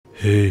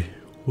Hey,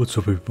 what's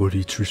up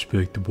everybody, it's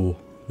Respectable.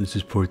 This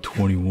is part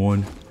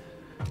 21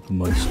 of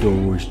my Star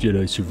Wars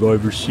Jedi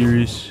Survivor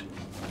series.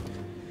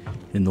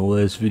 In the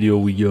last video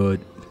we got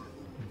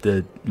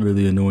that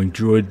really annoying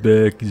droid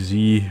back,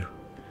 Z.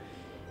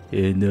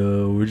 And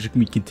we're just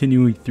going to be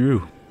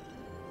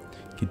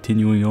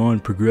continuing on,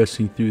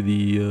 progressing through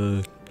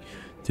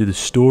the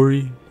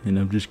story. And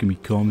I'm just going to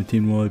be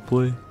commenting while I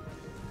play.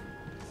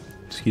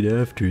 Let's get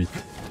after it.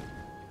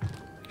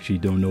 Actually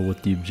don't know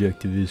what the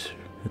objective is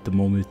at the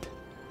moment.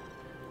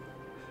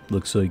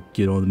 Looks like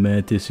get on the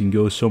Mantis and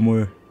go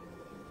somewhere.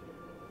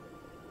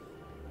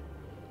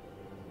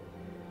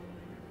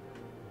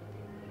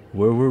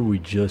 Where were we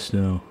just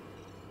now?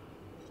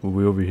 Were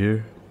we over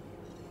here?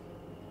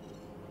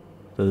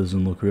 That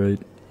doesn't look right.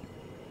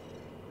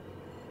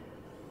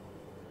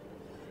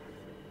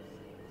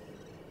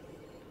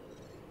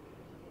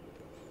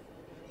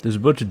 There's a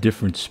bunch of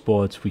different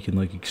spots we can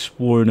like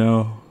explore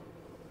now.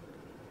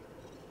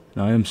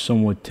 Now I am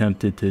somewhat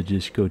tempted to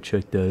just go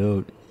check that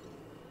out.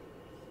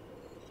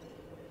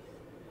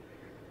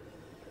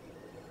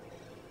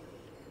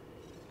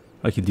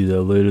 I can do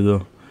that later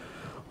though.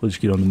 Let's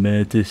get on the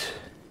Mantis.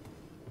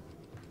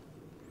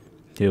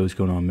 Hey, what's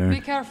going on, Mary?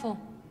 Be careful.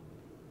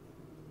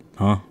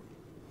 Huh?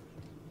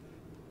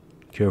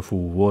 Careful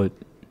what?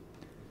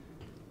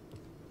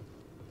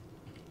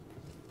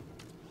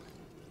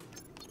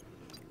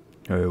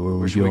 Alright,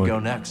 where should we we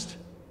go next?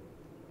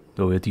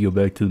 Oh, we have to go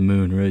back to the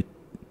moon, right?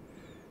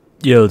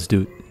 Yeah, let's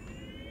do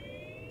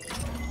it.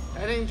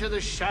 Heading to the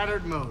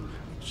shattered moon.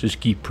 Let's just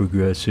keep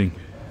progressing.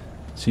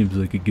 Seems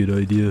like a good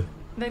idea.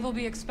 They will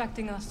be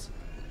expecting us.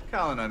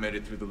 Cal and I made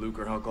it through the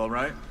Lucre Hulk all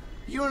right.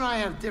 You and I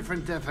have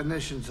different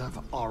definitions of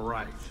all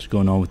right. What's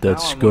going on with that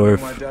Now I'm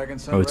scarf? wondering why Dagon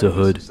sent Oh, it's a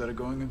Ravens hood. instead of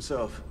going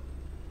himself.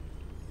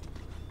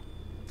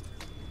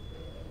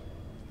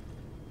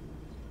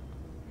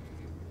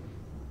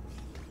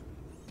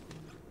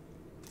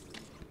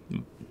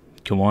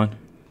 Come on.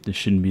 This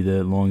shouldn't be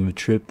that long of a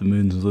trip. The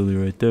moon's literally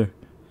right there.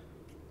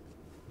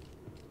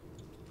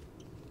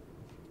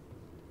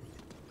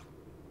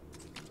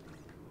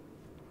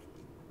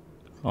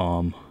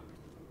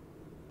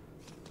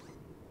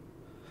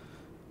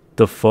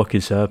 The fuck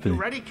is happening? You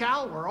ready,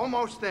 Cal? We're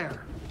almost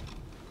there.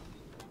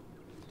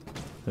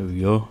 There we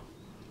go.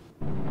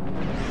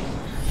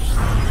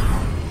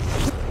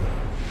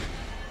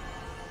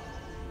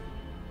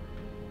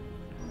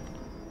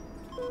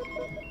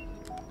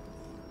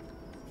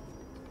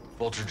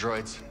 Vulture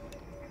droids.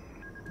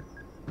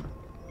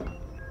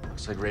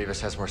 Looks like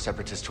Ravis has more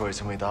separatist toys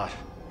than we thought.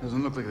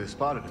 Doesn't look like they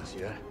spotted us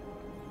yet.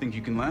 Think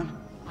you can land?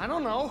 I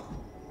don't know.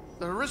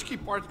 The risky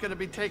part's gonna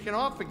be taken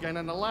off again,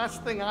 and the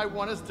last thing I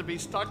want is to be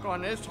stuck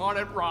on this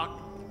haunted rock.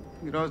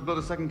 You could always build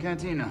a second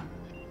cantina.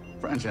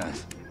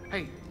 Franchise.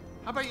 Hey,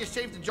 how about you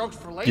save the jokes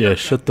for later? Yeah,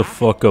 shut the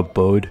fuck up,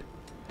 Bode.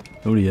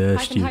 Nobody I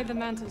asked can you. hide the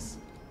Mantis.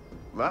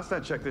 Last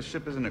I checked, this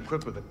ship isn't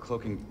equipped with a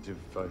cloaking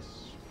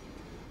device.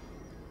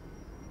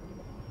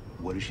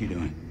 What is she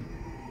doing?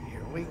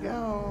 Here we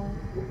go.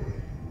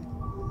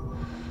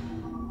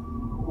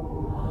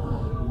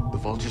 The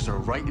vultures are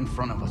right in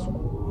front of us.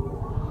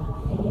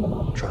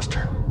 Trust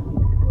her.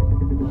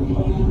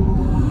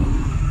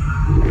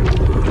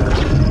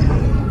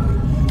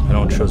 I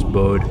don't trust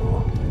Bode. You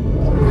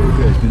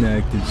guys been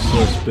acting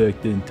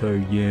suspect the entire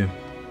game.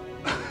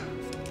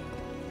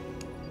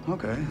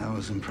 Okay, that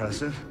was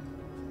impressive.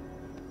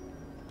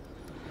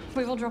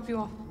 We will drop you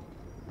off.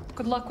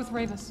 Good luck with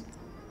Ravis.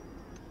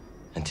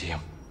 And to you.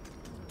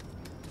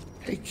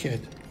 Hey,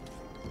 kid.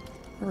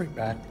 Hurry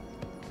back.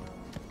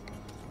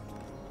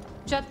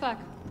 Jetpack.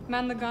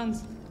 Man the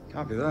guns.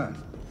 Copy that.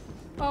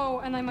 Oh,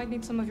 and I might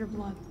need some of your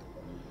blood.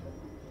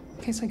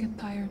 In case I get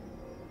tired.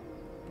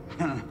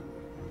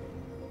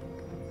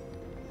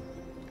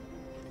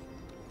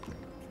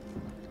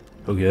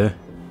 Okay.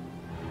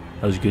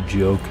 That was a good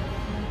joke.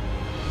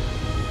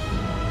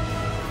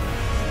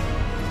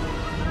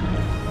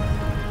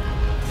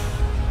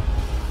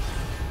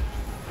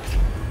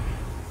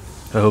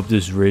 I hope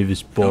this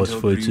Ravis boss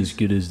fight's as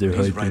good as they're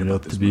He's hyping right it about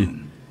up to this be.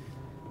 moon.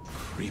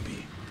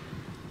 Creepy.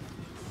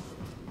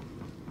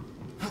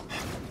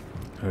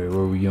 Alright, where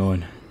are we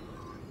going?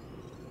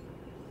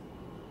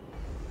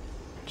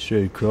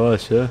 Straight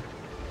across, huh?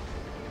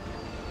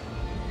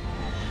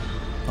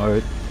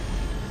 Alright.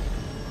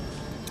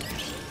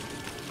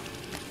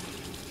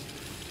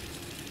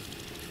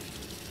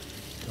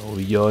 Oh,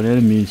 we got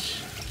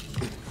enemies.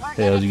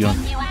 Hey, how's it going?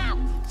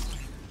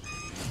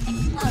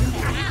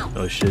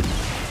 Oh shit.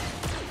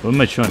 What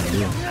am I trying to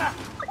do?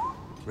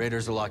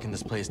 Raiders are locking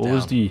this place What down.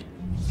 was the...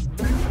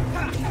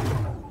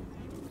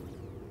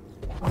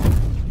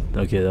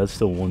 Okay, that's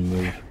the one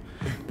move.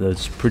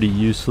 That's pretty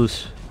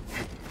useless.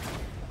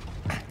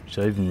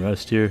 Should I even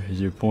rest here? Is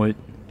there a point?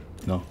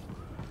 No.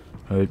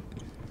 Alright.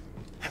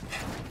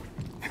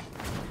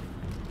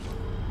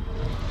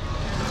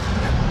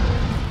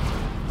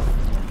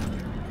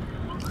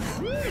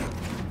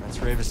 That's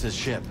Ravis's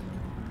ship.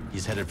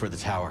 He's headed for the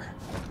tower.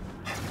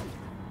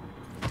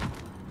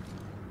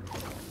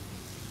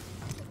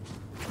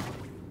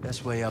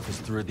 Best way up is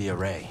through the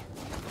array.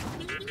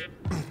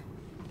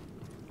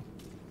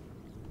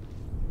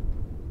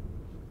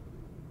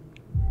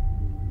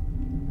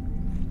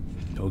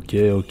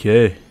 Okay,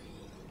 okay.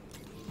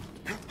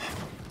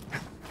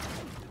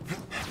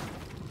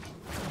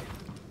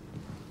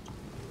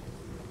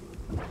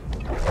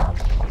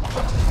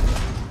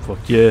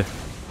 Fuck yeah.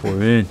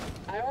 We're in.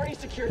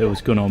 Hey,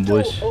 what's going on,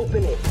 boys?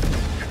 Open it.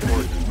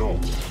 No.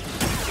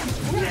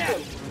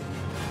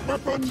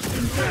 Weapons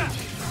engaged.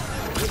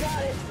 You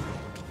got it.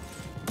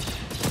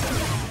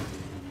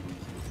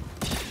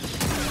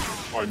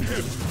 I'm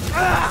hit.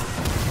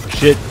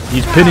 Shit,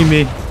 he's pinning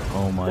me.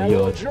 Oh my That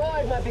little god.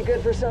 droid might be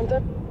good for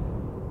something.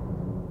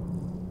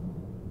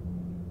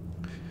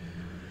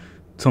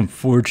 It's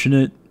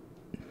unfortunate,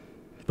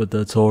 but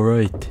that's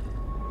alright.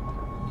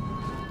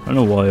 I don't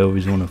know why I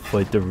always want to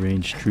fight the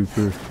range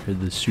trooper or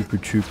the super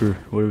trooper,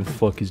 whatever the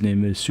fuck his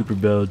name is, super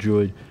battle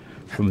droid,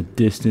 from a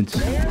distance.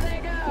 There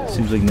they go.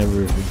 Seems like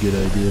never a good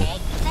idea.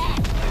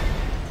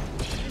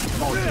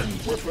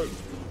 Weapon.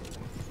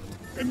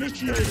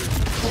 Initiated.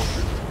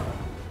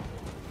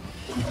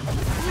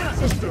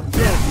 System go.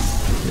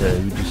 Yeah,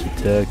 we just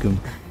attack him.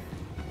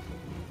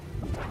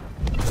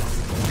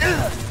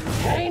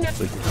 Hey, now.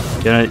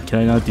 Like, can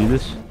I not do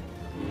this?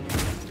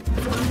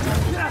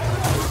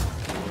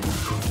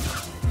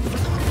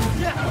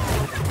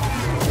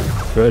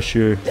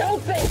 Pressure.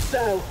 Don't think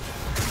so.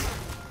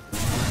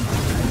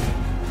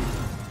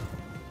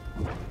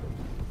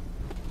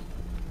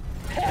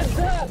 Heads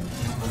up.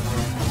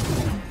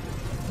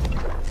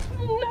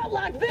 Not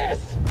like this.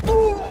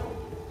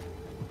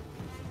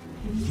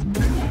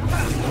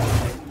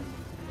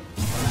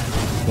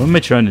 What am I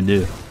trying to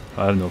do?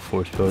 I have no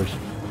force powers.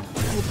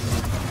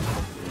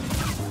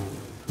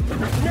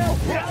 No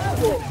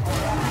problem.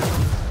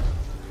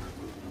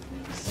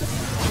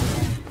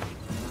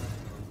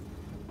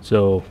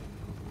 So,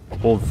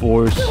 hold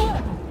force.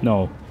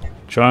 No,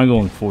 triangle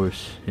and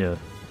force. Yeah.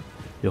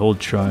 You hold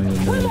triangle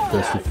and then you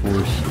press the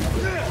force.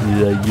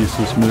 Do that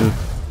useless move.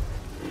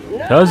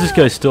 How is this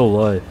guy still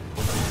alive?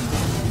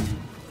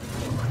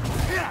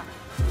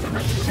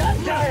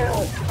 Shut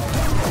down.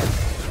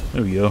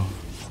 There we go.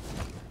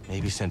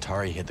 Maybe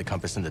Centauri hid the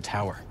compass in the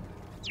tower.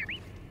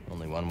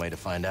 Only one way to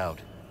find out.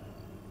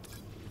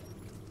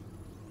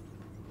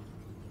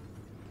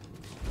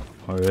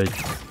 Alright.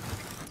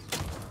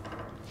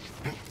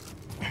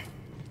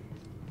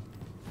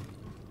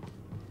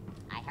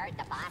 I heard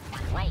the boss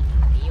wants wait.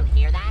 Do you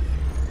hear that?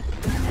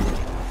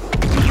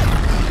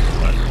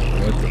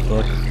 What the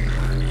fuck?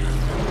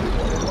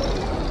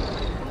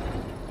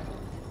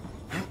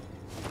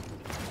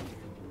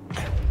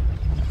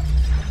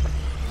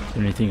 Is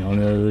there anything on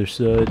the other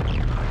side?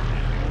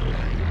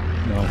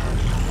 No.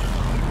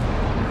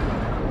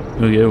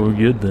 Okay, we're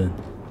good then.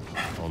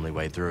 Only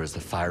way through is the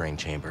firing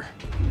chamber.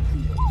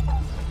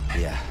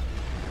 Yeah,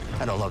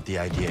 I don't love the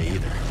idea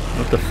either.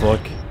 What the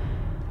fuck?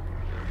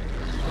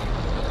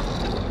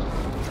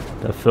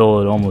 That fell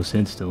out almost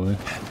instantly.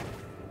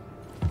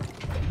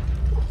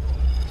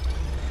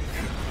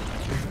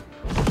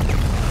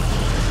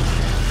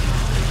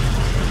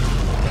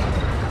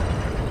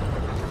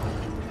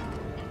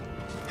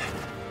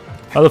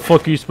 How the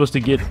fuck are you supposed to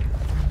get?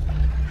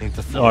 Think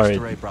the first Alright.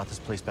 array brought this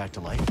place back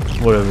to life?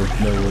 Whatever,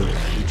 no worries.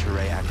 Each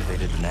array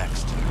activated the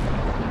next.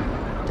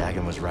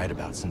 Dagon was right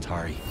about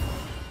Centauri.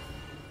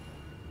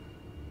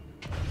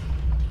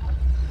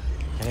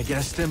 Can I get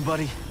a stim,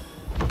 buddy?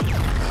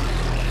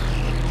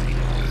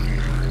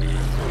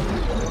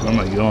 Where am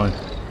I going?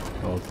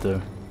 Oh, up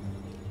there.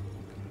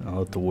 I'll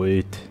have to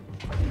wait.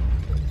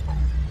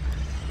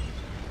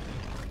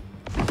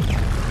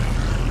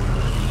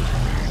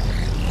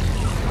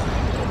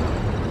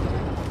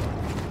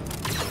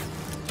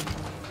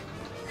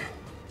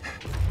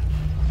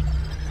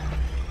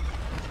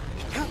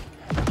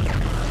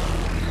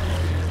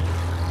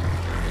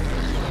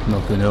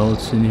 Nothing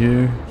else in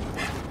here.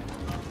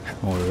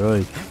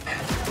 Alright.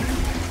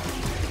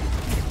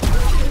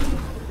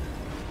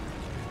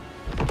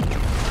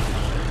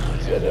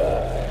 Jedi,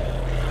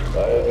 I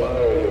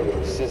admire your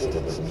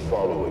persistence in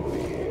following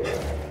me here.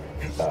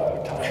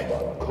 Our time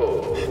on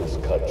Cole is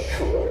cut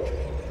short.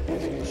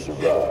 If you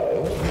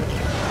survive,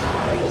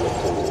 I look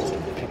forward to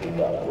picking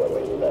up where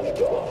we left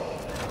off.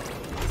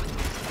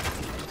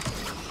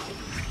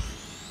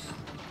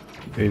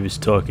 Graves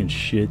talking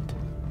shit.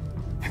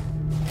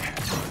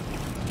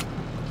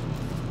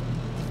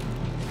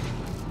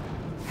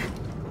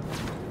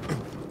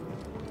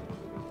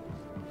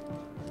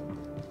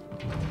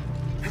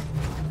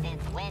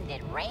 Since when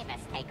did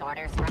Ravis take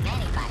orders from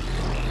anybody?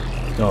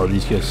 Oh,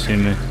 these guys see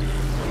me.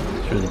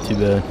 It's really too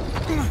bad.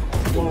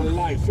 Your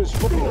life is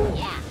free.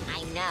 Yeah,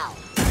 I know.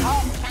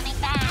 Hope's coming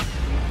back.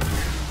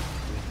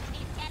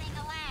 He's getting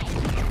away.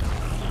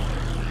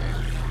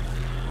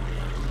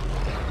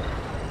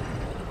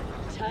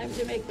 Time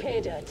to make pay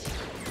dirt.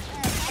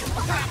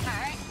 That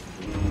hurt.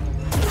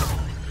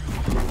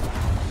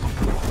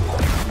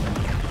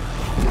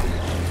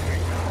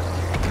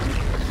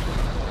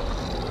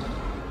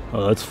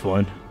 Oh, that's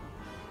fun.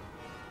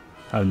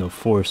 I have no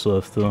force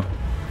left though.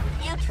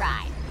 You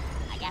tried.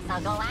 I guess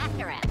I'll go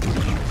after him.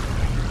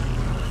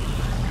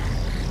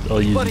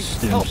 I'll use Buddy, the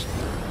stims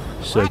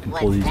so I can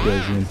pull these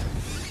guys in.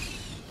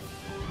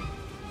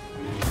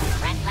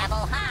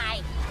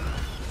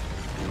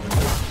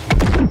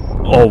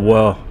 Oh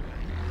wow.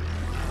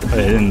 I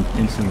didn't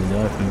instantly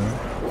die from that.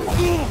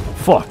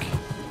 Fuck.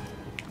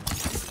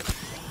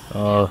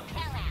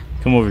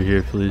 Come over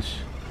here, please.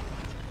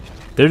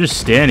 They're just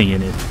standing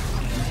in it.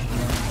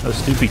 How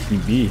stupid can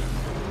you be?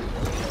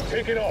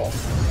 Take it off.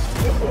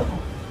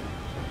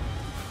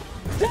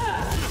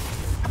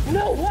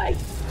 No way!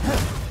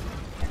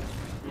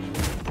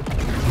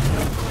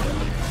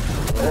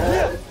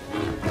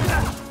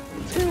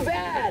 Too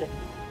bad!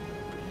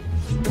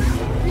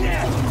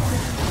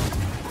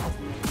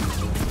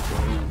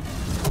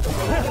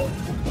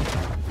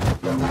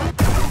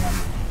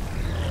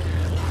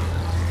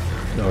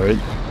 Alright.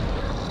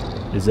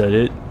 Is that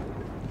it?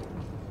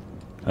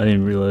 I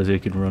didn't realize I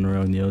could run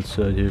around the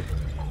outside here.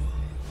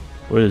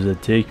 Where does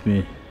that take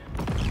me?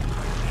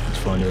 Let's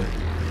find out.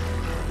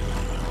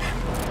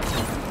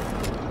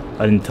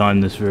 I didn't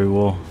time this very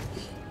well.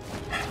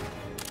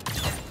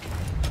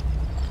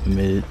 I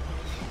made it.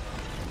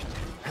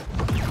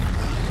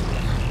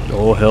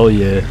 Oh hell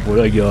yeah, what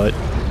I got.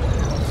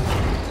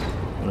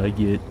 What I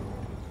get.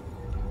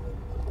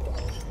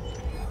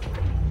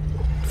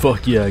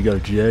 Fuck yeah, I got a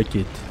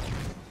jacket.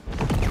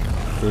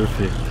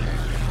 Perfect.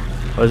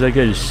 Why is that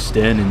guy just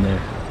standing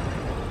there?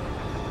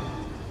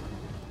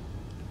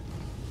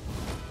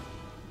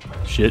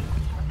 Shit.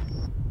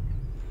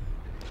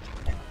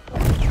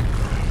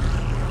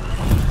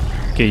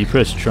 Okay, you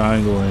press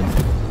triangle and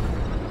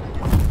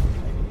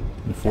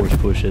force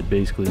push at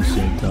basically the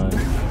same time.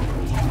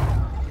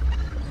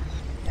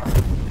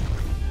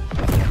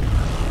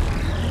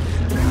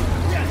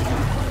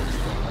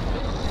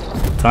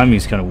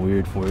 Timing's kind of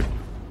weird for it.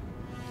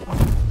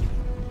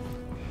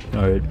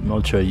 Alright,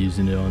 I'll try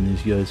using it on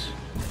these guys.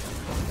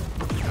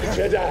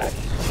 Jedi.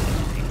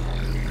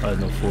 I had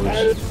no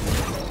force.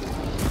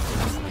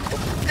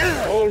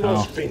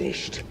 Almost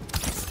finished.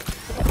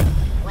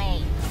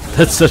 Wait.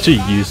 That's such a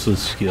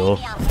useless skill.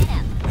 Maybe I'll hit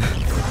him.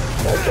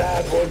 My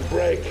dad won't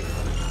break.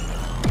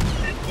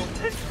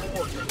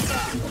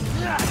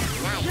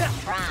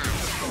 Nice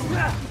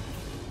try.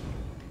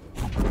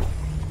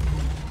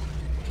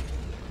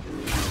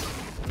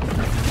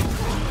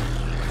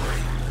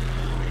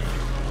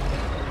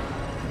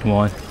 Come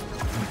on.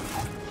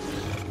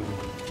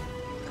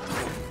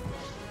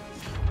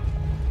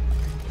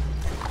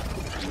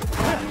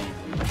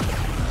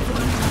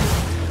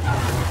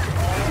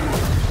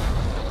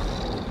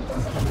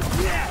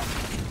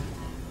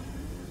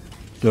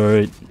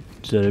 Alright,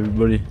 is that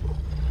everybody?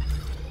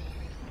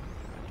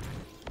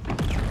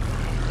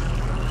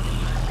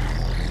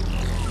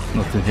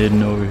 Nothing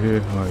hidden over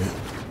here? Alright,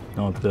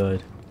 not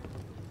bad.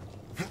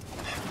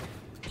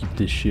 Keep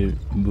this shit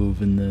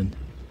moving then.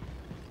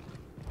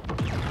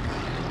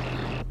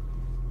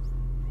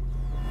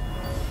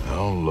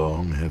 How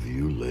long have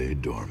you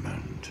laid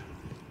dormant?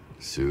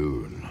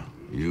 Soon,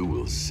 you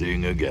will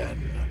sing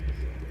again.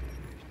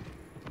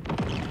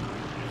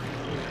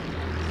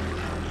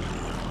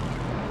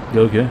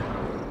 Okay.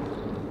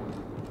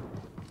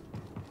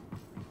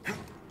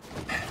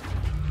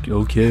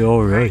 Okay,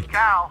 alright.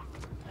 Cal,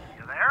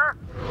 you there?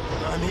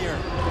 I'm here.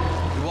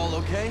 You all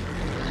okay?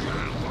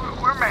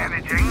 We're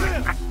managing.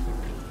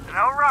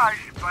 No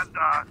rush, but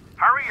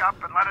hurry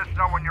up and let us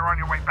know when you're on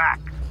your way back.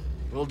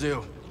 Will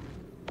do.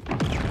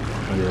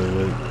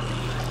 Wait.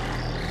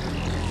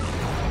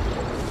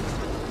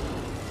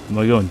 Am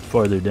I going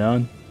farther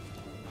down?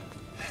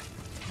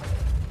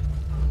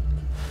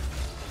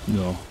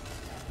 No.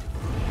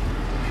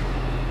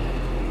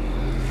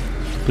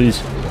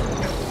 Please.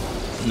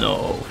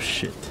 No,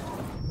 shit.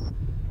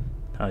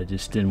 I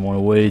just didn't want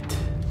to wait.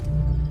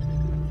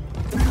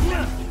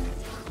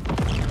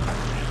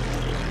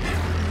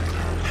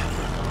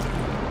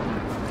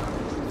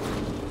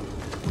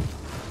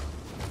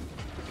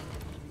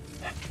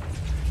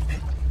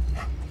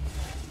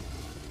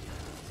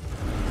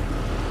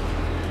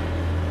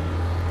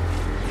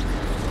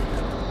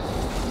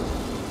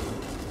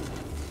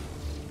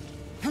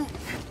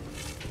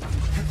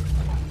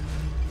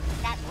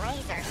 That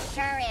razor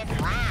sure is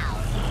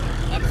loud.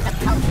 It's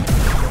supposed to.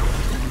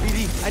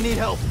 Edie, I need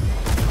help.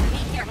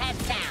 Keep your head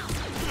down.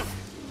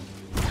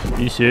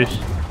 Are you serious?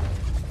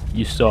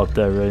 You stop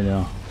that right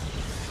now.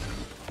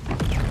 I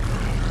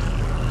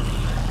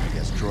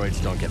guess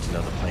droids don't get to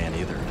know the plan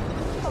either.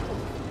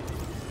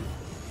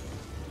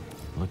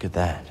 Look at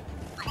that.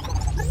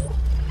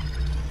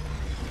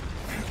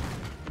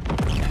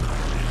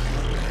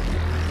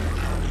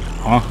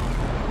 Huh?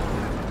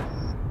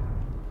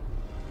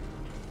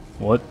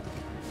 What?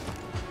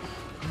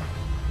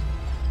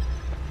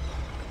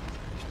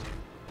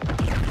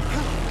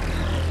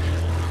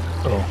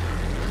 Oh.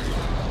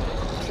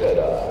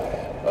 Jedi,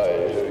 I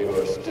hear you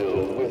are still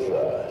with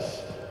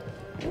us.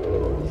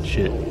 You're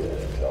Shit.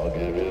 I'll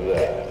give you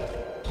that.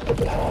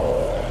 The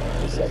power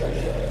is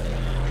everything.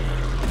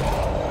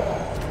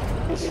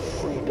 Power is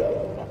freedom.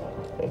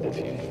 And if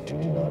you do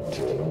not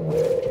turn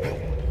away,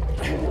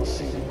 you will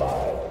see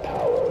my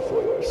power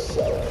for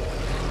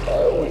yourself. I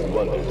always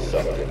wondered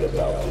something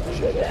about the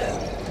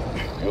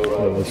Jedi.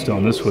 Your Let's go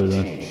on this way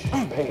then.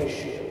 teach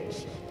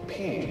patience,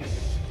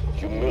 peace,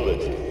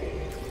 humility.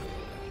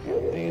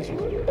 Yet these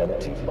your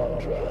empty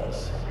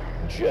mantras.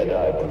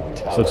 Jedi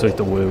brutality. This looks like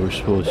the way we're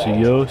supposed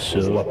to go,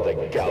 so What the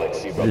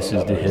galaxy this is the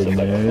remembers hidden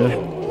of the area.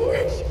 Clone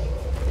Wars.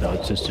 No,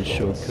 it's just a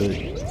shortcut.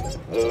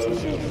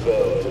 Those who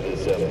fell to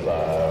this empire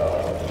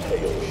are a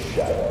pale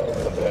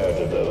shadow compared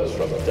to those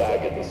from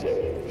Dagon's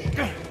age.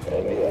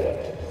 And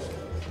yet,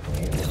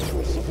 you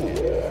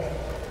persevere.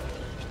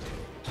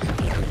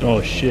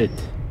 Oh shit.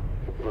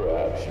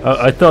 Perhaps you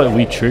I thought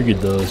we triggered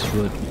those,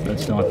 but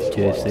that's not the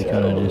case. They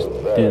kind of just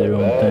did their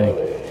own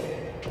thing.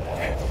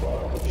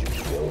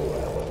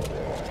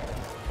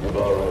 You've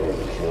already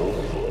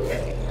killed for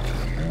it.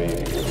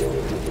 Maybe you're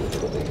going to do it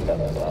for the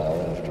Empire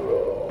after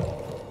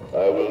all.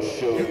 I will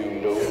show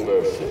you no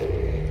mercy.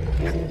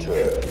 In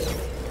turn,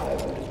 I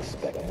would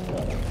expect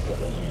none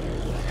from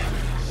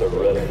you.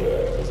 Surrender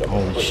is a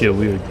Holy shit,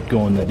 we were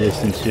going the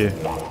distance here.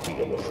 not be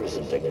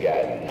imprisoned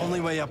again.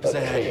 Only way up is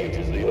ahead. Cage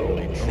is the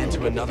only And true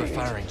into another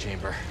firing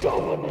chamber.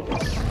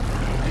 dominance.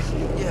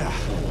 Yeah.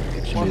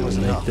 Should be One able was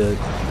to make enough. that.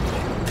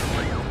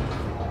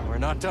 We're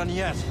not done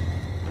yet.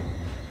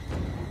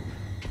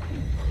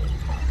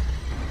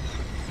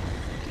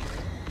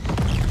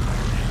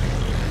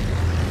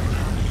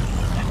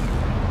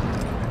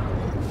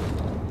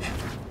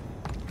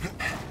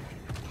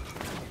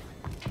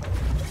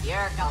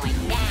 You're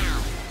going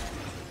down.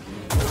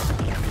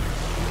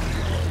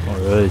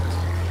 Alright.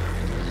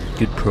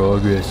 Good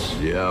progress.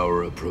 The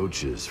hour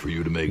approaches for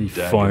you to make He's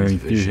Dagon's firing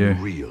through vision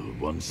here. real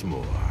once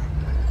more.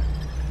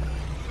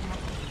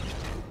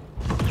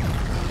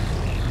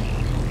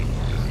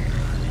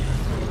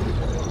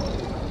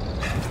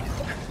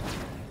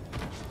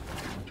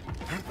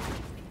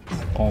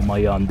 Oh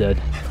my god, I'm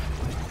dead.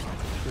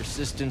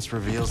 Persistence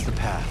reveals the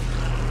path.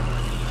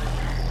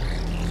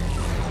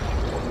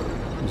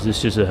 Is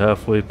this just a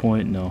halfway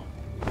point? No.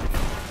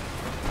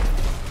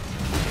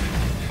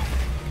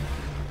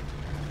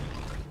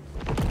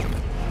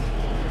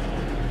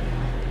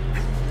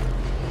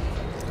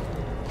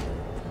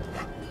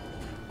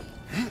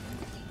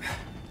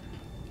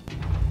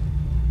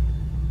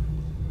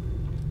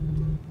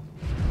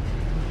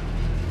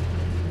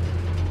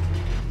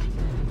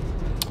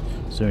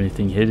 Is there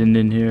anything hidden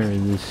in here, or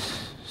is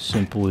this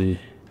simply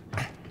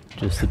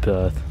just the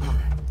path?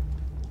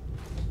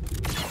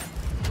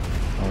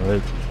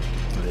 Alright,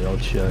 I'll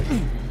check.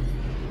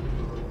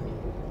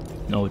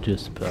 No,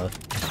 just the path.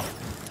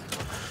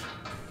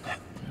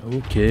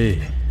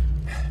 Okay.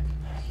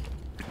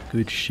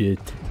 Good shit.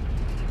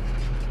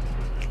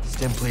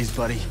 Stim, please,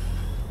 buddy.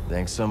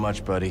 Thanks so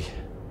much, buddy.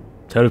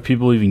 How do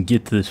people even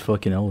get to this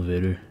fucking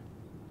elevator?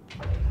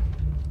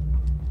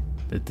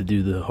 They have to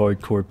do the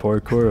hardcore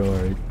parkour?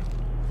 Alright.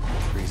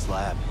 Bree's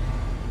lab.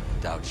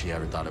 Doubt she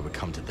ever thought it would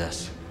come to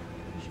this.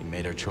 She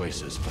made her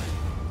choices, but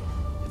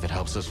if it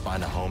helps us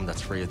find a home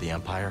that's free of the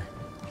Empire,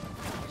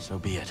 so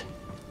be it.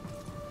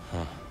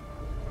 Huh.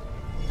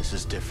 This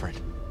is different.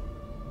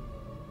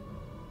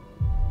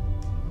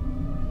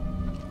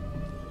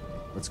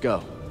 Let's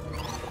go.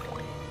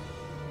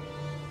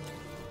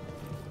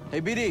 Hey,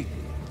 BD.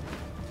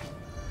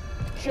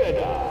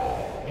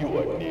 Jedi, you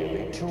are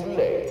nearly too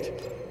late.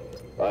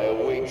 I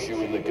await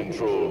you in the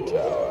control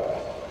tower.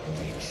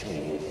 Reach me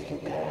if you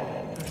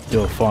can.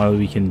 Yo, finally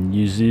we can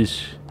use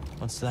these.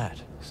 What's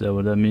that? Is that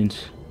what that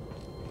means?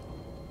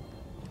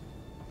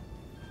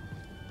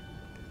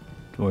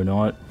 Or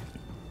not?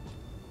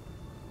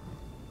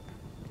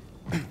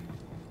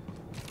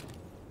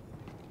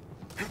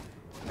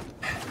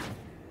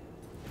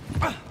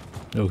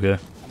 Okay.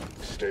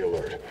 Stay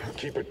alert.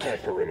 Keep a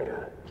tight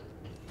perimeter.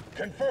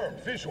 Confirmed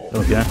visual.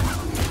 Okay.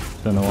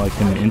 Don't know why I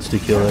can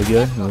insta-kill that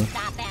guy. No,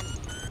 Stop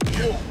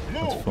them.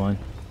 that's fine.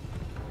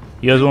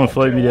 You guys want to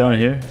fight me down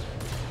here? I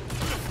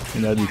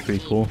think that'd be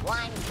pretty cool. One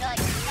good shot.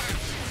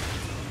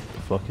 What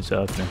the fuck is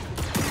happening?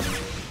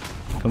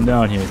 Come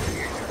down here.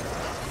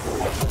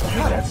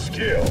 That's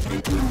skill.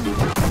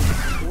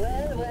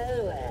 Well,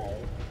 well, well.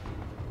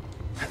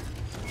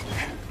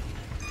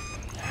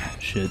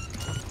 Shit.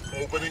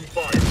 Opening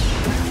fire.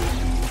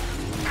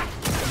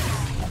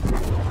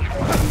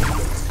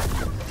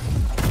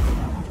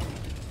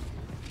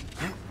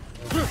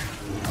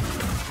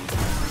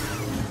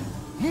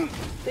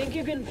 Think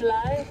you can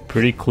fly?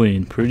 Pretty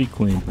clean, pretty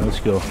clean. Let's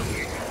go.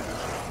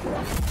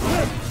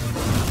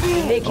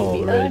 Making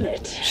me earn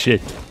Alright. it.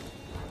 Shit.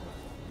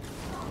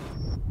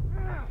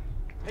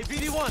 Hey,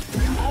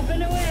 BD1! Up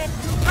and away.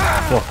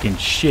 Fucking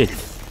shit.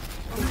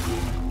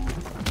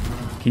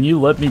 Can you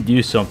let me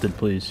do something,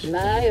 please?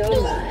 My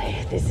oh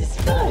my, this is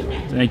fun.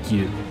 Thank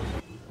you.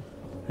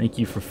 Thank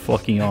you for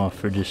fucking off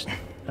for just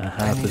a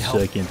half a need help.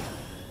 second.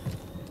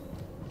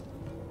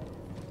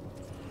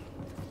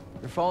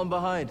 You're falling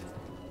behind.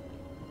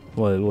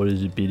 What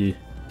is it, BD?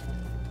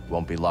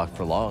 Won't be locked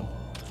for long.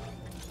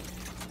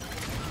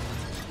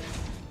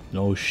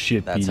 No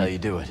shit, That's how BD. you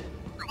do it.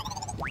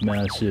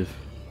 Massive.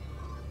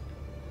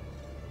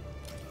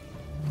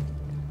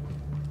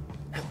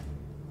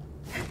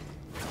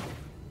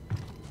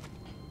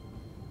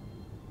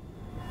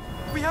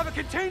 We have a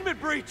containment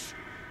breach!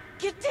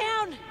 Get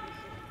down!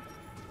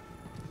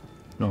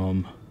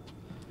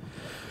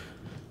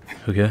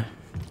 Okay.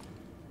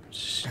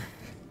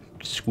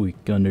 we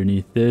go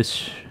underneath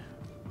this,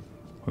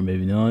 or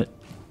maybe not.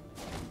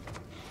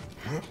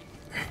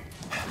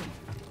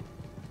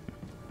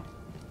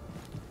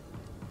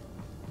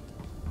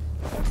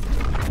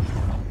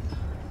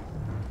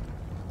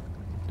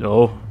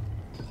 Oh.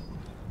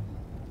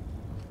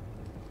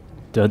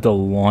 Do I have to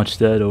launch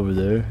that over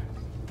there?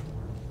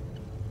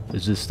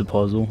 Is this the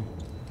puzzle?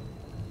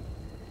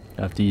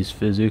 I have to use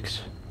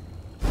physics.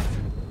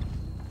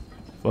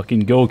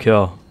 Fucking go,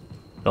 Cal.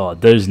 Oh,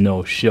 there's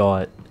no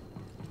shot.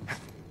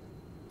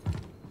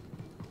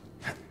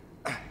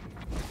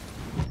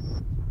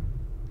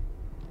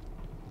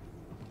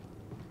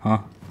 Huh?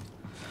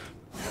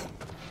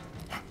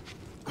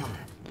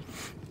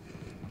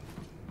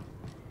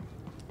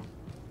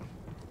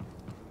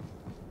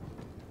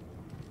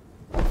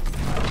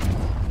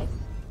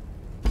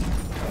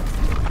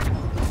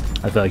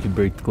 I thought I could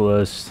break the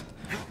glass.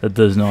 That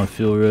does not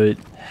feel right.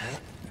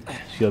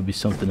 There's gotta be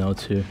something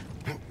else here.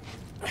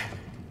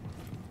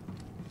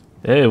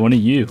 Hey, one of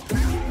you.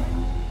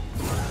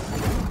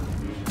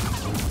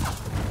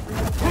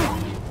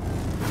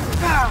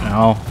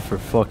 Ow, for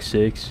fuck's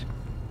sakes.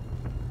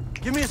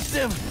 Give me a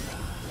stim.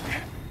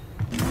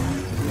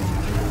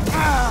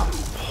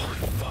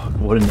 Holy fuck,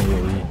 what an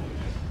AoE.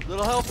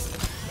 Little help.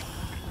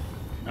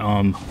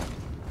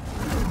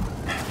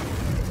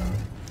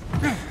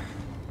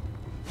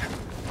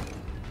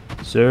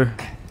 Sir?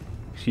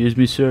 Excuse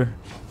me, sir?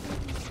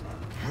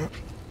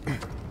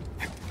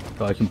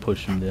 Oh, I can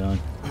push him down.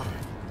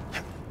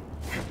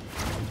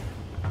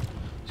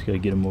 Just gotta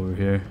get him over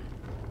here.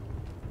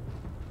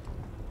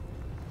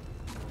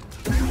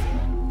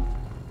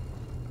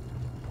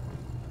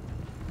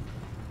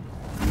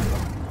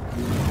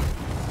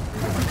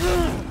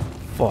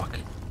 Fuck.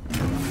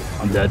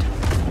 I'm dead.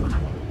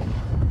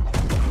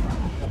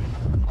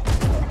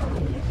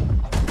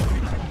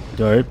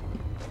 Alright.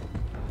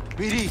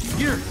 BD,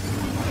 here.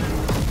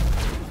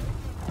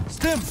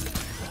 Stim.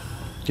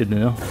 Good to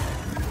know.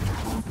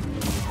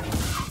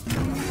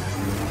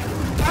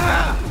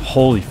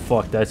 Holy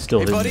fuck, that's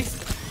still hitting me.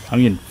 I'm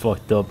getting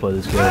fucked up by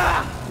this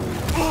guy.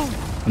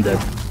 I'm dead.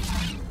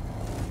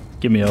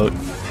 Get me out.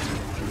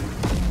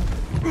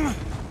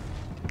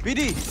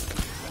 BD.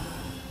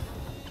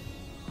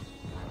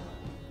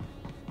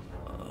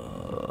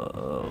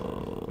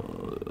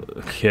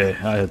 Okay,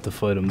 I have to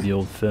fight him the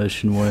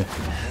old-fashioned way.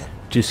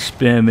 Just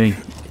spamming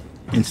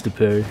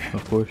insta-parry,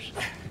 of course.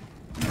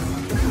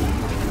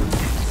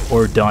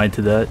 Or dying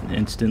to that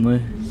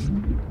instantly.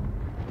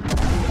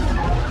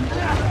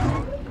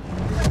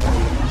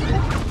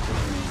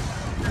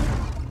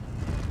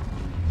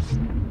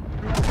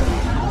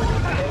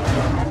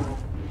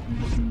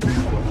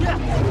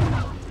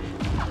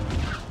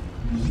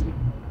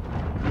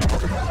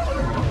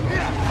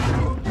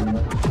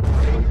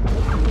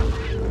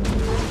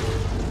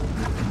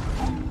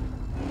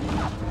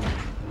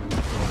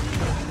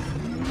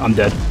 I'm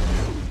dead.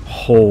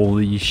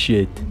 Holy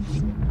shit.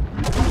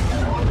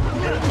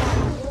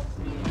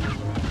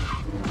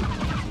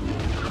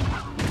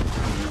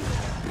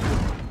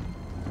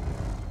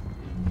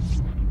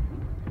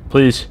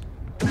 Please.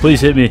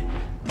 Please hit me.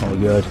 Oh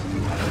my god.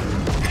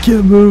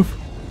 Can't move.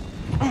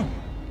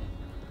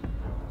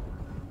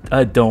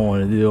 I don't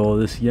want to do all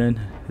this again.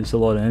 There's a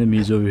lot of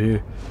enemies over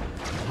here.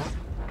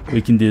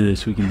 We can do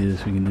this. We can do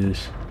this. We can do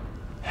this.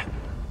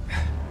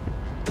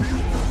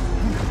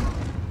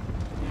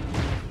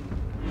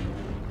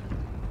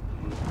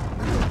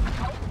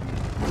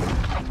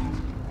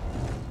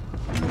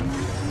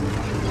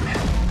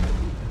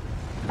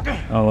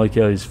 I don't like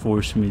how he's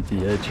forcing me at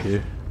the edge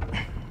here.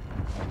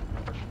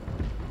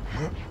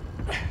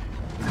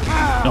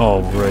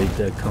 Oh, right,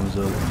 that comes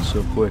out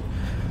so quick.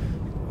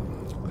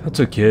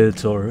 That's okay,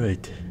 it's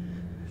alright.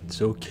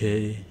 It's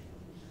okay.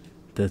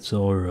 That's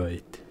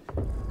alright.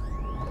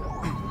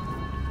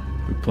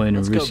 We're playing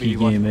a risky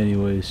game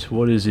anyways.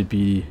 What is it,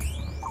 BD?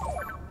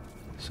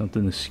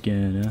 Something to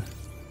scan, huh?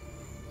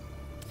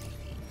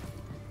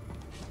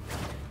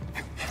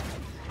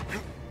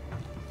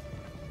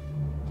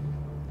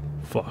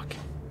 Fuck.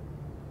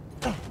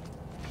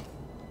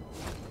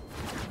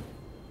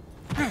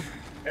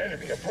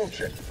 Enemy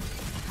approaching.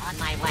 On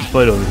my way.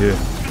 Fight over here. I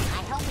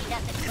hope he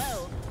doesn't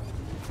move.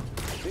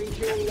 Think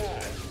you're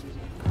alive.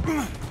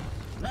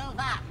 Move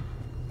up.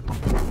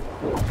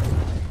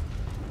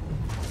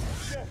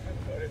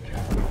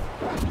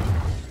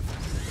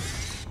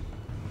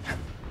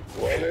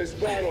 Well, it's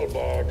battle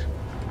marked.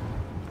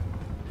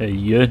 Hey,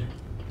 you good?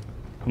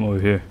 Come over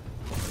here.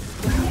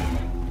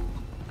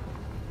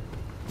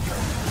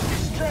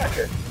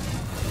 Distracted.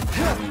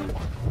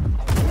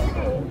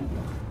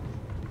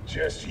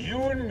 Just you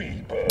and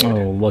me, bud.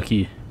 Oh,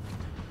 lucky.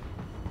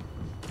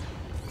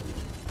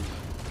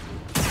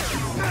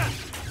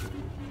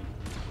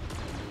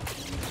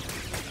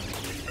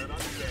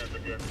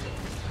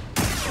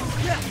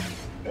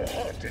 The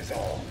hunt is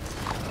on.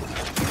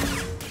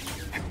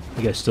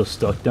 You guys still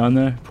stuck down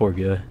there? Poor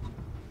guy.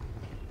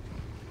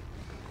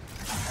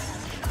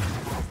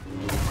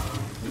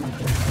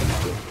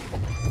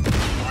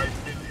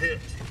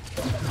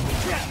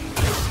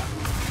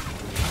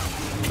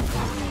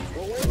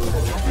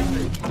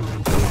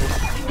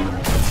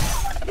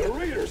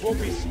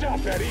 won't be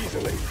stopped that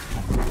easily.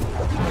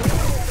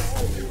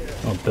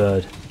 Not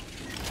bad.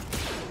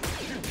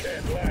 You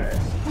can't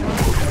last.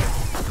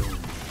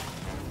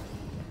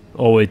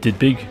 Oh wait, did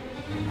Big...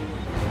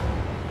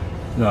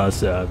 No,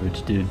 that's the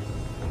average, dude.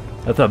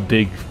 I thought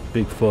Big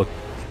Fuck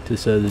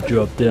decided to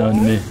drop down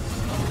to me.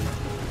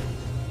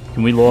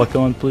 Can we lock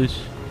on, please?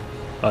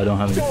 I don't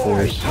have any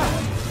force.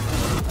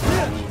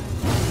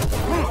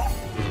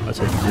 That's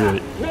how you do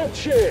it. No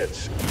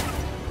chance.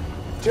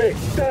 Take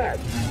that.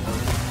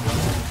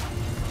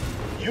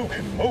 You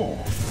can move.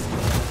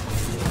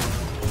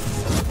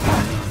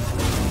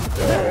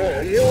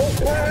 You'll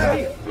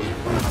play.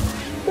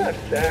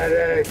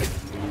 Pathetic.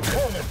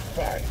 Come and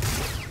fight.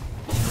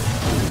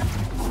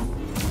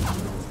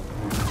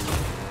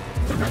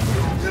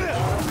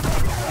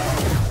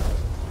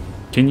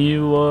 Can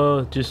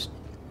you, just...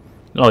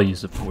 I'll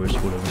use the force,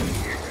 whatever.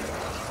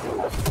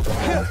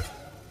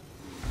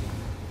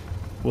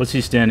 What's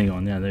he standing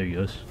on? Yeah, there he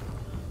goes.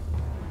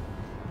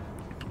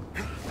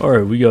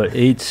 Alright, we got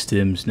 8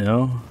 stims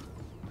now.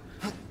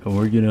 And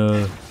we're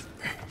gonna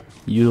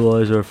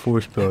utilize our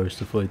force powers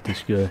to fight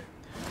this guy.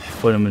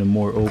 Fight him in a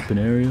more open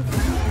area.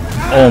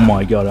 Oh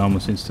my god, I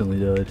almost instantly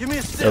died.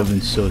 That would've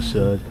been so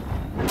sad.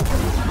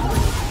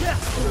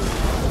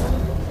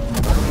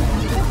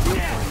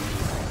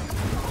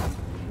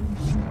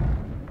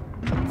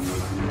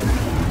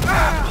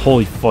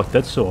 Holy fuck,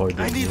 that's so hard to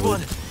do. I need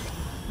one.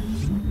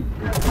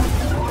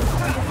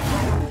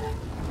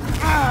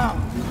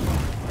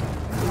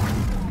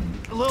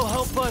 A little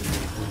help, bud.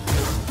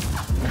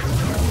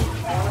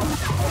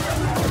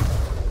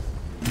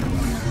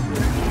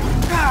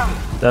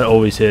 That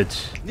always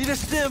hits. Need a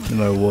stim. No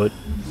matter what.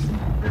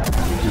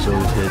 It just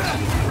always hits.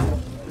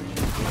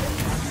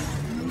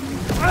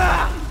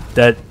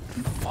 That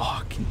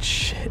fucking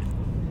shit.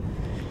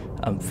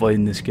 I'm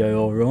fighting this guy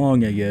all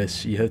wrong, I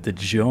guess. You have to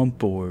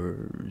jump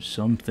or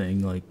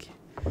something. Like,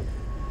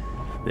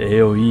 the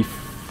AoE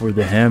for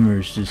the hammer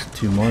is just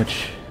too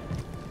much.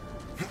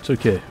 It's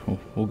okay.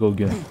 We'll go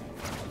again.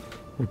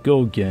 We'll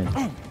go again.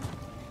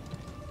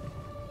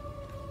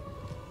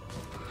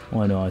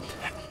 Why not?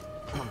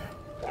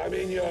 I'm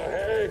in your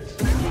head.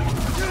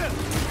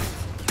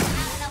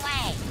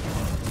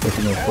 I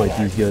can fight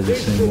these guys the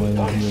same way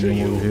I'm doing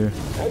them over here.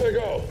 How they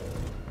go?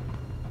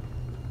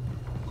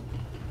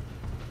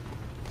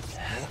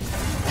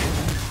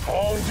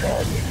 On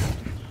target.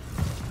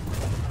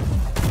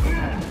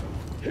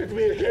 Hit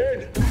me again.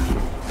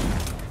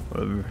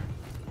 Whatever.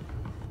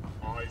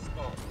 Eyes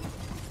up.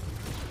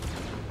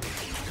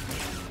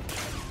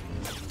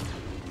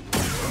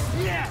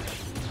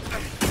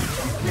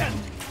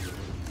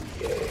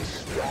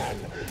 Yes, run,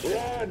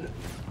 run.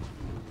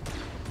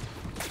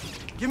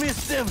 Give me a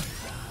stim.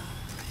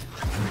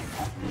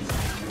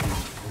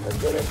 I'm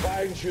gonna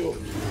find you.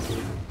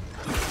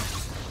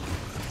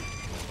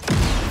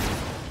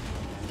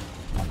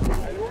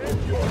 I'll rip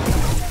your...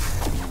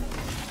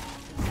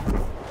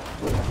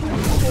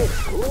 So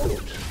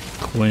good.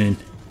 Clean.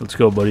 Let's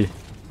go, buddy.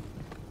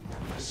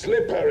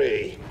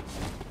 Slippery.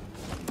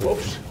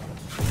 Whoops.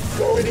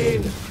 Going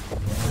in.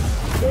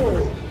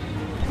 No.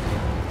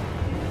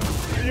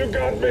 You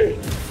got me.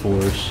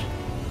 Force.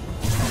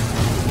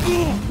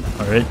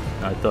 Alright,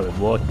 I thought I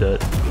blocked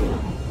that.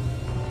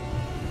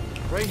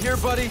 Right here,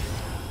 buddy.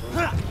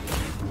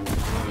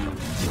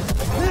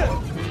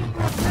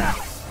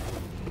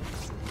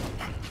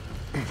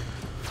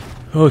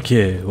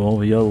 Okay, well,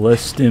 we got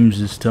less stims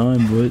this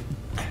time, but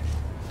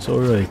it's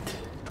alright.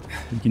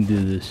 We can do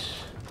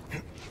this.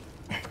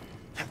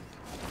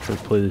 Try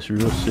to play this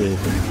real safe.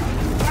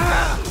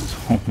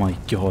 Oh my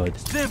god.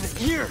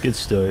 Good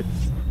start.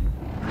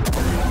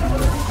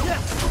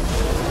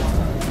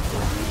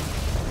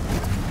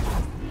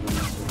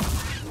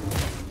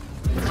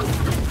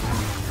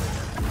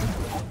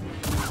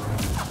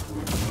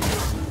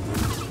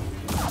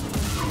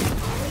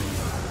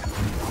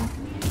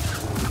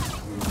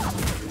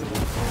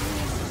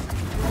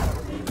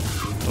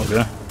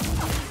 Okay.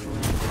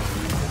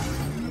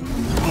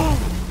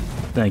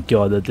 Thank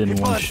God that didn't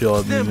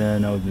one-shot me,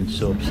 man. I would have been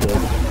so upset.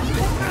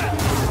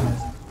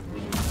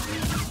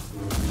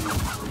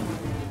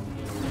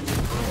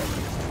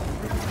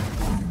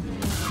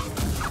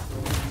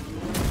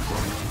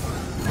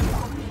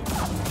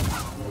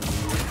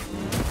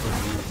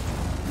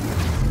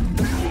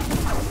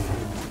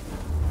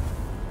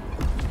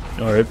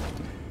 Alright.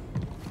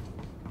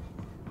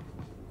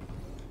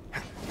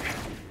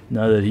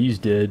 Now that he's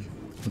dead,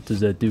 what does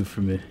that do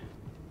for me?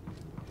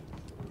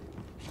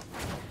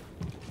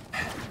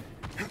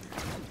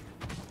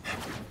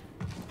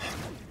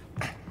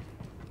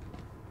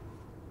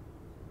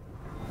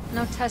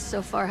 No test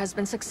so far has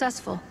been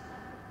successful.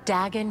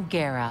 Dagon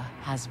Gera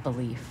has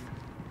belief.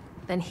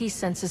 Then he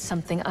senses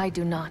something I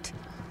do not.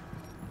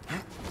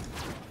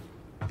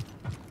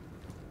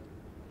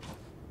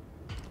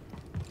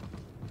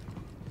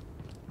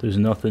 There's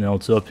nothing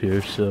else up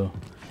here, so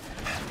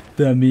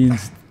that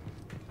means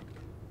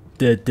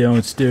that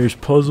downstairs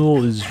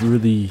puzzle is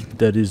really,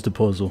 that is the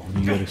puzzle.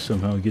 You gotta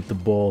somehow get the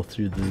ball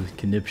through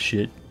the knip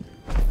shit.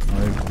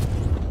 Alright.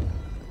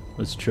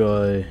 Let's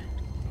try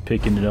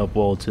picking it up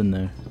while it's in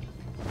there.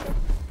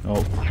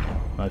 Oh,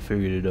 I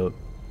figured it out.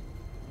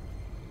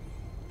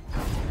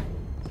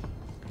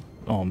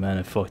 Oh man,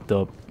 I fucked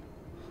up.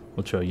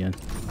 We'll try again.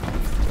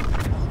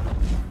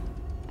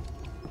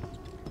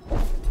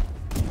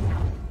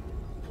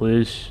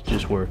 Please,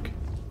 just work.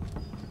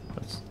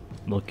 That's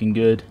looking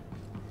good.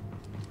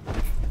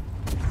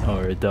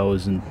 Alright, that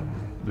wasn't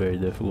very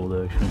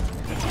difficult actually.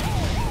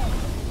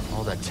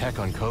 All that tech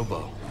on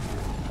Kobo.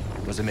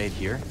 Was it made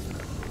here?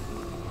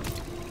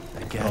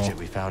 That gadget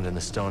we found in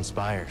the stone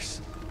spires.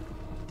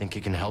 Think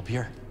it can help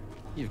here?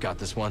 You've got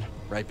this one,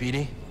 right,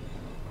 BD?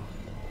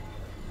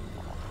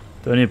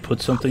 Do I need to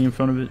put something in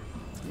front of it?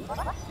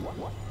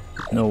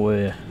 No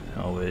way.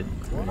 Oh wait,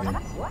 right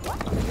here.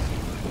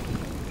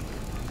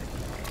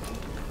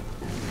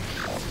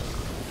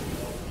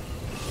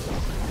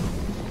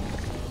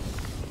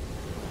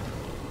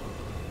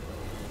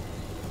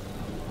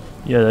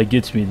 Yeah, that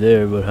gets me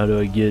there, but how do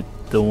I get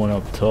the one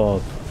up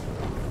top?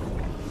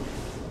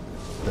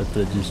 Have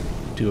to just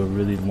do a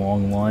really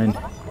long line.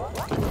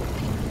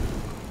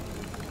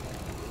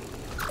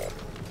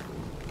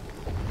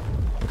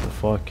 What the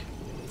fuck?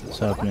 What's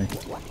happening?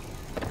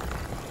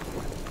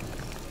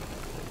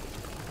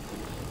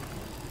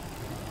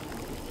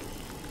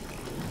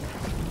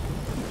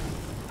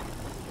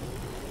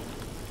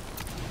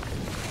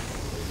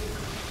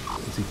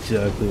 That's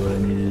exactly what I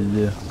needed to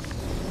do.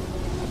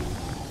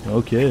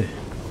 Okay.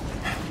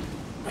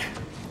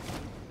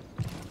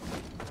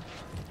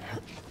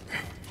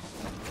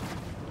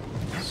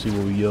 Let's see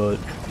what we got.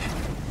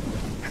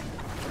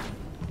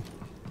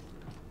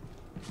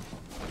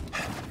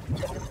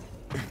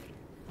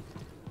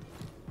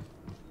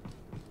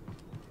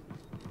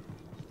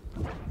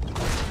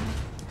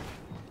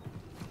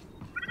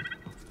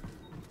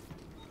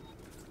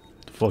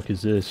 The fuck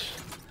is this?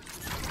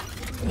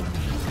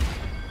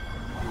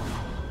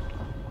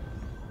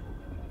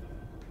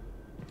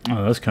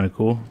 Oh, that's kind of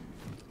cool.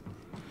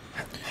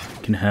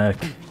 Can hack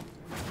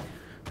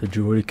the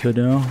droideka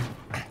now.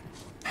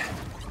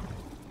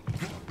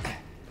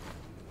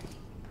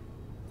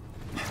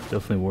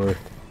 Definitely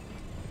worth.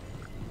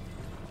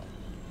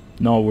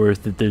 Not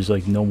worth that there's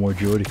like no more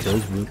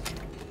droidekas, but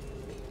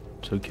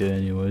it's okay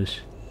anyways.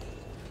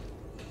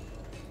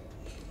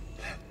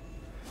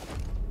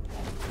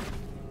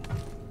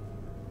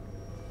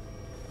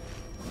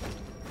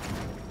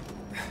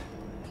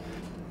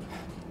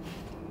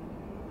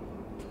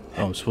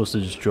 Oh, I'm supposed to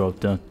just drop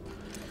down.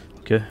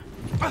 Okay.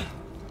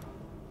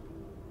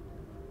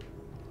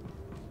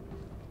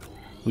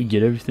 We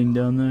get everything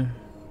down there?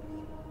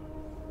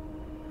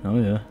 Oh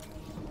yeah.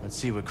 Let's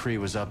see what Kree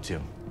was up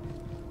to.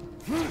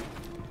 Am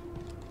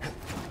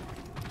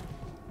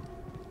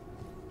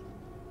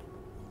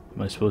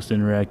I supposed to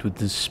interact with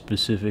this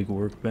specific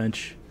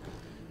workbench?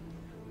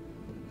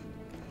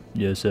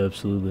 Yes,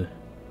 absolutely.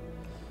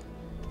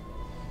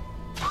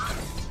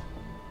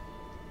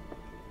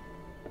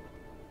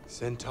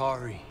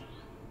 Centauri.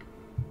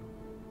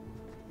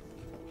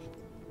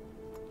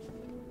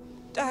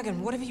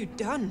 Dagon, what have you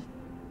done?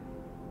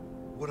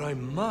 What I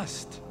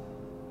must.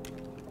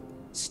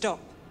 Stop.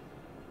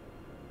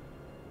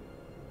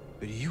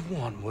 But you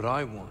want what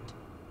I want.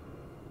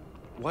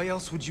 Why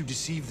else would you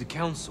deceive the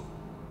Council?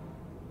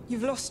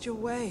 You've lost your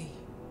way.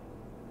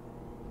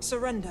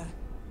 Surrender.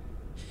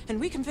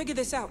 And we can figure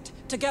this out,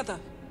 together.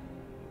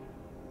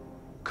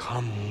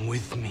 Come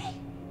with me.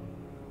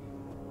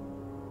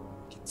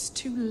 It's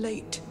too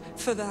late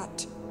for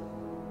that.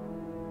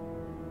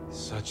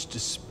 Such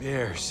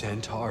despair,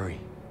 Centauri.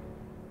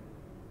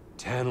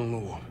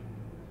 Tanalorr.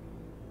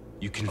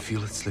 You can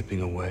feel it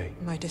slipping away.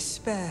 My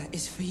despair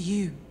is for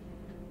you.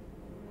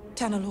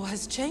 Tanalorr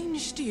has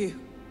changed you.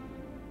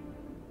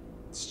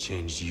 It's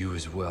changed you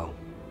as well.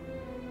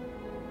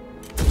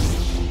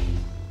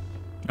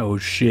 Oh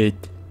shit.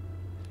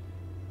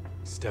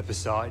 Step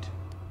aside.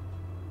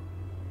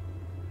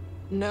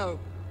 No.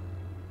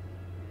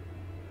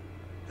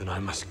 Then I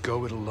must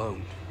go it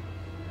alone.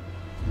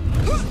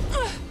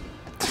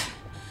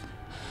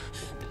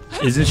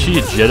 Isn't she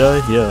a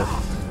Jedi? Yeah.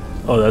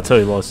 Oh, that's how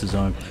he lost his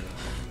arm.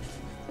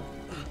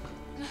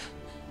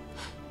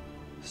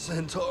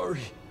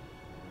 Centauri.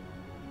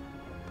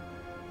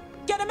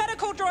 Get a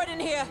medical droid in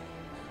here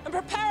and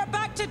prepare a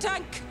back to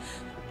tank.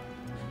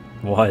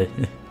 Why?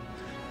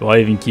 Why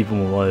even keep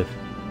him alive?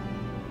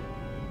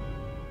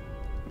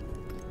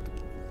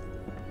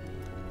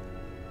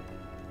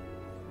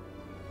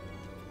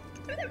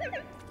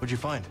 What'd you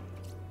find?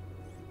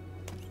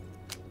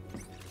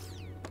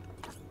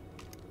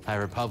 High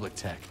Republic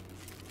tech.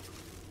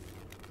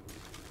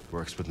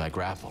 Works with my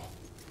grapple.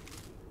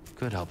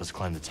 Could help us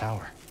climb the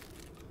tower.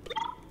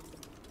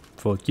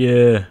 Fuck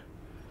yeah.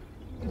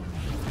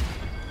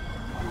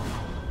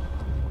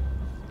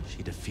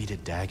 She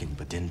defeated Dagon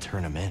but didn't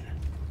turn him in.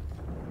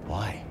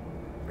 Why?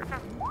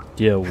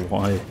 Yeah,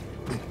 why?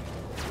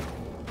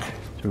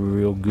 It's a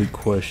real good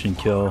question,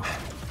 Kel.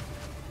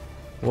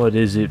 What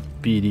is it,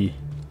 BD?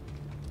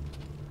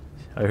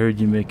 I heard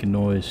you make a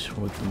noise.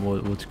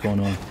 What's going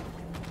on?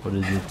 What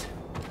is it?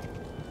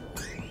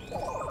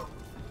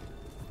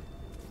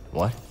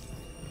 What?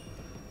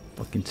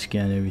 Fucking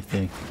scan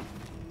everything.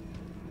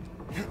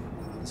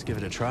 Let's give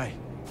it a try.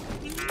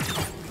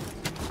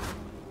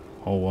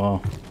 Oh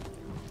wow.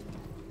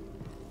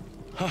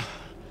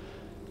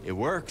 It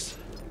works.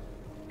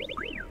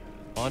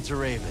 On to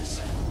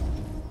Ravis.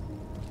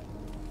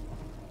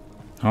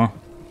 Huh?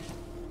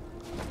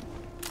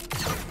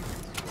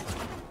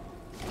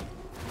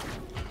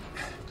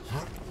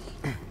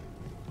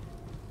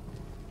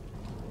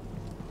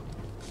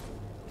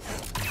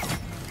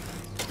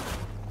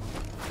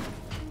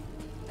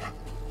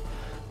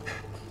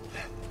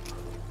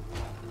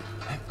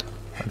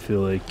 I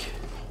feel like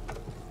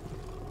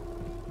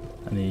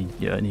I need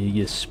to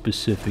get a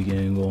specific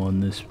angle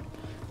on this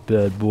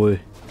bad boy.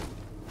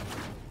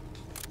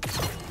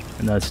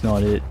 And that's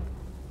not it.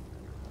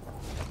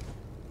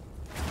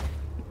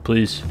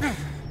 Please.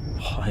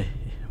 Why?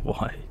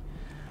 Why?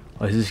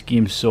 Why is this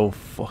game so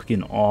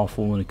fucking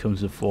awful when it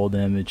comes to fall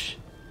damage?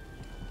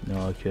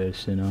 No, okay,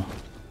 so no.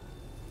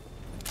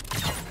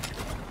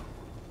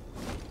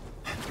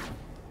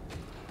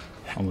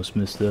 Almost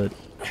missed that.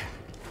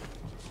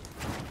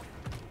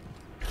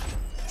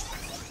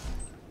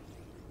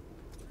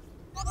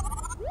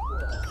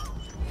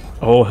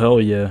 Oh, hell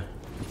yeah.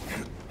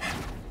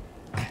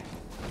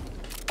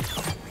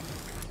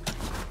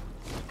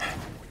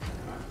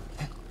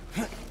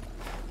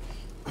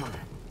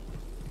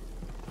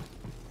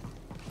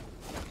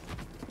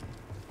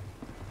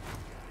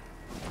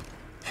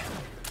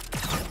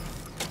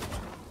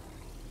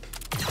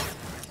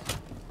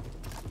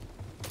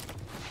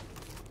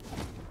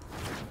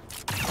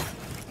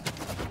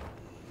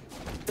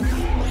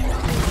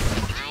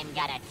 I'm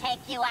gonna take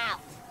you out.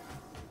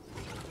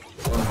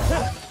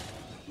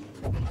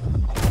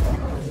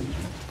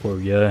 Poor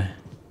guy.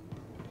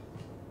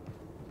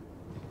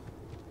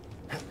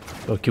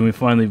 Oh, can we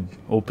finally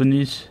open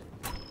these?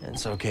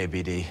 It's okay,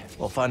 BD.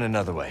 We'll find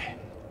another way.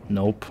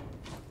 Nope.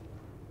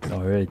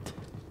 Alright.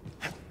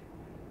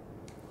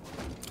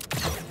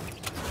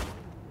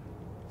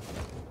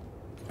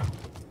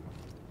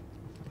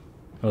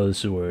 Oh,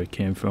 this is where it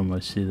came from. I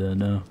see that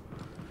now.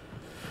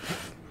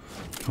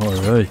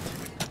 Alright.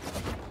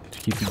 Let's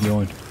keep it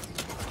going.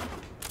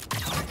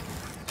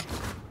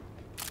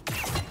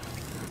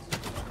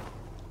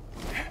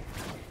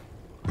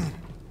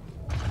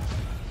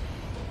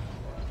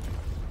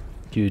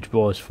 Huge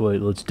boss fight.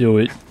 Let's do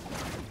it.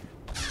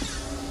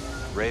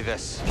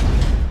 Ravis.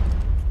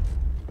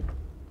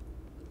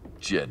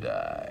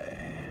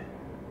 Jedi.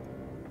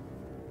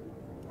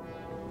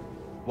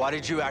 Why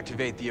did you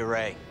activate the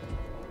array?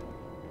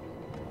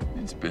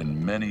 It's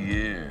been many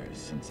years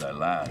since I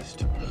last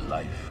took the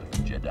life of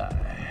a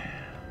Jedi.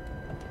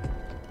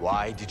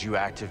 Why did you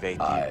activate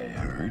the... I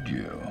heard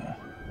you.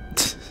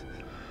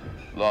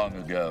 Long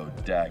ago,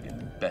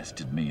 Dagan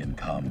bested me in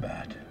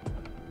combat.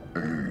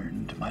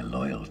 Earned my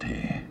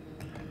loyalty.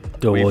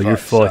 Oh, well, you're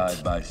fucked.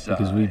 Side by side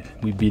because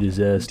we beat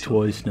his ass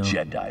twice now.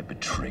 Jedi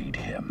betrayed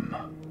him.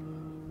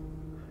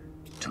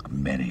 It took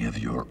many of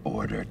your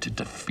order to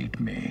defeat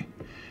me.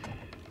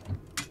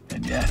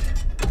 And yet,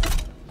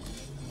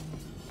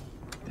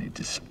 they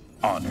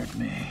dishonored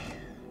me.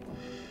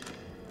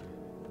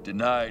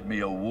 Denied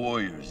me a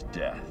warrior's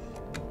death.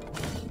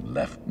 And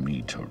left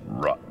me to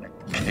rot in a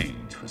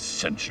cage for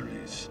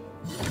centuries.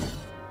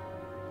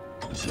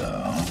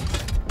 So...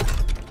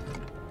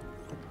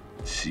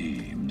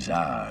 seems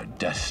our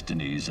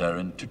destinies are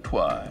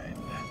intertwined.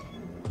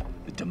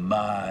 The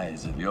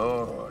demise of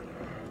your order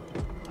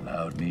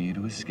allowed me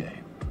to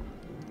escape.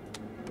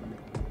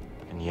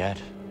 And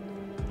yet...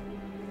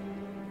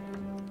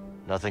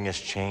 nothing has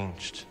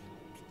changed.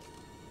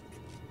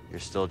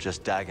 You're still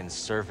just Dagon's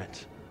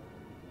servant.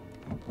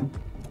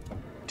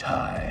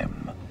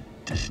 Time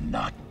does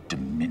not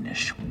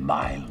diminish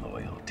my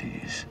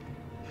loyalties.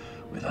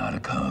 Without a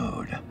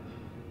code,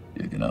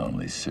 you can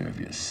only serve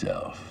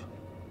yourself.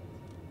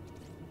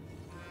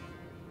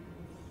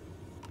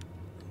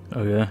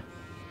 Okay.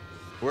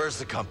 Where's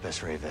the compass,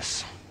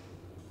 Ravis?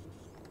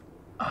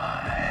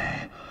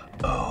 I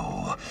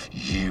owe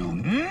you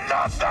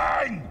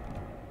nothing,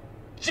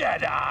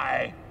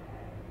 Jedi!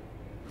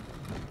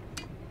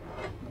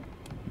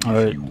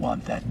 Alright. If you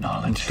want that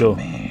knowledge Let's go.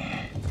 from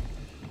me,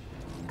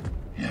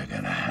 you're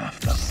gonna have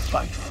to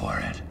fight for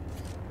it.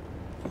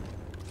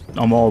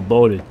 I'm all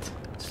about it.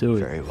 Let's do it.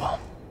 Very well.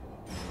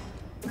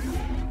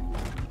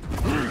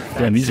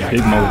 Damn, he's a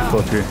big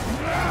motherfucker.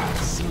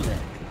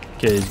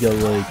 Okay, he's got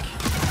like...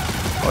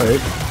 alright.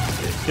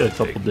 He's got a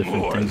couple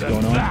different things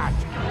going on.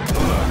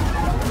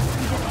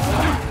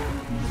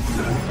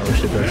 Oh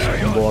shit, that's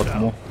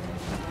unblockable.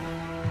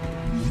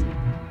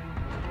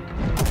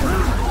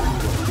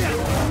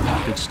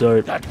 Good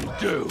start. That will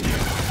do.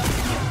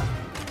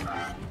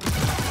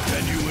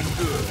 Can you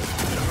endure?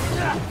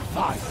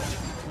 Fight.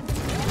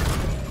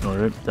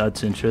 Alright,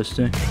 that's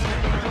interesting.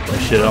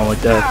 Oh shit, I don't like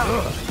that.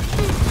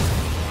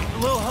 A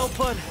little help,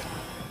 bud.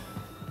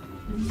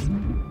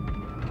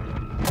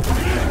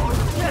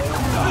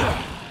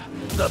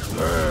 The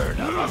burn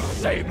of a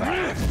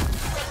saber.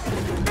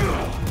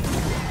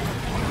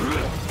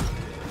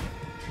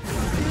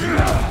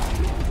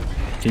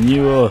 Can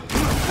you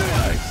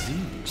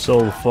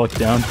slow the fuck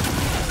down?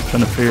 I'm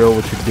trying to figure out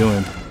what you're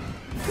doing.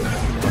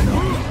 I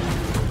know.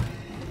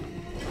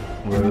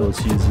 Alright,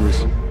 let's use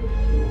this.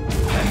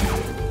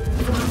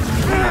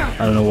 I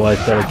don't know why I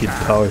thought I could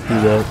power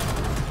through that.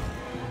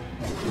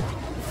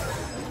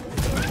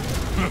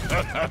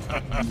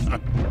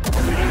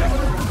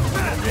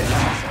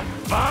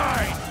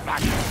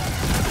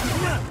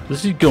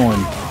 This is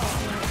going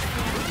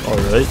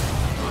alright.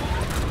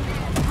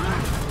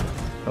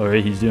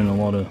 Alright, he's doing a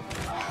lot of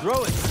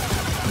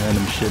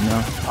random shit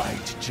now.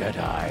 Fight,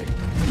 Jedi.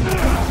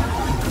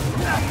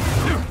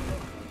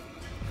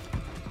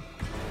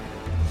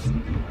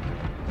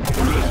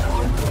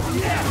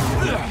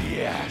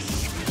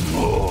 Yes,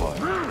 more.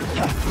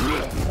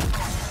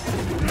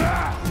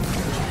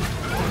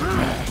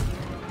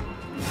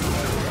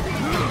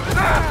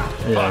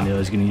 Yeah, I knew I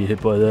was gonna get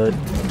hit by that.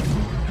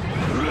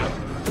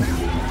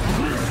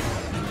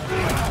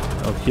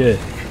 Okay.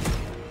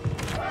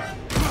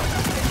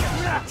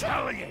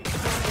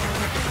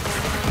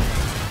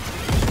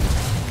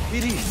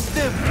 It is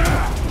simple.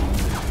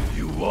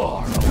 You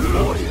are a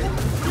warrior.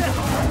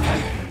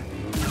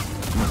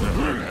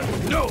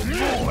 No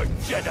more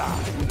Jedi.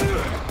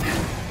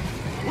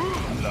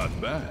 Not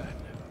bad.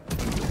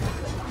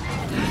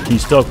 Can you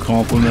stop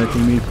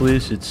complimenting me,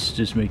 please? It's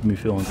just making me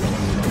feel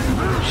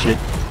uncomfortable. Shit.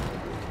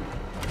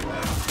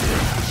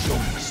 Show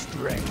me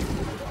strength.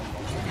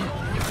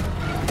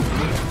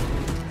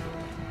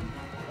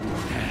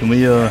 Can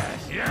we,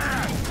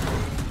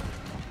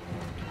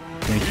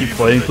 can we keep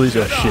fighting, please?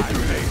 Oh, shit.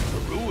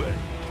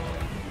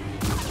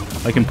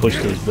 I can push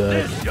those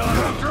back.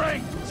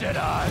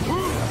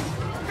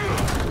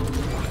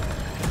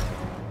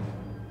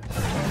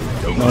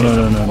 No,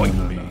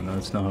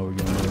 that's not how we're going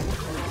to do it.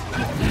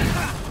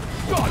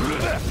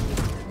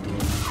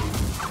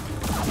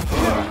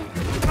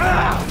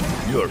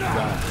 You're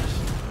fast.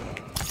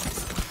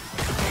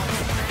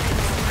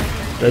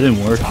 That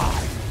didn't work.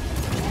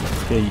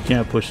 Okay, you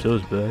can't push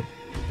those back.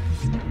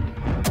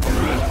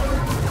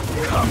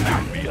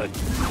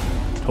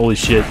 Holy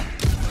shit.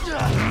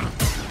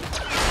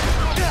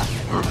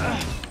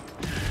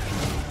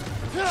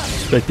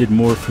 Expected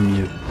more from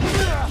you.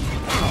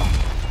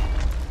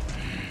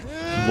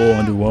 A little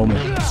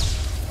underwhelming.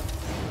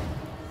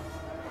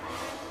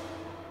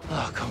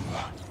 Oh, come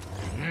on.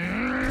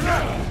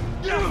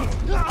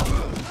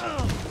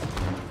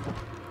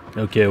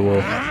 Okay,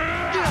 well,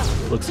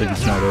 looks like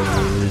it's not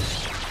over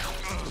this.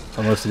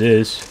 Unless it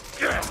is.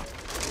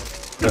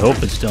 I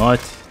hope it's not.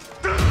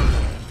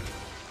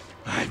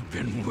 I've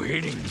been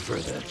waiting for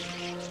this.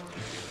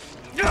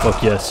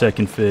 Fuck yeah,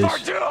 second phase. For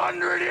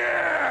 200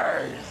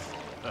 years!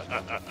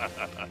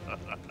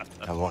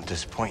 I won't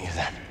disappoint you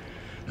then.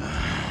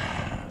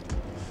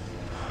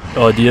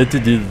 Oh, do you have to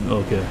do...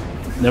 Okay.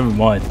 Never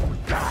mind.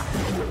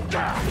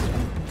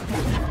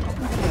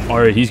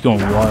 Alright, he's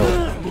going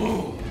wild.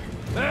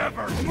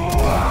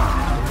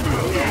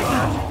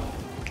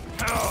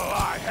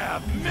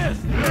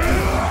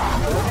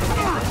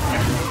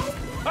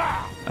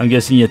 I'm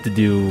guessing you have to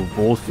do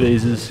both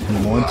phases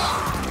in once.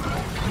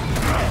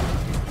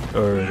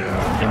 Or in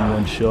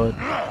one shot.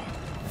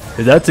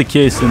 If that's the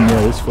case, then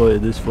yeah, this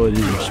fight is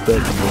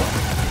respectable.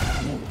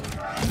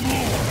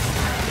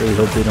 Really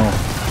hope they don't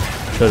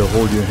try to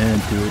hold your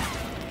hand to it.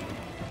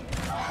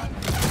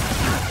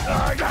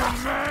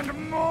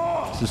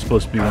 This is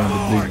supposed to be one of the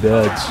big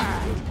bads.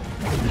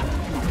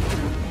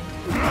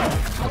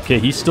 Okay,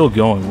 he's still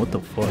going. What the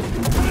fuck?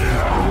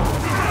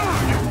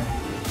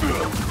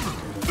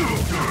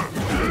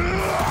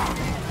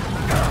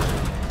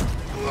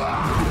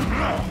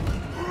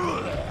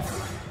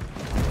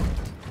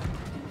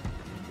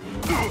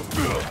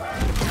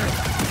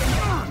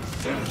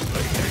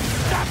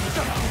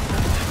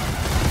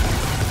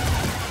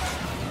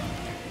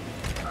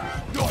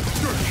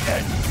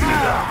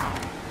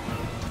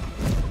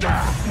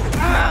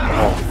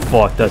 Oh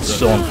fuck, that's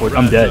so unfortunate.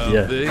 I'm dead,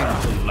 yeah.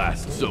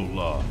 Last so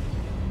long.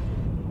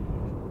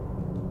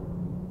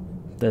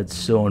 That's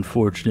so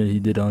unfortunate. He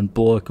did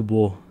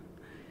unblockable.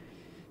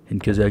 And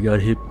because I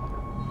got hit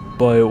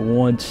by it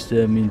once,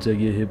 that means I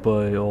get hit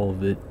by all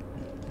of it.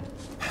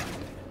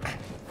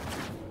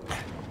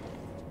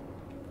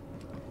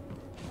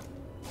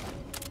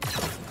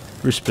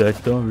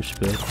 Respect though,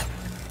 respect.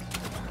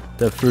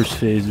 That first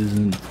phase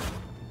isn't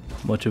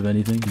much of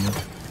anything, you know.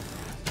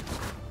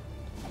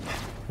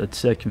 That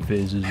second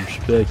phase is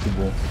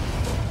respectable.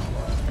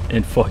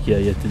 And fuck yeah,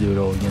 you have to do it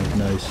all again.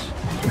 Nice.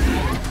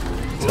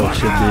 That's how it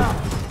should be.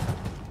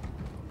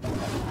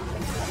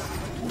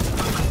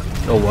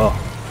 Oh wow.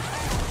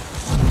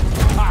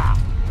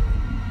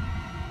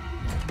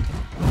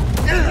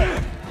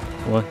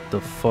 What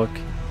the fuck?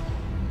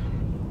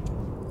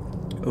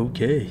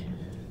 Okay.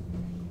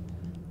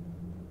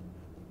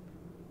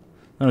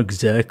 Not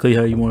exactly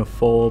how you want to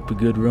follow up a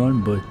good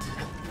run, but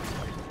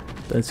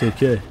that's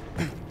okay.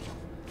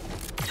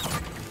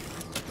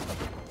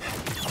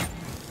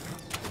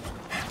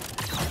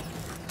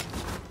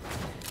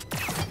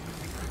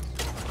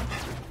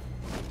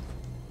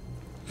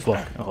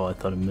 Fuck. Oh, I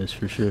thought I missed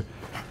for sure.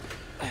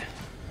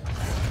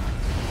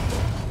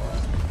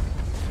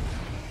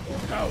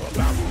 How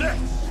about this?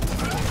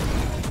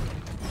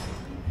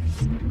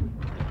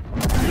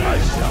 I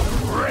shall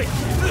break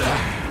you.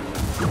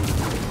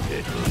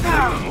 It'll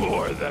be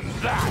more than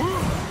that.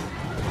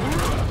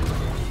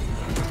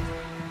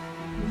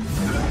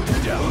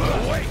 Just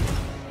wait.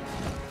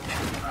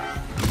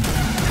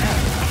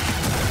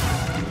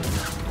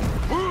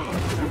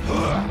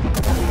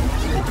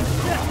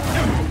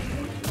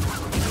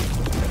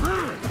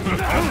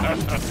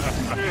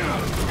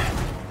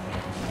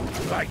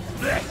 Like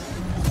this.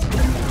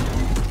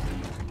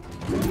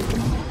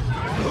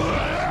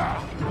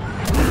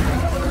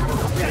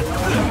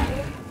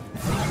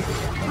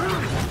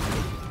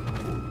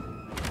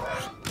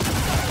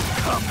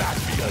 Come at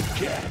me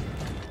again.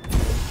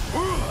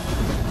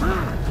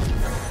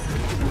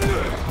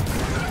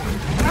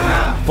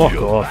 Fuck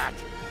off.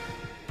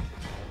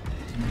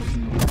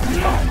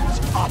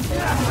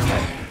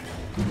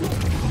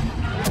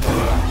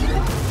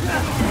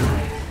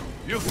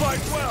 You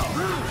fight well.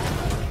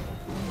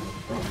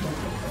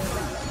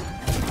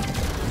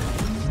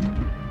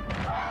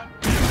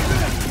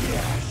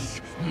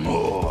 Yes,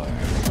 more.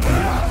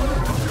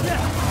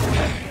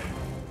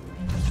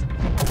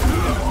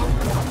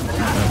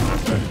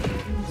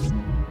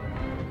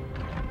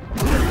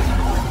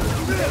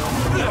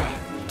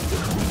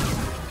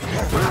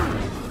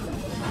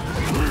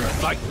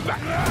 Fight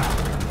back.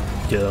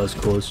 Yeah, that was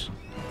close.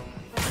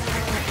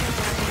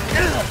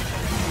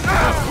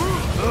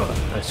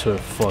 I swear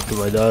to fuck if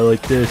I die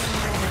like this.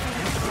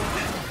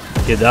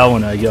 Okay, that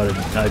one I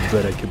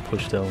bet I can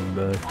push that one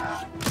back.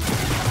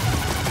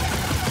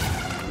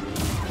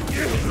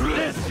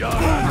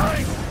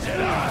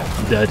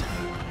 I'm dead.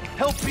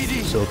 Help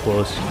BD. So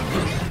close.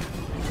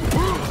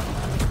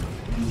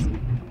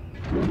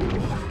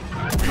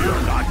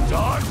 You're not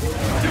done.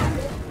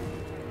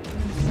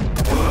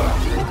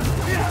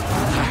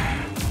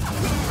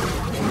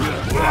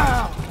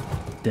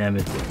 Damn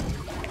it.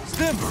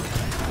 Stimber.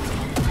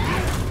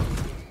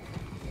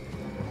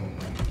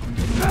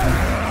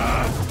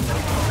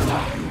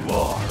 You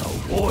are a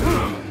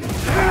warrior.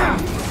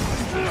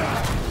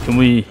 Can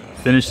we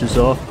finish this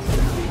off?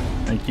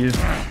 Thank you.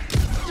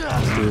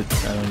 Let's do it.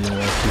 I don't even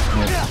watch this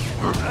much.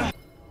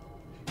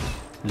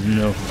 There's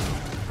no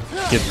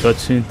skip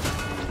cutscene.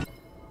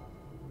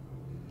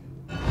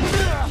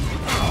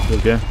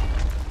 Okay.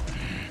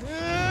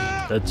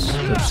 That's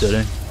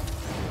upsetting.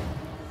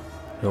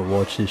 I'll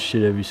watch this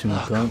shit every single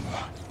time.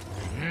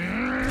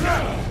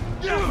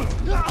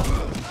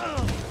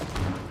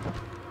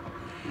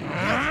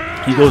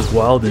 He goes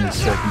wild in the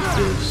second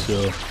phase,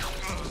 so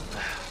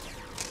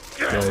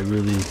yeah, I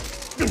really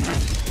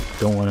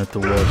don't want to have to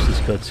watch this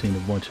cutscene a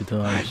bunch of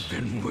times.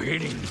 I've been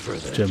waiting for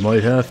this. Which I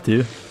might have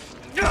to.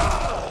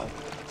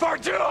 For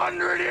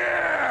 200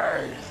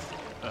 years!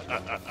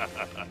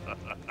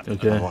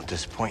 Okay. I won't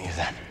disappoint you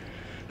then.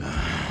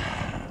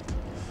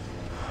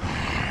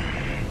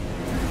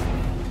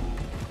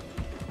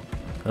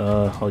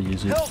 I'll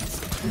use it.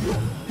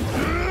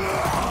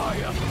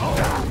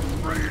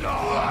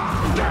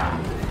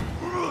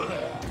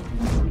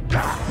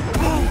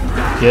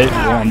 Okay,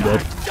 well, I'm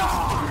dead.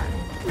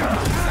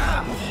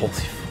 Holy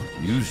fuck.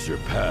 You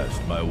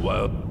surpassed my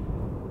wild.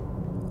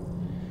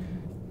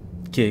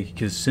 Okay,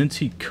 because since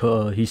he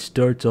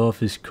starts off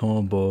his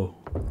combo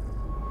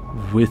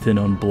with an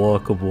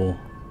unblockable,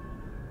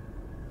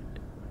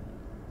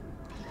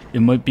 it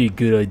might be a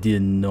good idea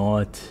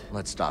not.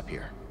 Let's stop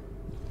here.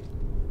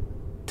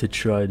 To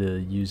try to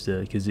use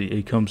that, because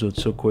it comes out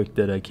so quick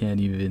that I can't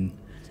even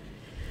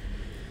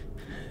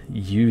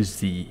use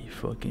the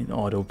fucking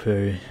auto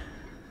parry.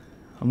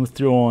 I'm gonna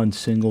throw on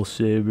single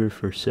saber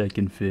for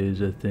second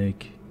phase, I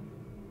think.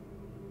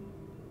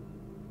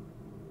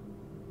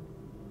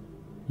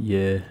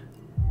 Yeah.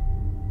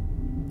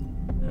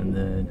 And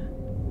then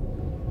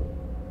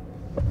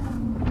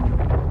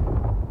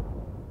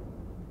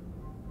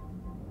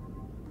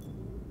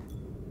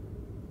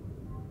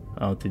I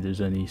don't think there's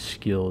any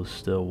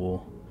skills that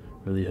will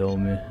really help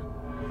me.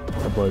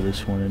 I'll buy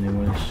this one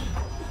anyways.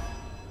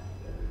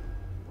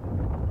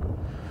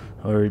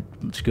 Alright,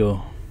 let's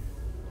go.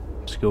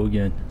 Let's go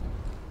again.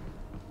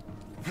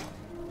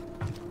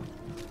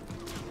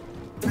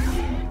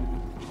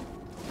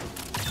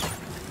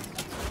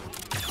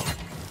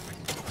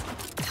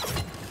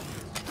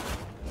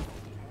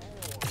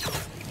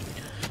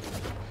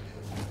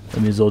 That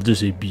means I'll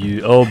just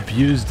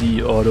abuse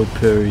the auto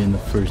parry in the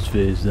first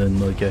phase then,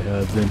 like I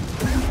have been.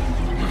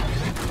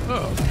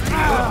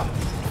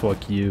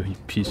 Fuck you, you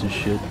piece of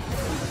shit.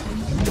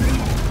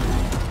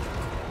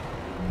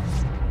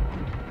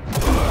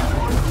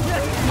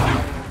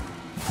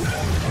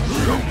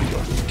 Show me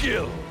your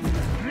skill.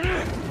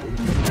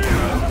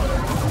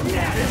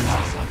 This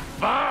is a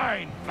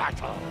fine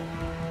battle.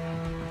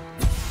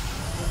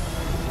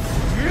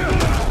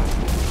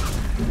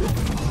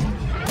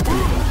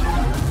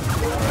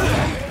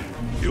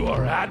 You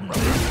are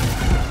admirable.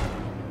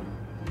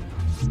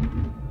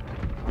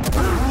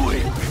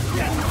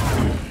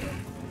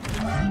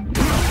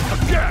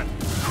 Again.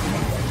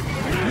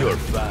 You're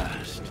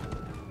fast.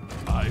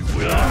 I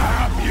will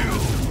have you.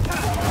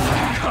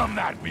 Come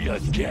at me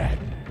again.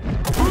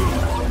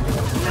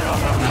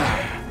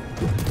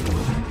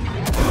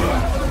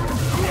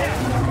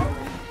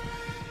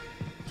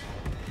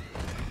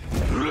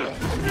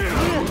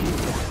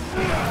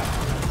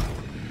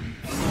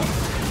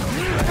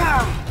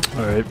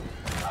 All right.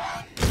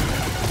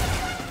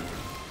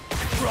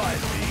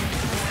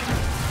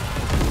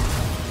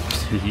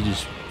 Did he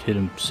just hit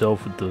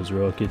himself with those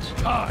rockets?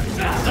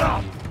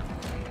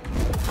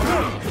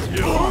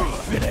 You're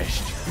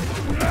finished.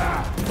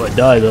 If I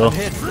die though,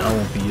 that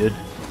won't be good.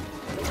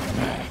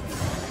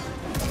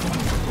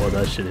 Oh,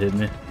 that shit hit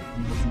me.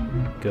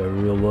 Got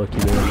real lucky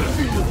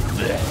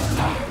there.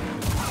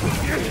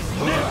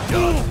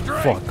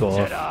 Fuck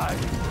off.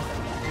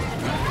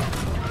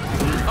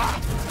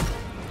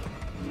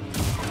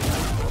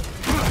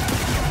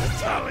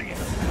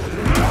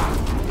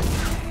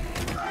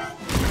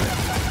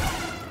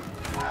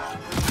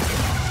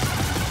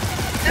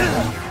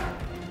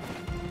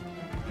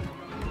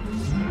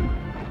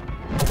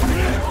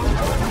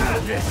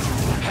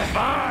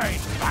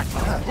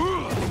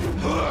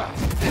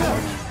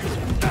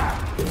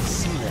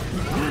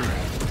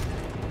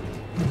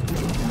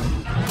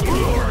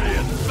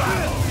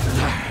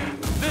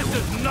 This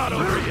is not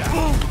over yet.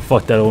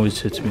 Fuck, that always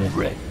hits me.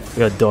 I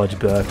gotta dodge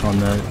back on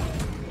that.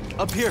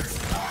 Up here.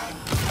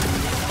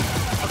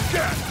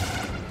 Again.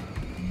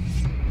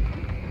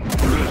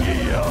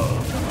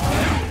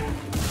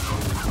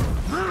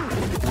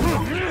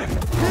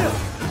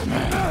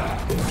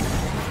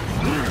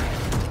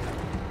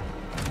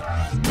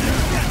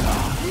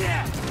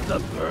 The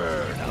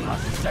bird of a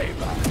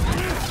saber.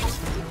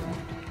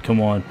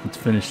 Come on, let's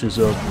finish this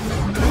up.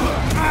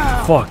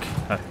 Fuck.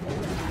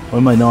 Why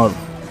am I not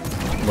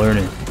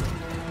learning?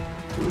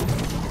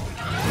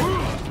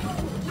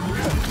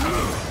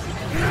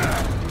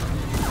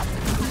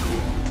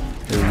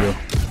 There we go.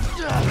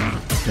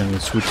 Then we'll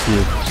switch to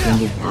a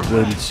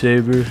single-bladed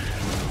saber.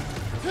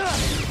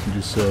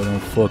 Just so I don't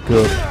fuck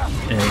up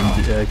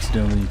and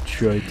accidentally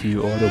try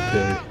to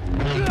auto-parry.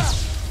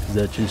 Because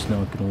that's just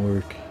not gonna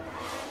work.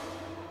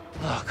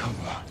 Oh, come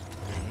on.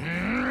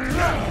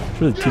 It's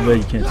really too bad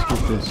you can't skip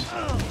this.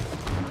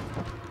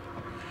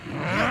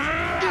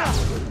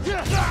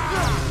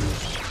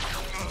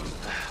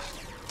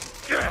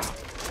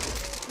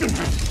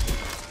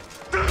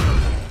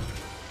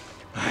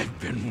 I've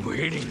been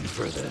waiting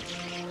for this.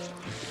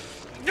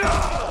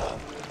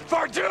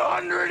 For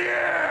 200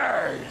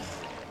 years!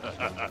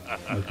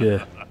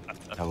 Okay.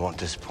 I won't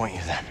disappoint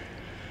you then.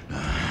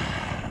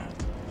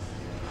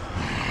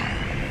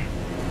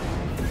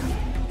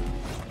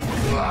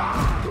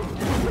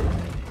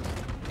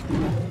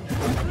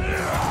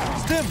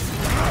 Stim!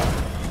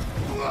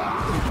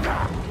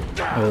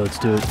 Alright, let's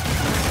do it.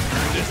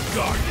 This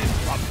guard is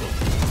possible.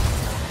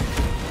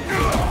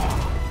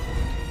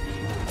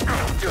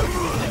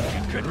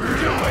 You can do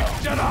it,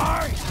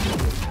 Jedi!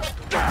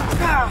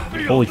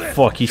 Holy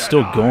fuck, he's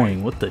still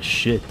going. What the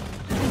shit?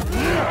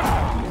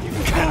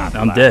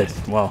 I'm dead.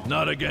 Wow.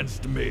 Not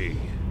against me.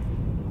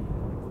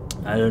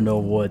 I don't know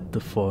what the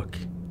fuck.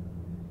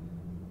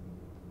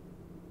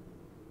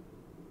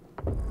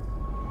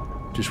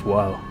 Just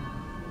wow.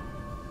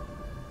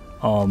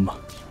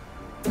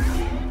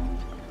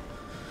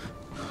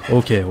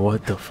 Okay,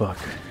 what the fuck?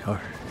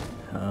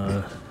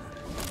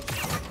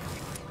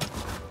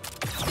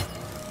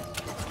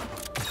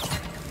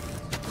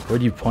 Where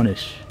do you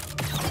punish?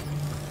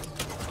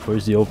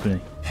 Where's the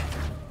opening?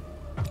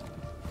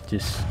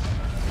 Just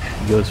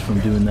goes from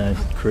doing that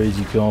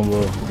crazy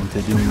combo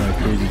into doing that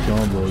crazy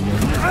combo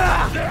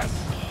again.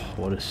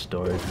 What a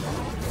start.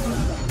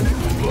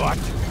 What?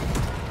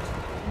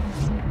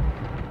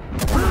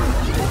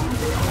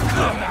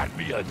 Come at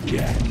me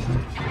again.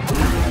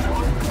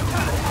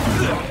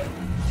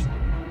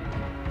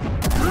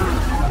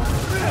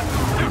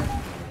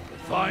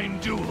 Fine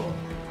duel.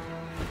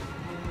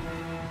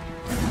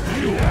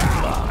 You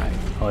lie.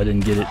 Oh, I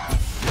didn't get it.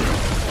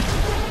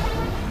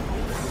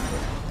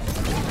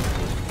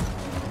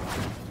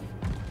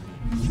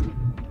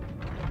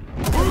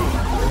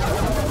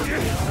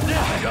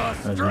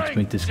 Alright, let's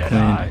make this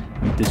clean.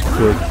 Make this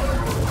quick.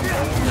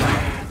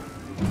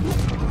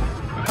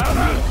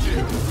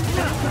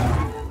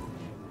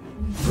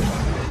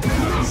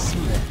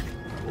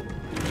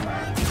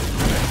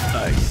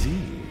 I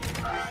see.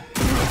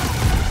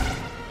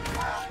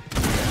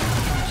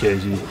 Okay,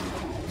 is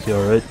he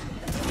alright?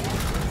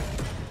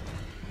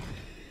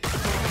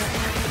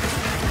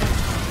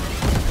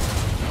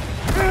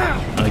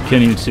 I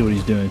can't even see what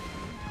he's doing.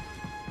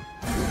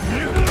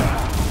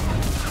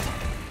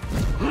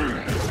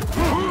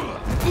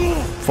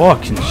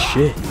 Fucking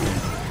shit.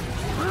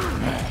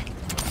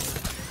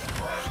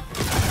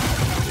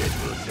 It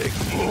will take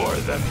more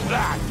than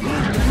that.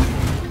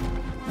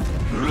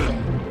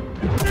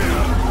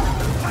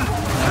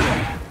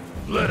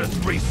 Let us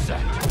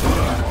reset.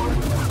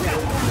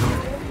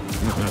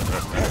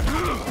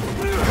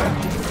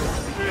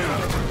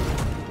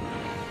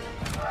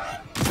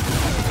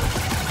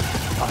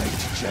 Fight,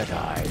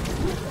 Jedi.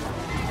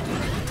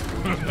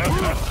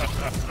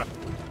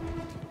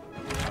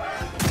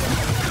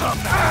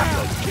 Come at me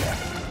again.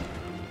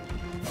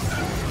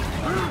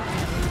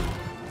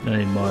 I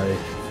need my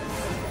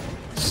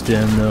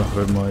stamina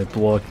or my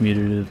block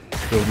meter to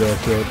fill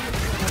back up.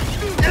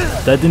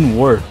 That didn't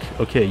work.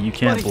 Okay, you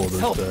can't blow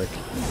those back.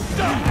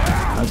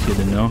 That's good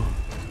to know.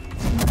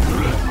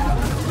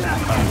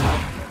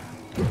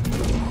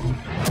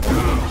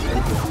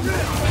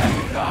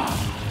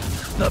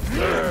 The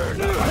bird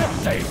of a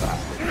saber.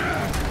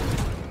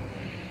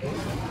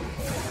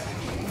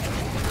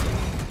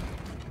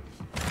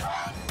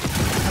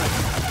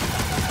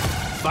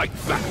 Fight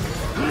back.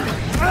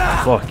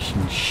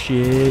 Fucking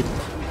shit.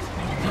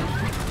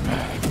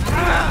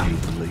 You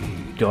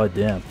bleed. God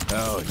damn.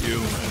 How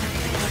human.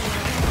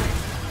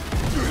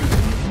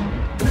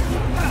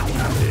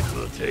 It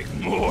will take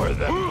more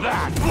than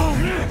that.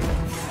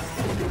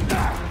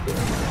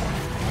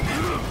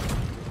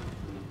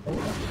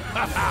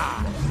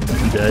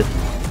 I'm dead.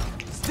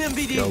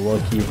 Got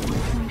lucky.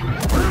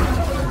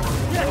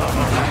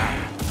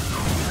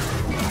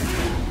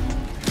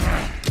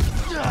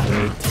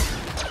 Right.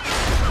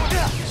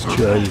 Let's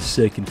try the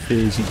second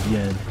phase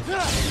again.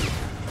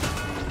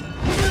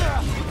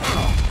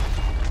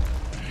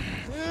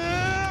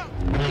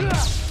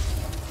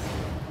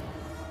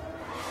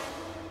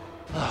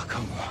 Oh,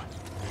 come on.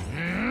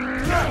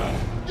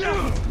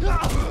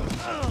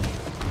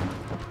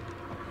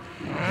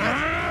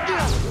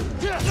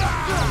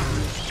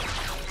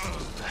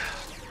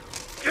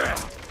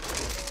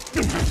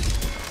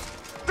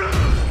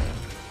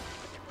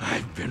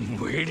 I've been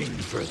waiting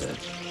for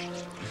this.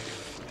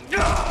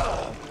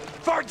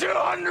 For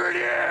 200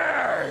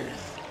 years!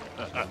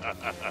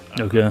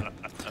 Okay.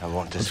 I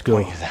won't Let's go.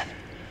 disappoint you then.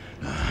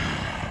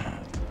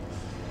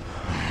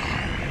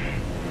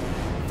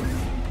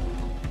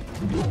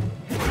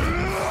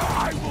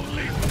 I will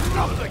leave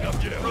nothing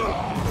of you!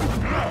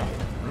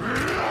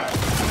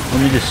 Let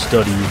me just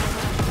study you.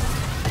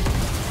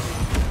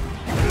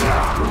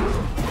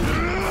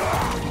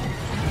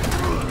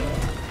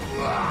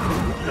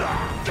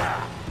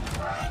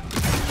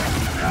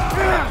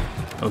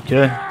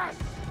 Okay.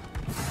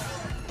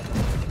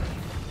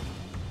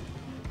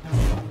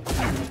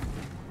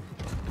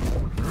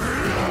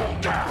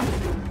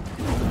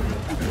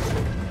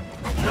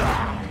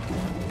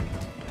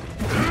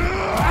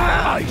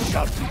 I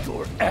shall be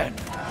your end.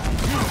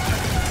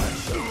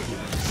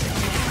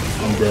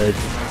 I'm dead.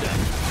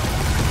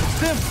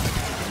 Stim!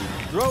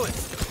 Throw it!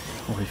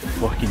 Holy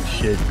fucking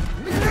shit. I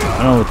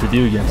don't know what to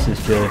do against this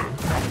guy.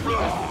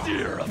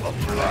 Deer of a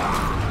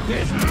blood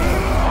is more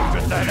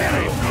open than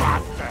any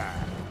monster.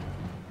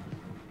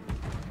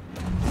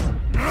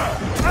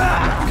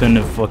 Couldn't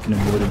have fucking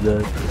avoided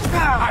that.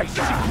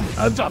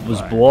 I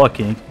was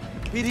blocking.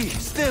 BD,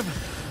 Stim!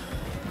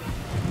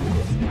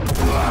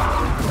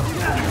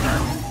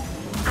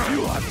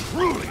 You are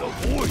truly a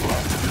warrior.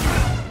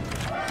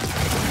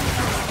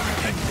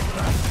 And you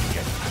must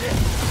get this.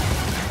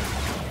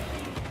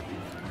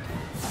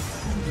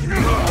 You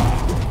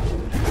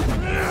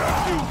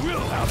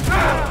will have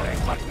nothing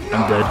but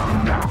I'm dead.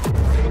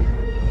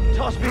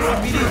 Toss me one,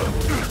 BD!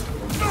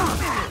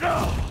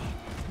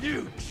 You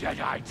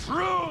Jedi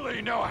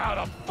truly know how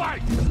to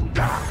fight!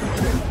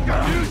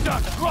 You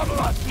shall trouble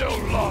us no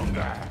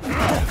longer!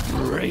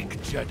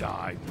 Break,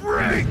 Jedi,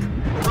 break!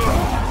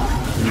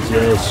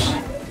 Jesus.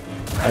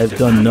 I've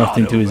done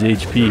nothing to his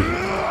HP.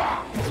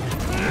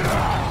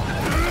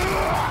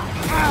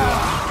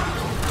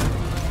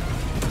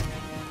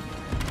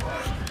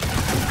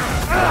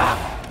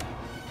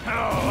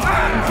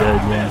 I'm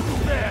dead, man.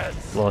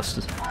 Lost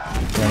it.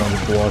 Ran on the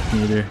block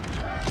meter.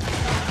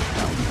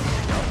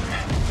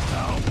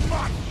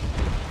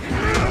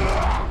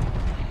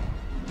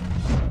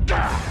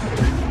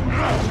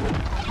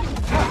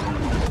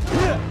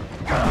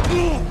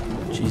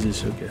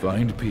 Jesus, okay.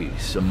 Find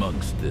peace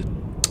amongst the...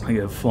 I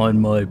gotta find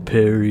my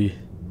parry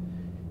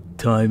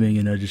timing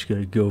and I just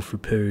gotta go for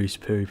parries.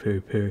 Parry,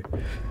 parry, parry.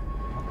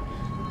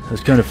 I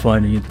was kind of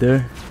finding it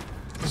there.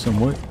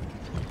 Somewhat.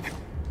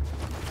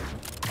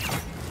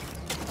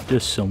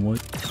 Just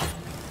somewhat.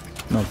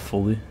 Not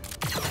fully.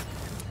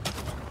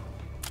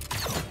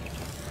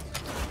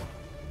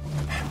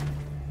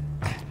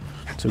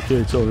 It's okay,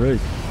 it's alright.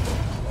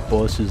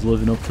 Boss is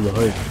living up to the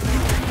hype.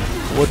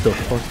 What the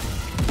fuck?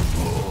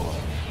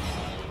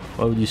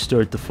 Why would you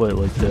start the fight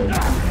like that?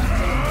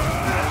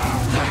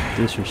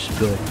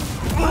 Disrespect.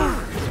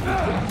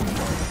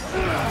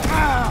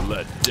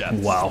 Let death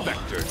Wow.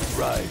 specter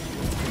ride you.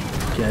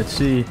 Can't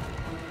see.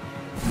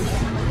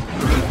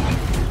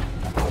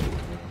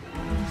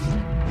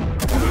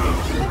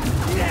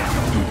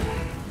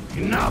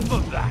 Enough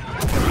of that!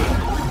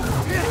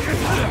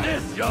 Isn't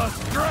this your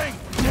strength,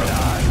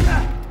 Jedi?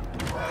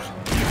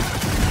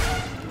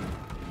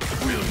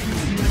 Will you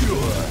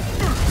endure?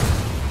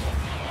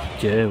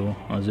 Okay, well,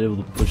 I was able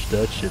to push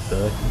that shit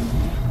back.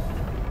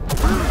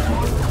 I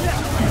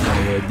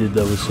don't know what I did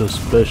that was so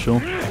special.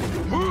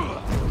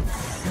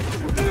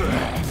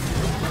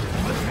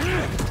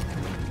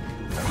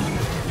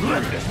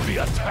 Let this be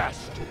a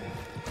test.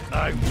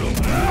 I will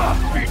not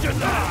be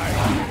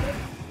denied.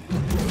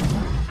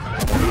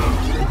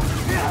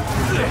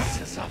 This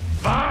is a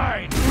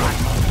fine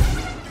battle.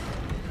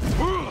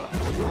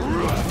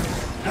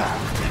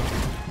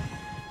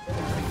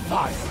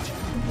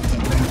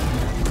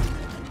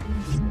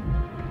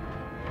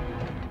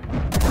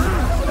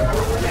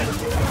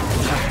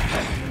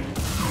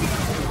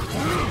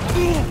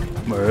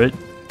 Alright.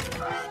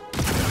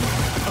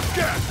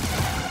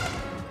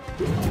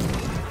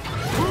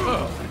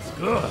 Oh, that's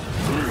good.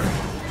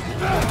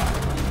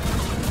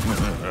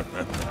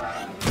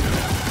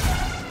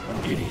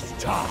 It is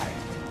time.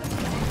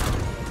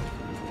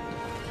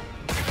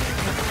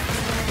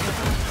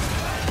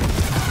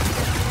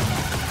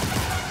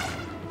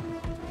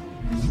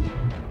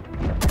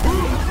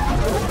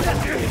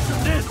 Is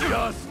this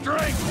your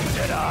strength,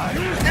 Jedi?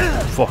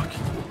 Fuck.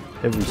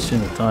 Every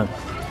single time.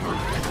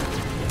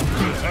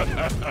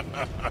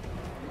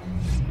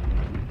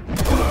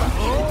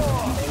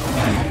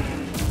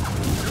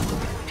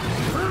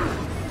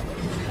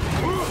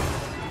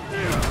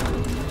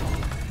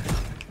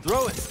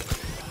 Throw it.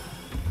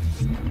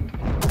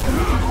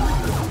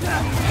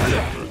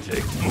 It'll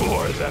take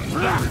more than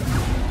that.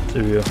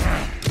 There we go.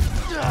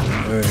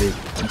 Alright.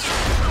 Let's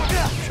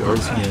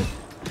charge again.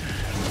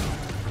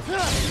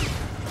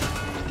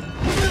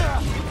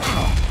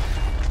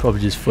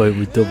 Probably just fight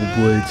with double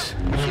blades.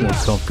 Just more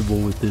comfortable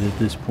with it at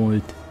this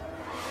point.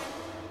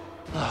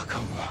 Oh,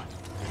 come on.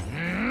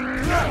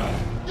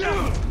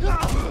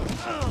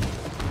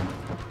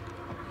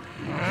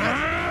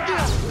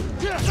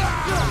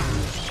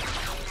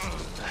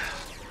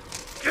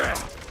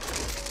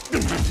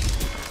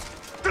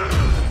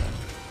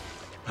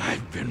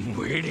 I've been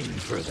waiting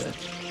for this.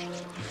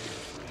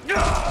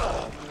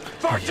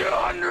 For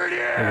 200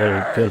 years! I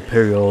gotta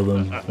parry all of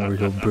them or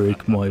he'll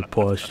break my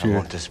posture. I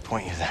won't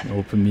disappoint you then.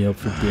 Open me up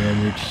for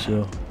damage,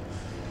 so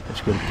I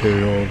just gotta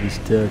parry all of his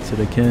attacks that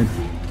I can.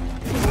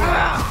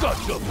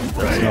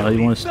 That's not how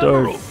you want to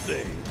start.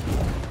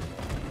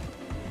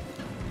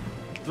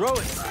 Throw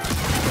it.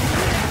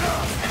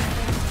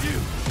 You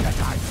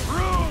Jedi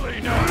truly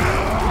know how to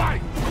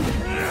fight.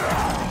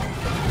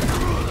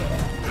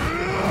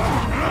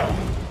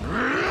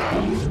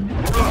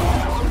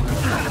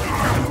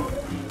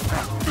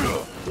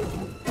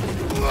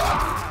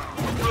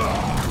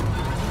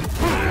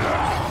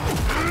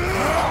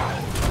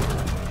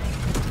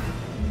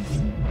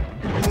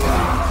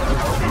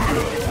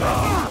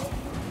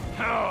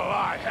 How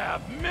I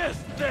have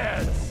missed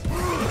this!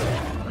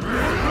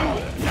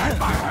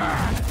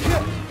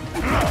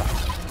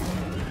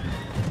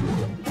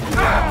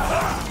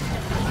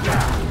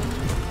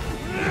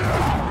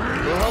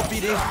 We'll help,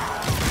 BD.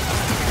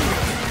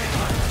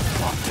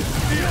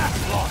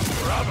 Lost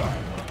forever.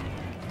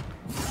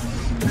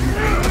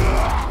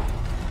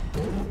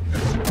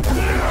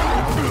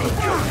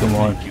 Come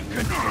on.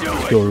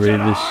 Let's go,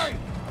 Ravis.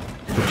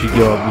 What you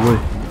got, boy?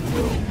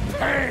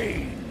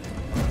 Pain.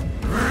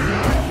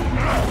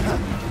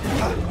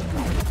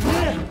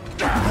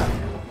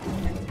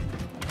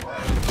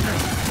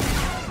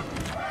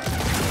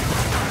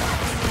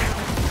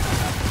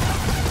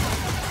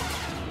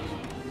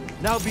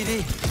 Now, BD.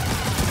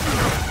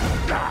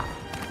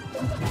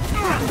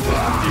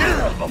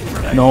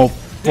 No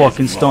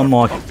fucking stun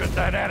lock.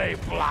 Than any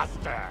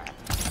blaster.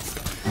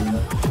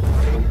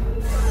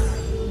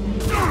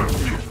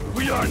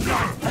 We are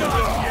not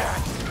done yet.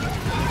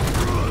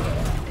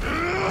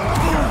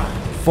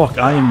 Fuck,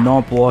 I am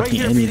not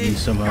blocking any of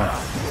these somehow.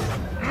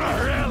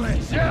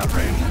 Relish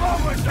every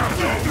moment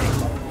of it.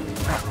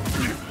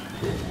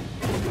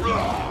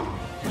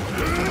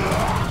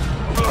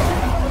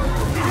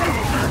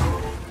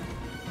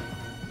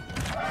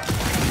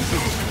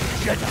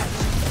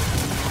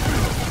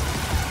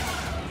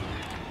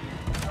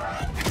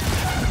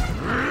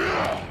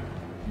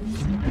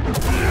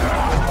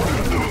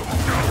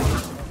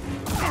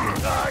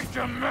 I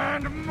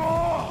demand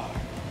more!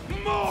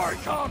 More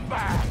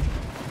combat!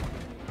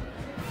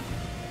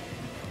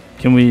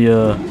 Can we,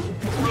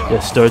 yeah,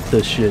 start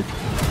this shit.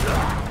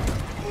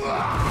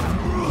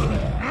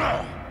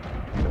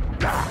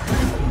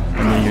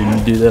 And then you're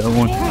gonna do that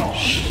one?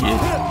 Shit.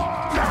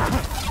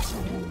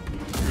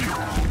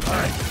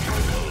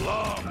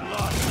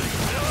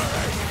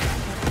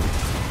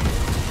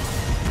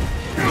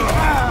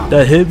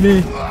 That hit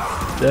me?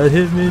 That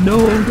hit me? No,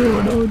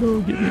 no, no,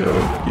 no. Get me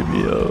out. Get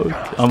me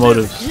out. I'm out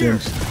of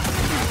stims.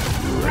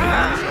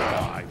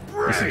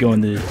 This is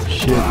going to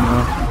shit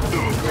now.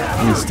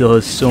 And it still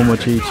has so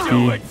much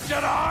HP.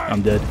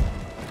 I'm dead.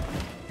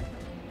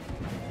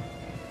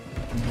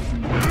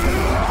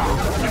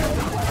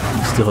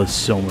 He still has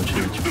so much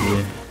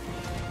HP.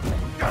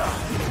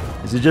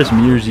 Is it just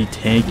me or is he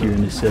tankier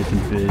in the second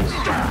phase?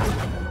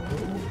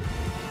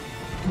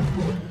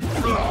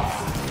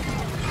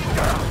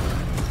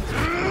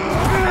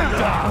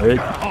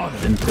 Alright,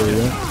 didn't play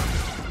that.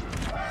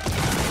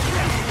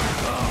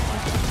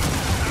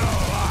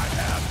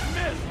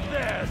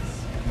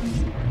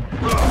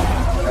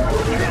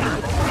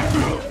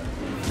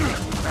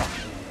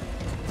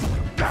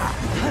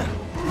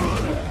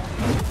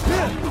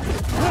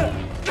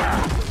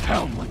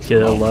 Okay,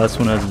 that last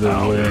one has a bit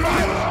of way.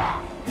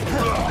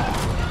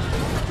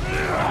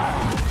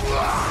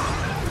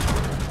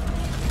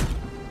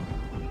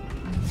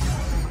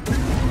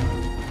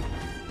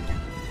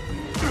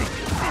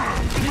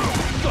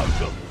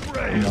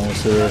 I'm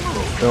almost at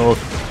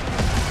health.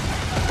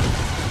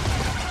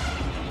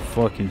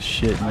 Fucking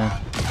shit, man.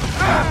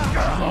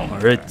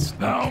 Alright,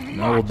 that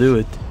will do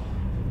it.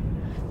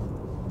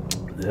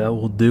 That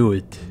will do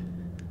it.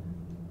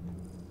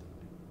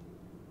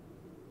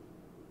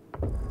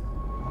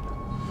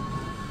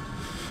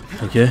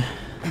 Okay.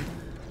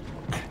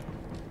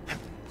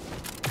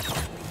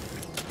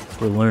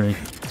 We're learning.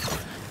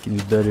 Getting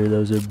better. That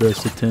was our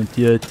best attempt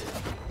yet.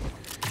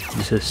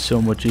 This has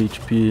so much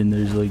HP and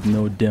there's like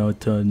no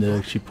downtime to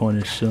actually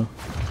punish, so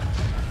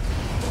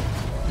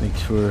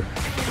makes for a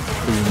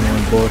pretty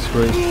annoying boss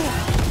fight.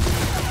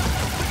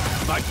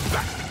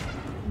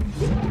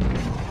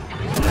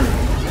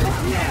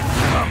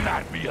 Come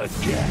at me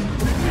again.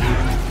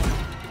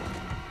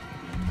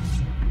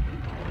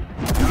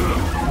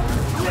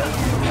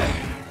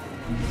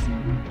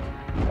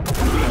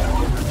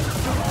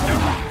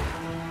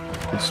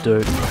 Good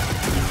start.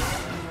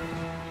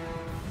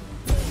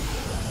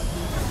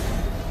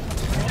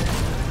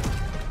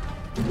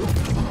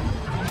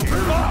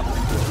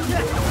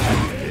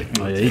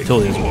 Oh yeah, he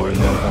totally has more than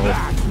that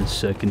health in the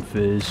second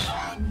phase.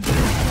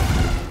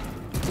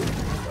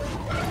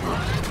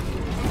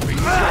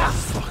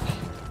 Fuck.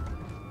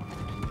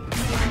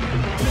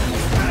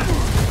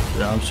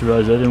 Yeah, I'm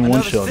surprised I didn't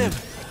one-shot him.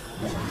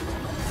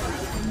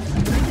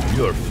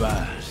 You're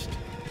fast.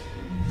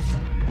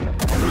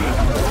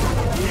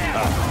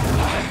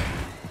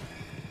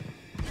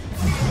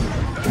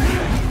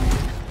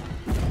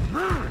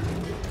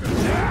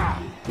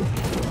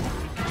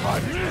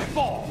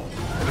 Fall.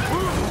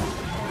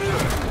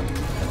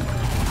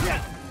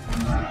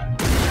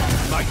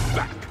 Fight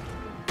back.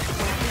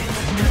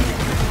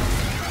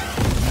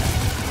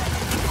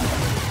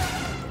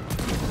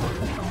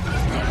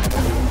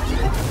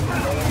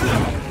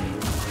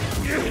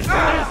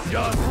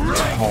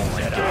 Oh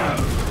my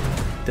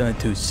god. Down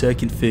to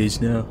second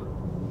phase now.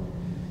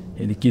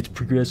 And it gets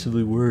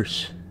progressively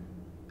worse.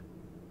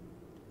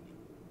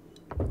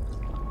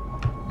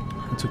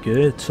 It's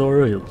okay, it's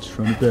alright, let's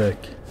run it back.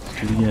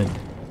 Let's do it again.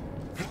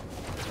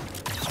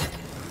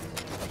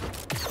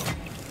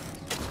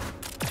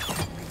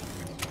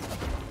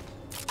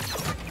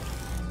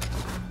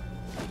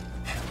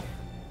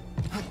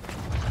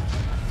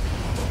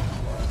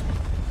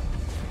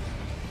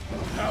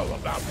 How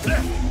about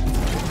this?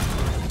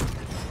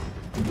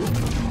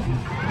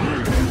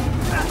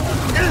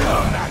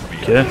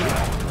 Okay.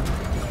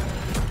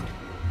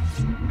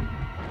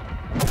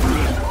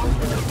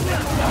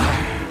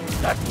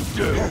 That will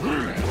do.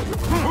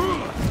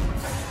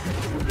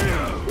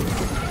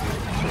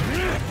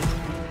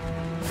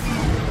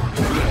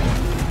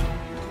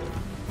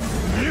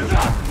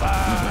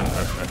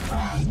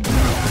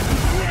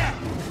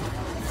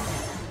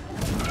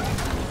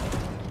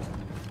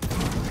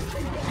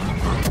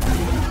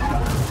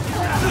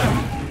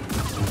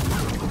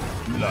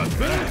 Not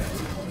bad.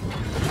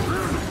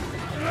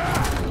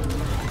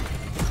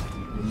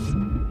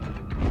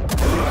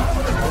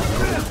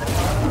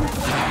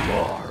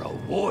 You're a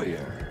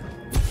warrior.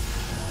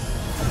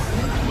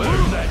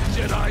 Where's that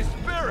Jedi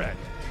spirit?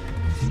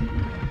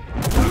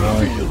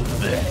 Feel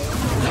this.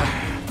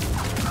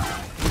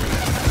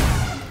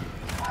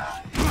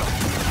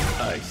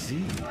 I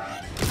see.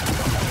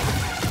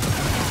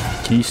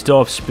 Can you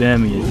stop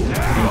spamming it?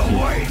 Thank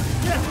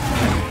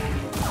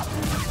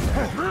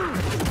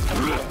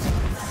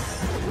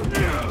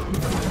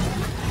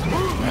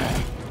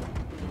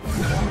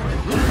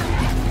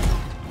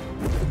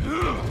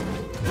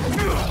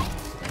you.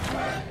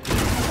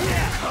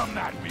 Come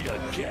at me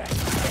again.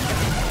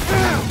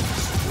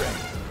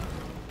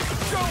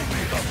 Show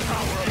me the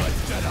power of a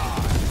Jedi.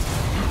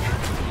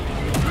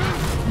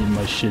 Need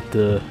my shit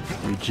to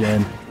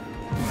regen.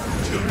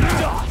 To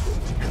dust.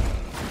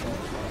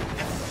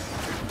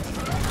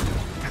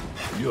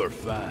 You're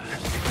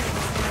fast.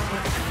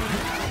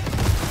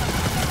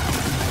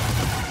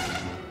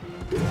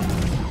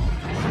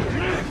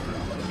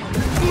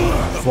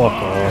 Fuck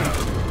off.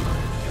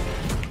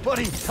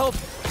 Buddy, help!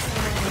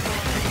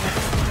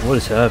 What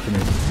is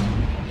happening?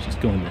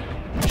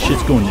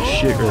 Shit's going to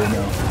shit right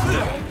now.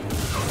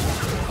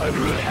 I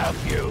will have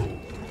you.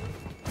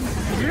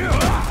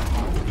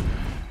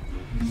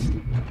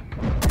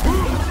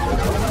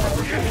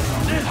 Is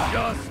this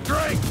your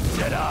strength,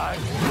 Jedi?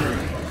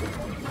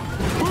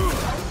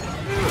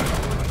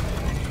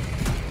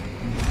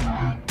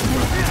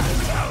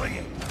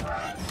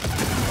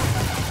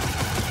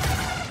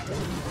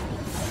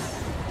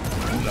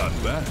 Not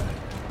bad.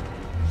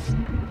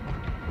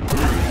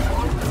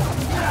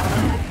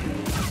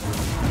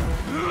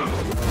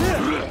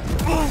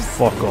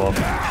 Fuck off.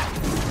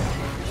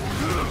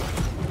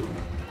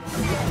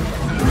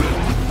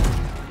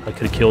 I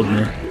could have killed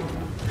me.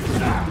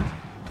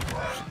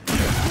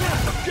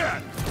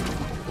 Again.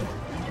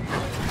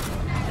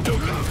 No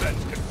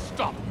defense can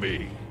stop me.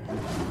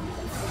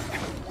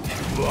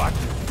 What?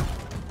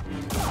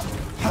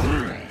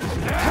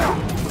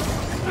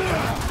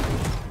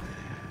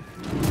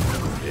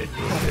 It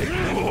will take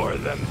more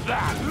than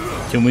that.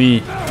 Can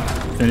we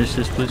finish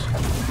this, please?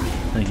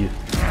 Thank you.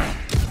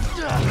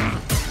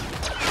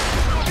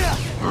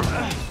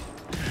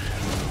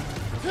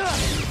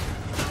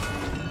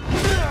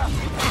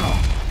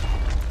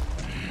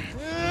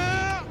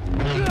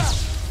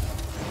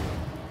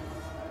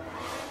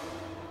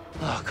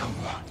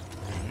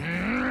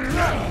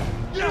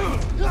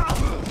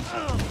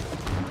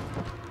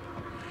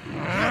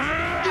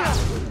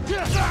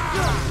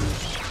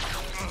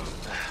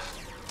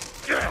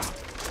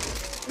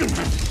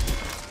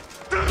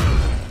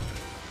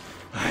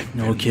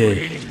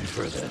 Okay.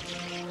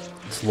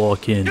 Let's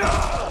lock in.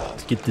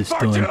 Let's get this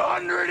done.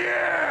 200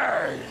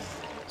 years!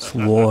 Let's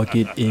lock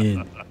it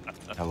in.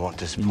 I won't You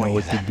disappoint know you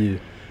what to then. do.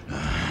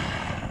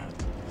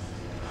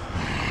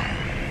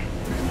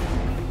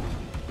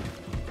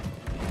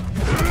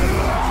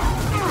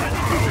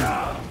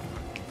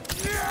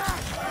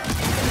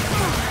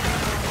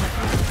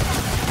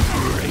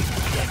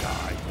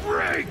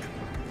 Break!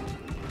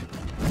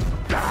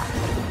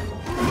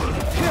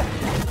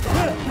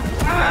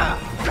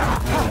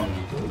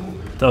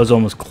 That was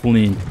almost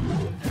clean.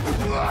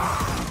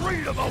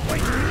 Freedom awaits you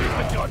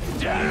when you're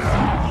dead!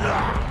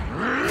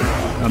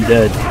 I'm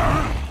dead.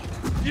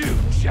 You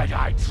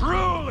Jedi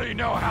truly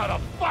know how to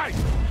fight!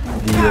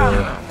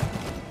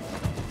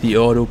 The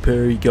auto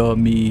parry got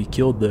me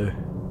killed there.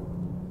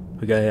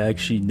 Like, I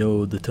actually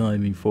know the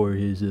timing for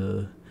his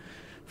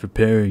for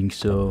parrying,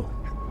 so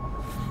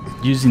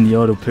using the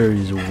auto parry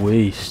is a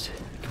waste.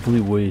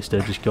 Complete waste. I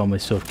just got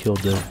myself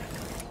killed there.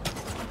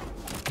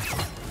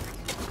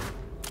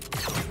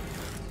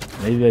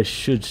 Maybe I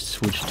should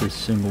switch to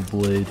single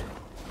blade.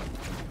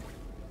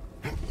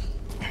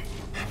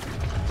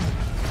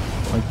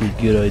 Might be a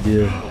good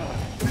idea.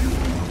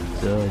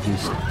 So I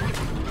just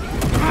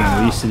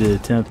wasted an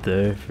attempt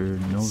there for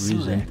no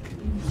reason.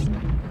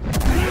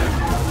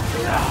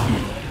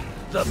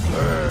 The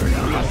bird!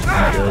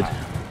 Dead.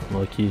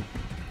 Lucky.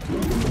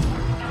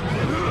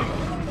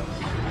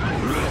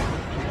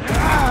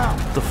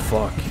 What the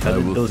fuck? How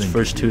did those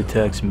first two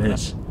attacks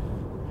miss?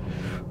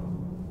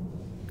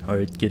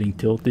 Alright, getting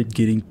tilted,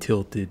 getting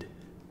tilted.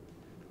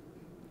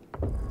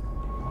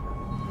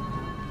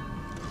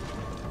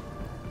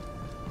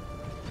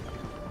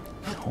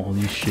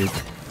 Holy shit.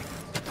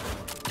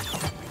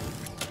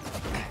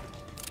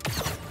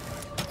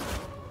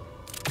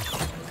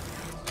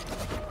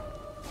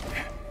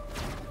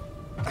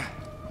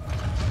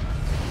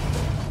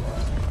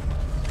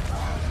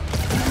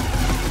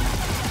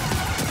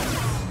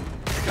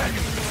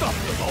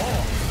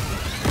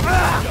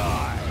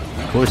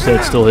 Of course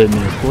that still hit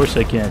me. Of course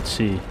I can't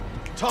see.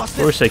 Of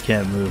course I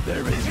can't move.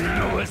 There is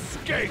no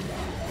escape!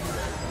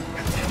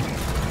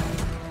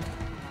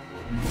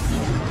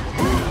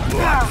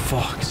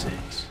 Fuck's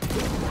sakes.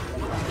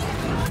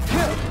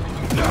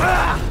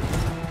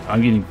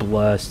 I'm getting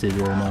blasted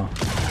right now.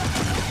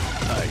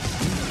 I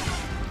see.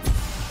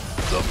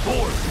 The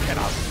Force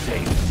cannot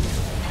save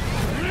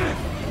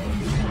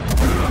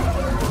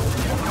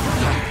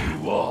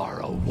you. You are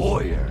a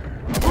warrior.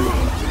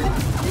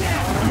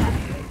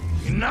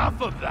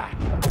 Enough of that!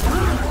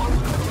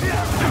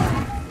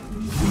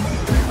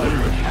 I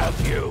would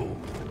have you!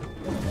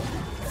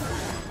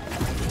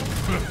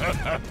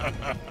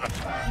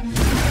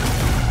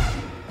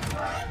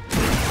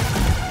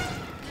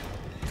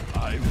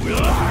 I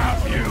will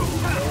have you!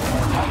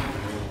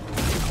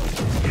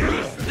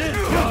 Is this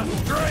your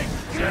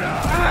strength,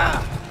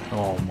 Jedi?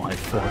 Oh my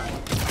fuck.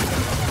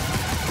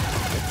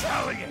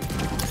 Retaliate!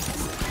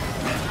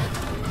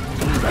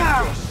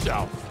 Defend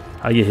yourself!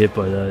 I get hit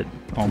by that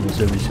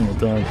almost every single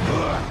time.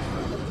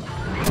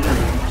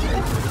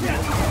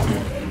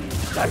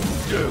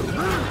 That's due.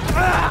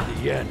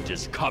 The end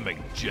is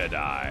coming,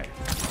 Jedi.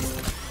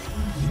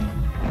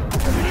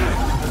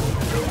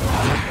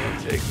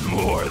 It'll take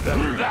more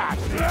than that.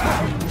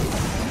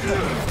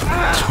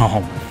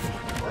 Oh.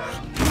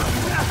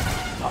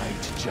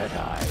 Fight,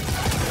 Jedi.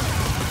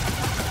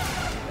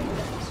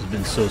 This has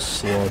been so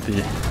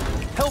sloppy.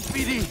 Help,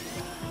 BD.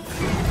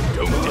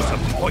 Don't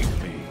disappoint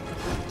me.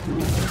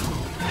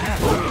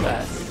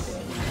 Less.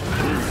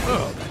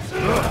 Oh, that's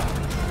good.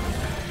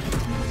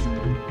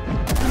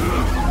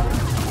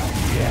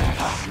 Yeah,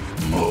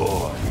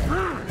 more.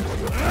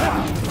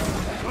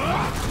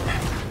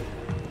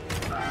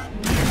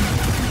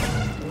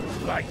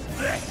 Like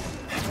this.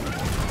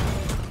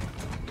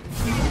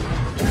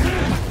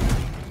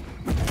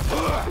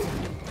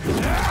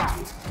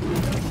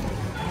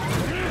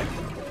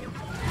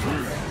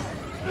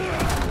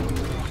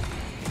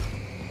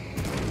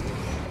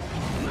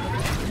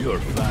 You're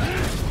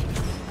fast.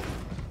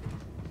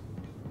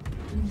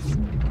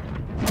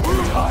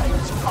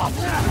 Time's up.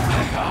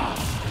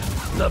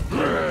 The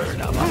burn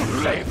of a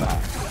flavor.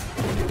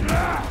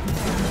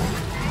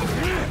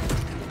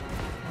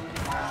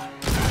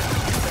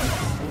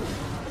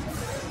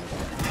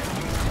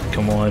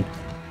 Come on.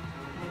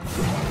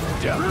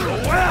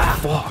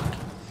 Fuck.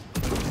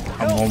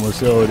 I'm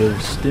almost out of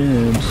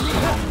stims.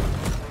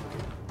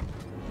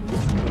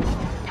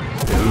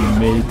 We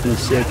made the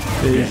second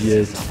phase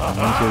yet. I'm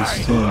out of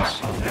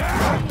stims.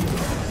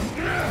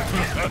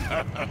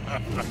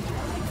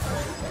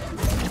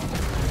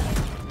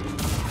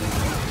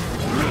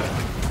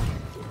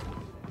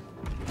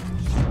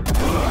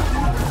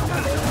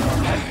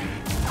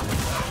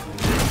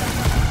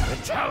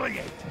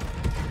 Retaliate.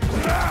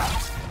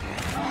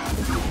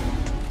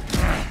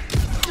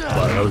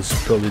 Wow, that was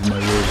probably my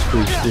worst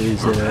first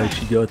phase that I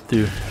actually got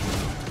through.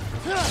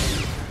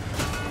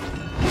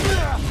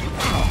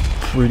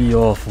 Pretty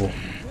awful.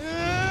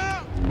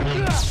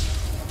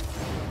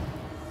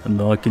 I'm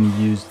not gonna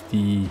use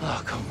the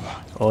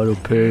auto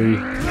parry.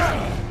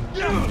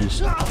 I'm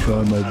just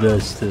trying my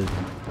best to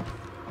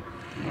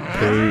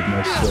parry it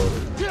myself.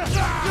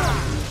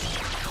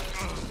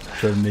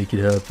 Try to make it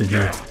happen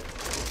here.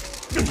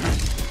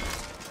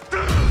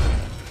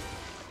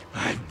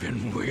 I've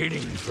been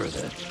waiting for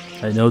this.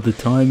 I know the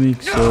timing,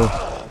 so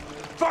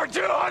For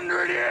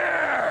 200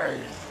 years!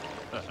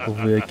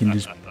 hopefully I can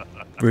just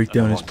break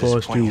down his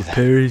posture with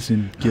parries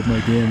and get my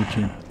damage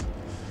in.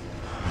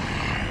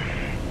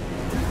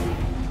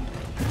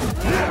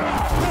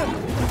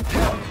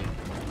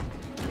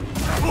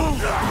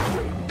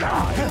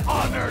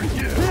 Honor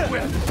you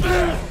with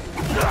this!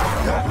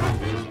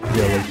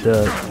 Yeah, like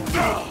that.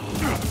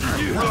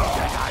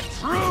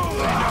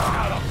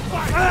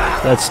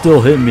 That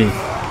still hit me.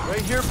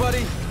 Right here,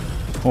 buddy.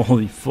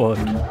 Holy fuck.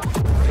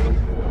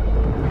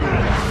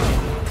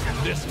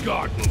 This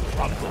garden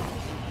crumbles.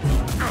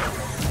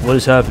 What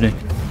is happening?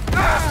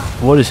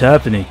 What is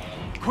happening?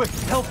 Quick,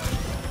 help!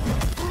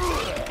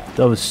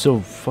 That was so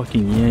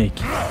fucking yank.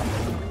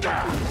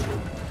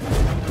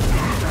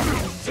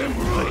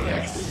 Simply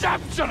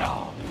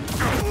exceptional!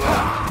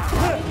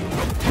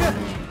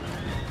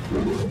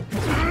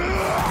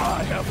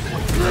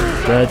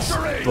 That's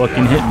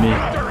fucking hit me.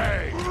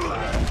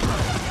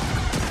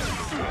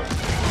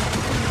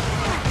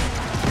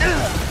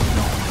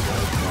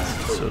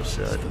 So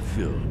sad.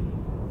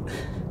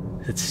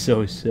 It's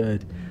so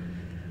sad.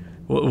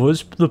 What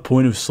was the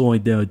point of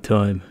slowing down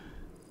time?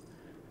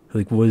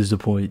 Like, what is the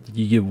point?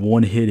 You get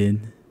one hit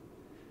in.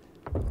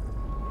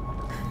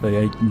 Like,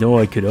 I know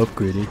I could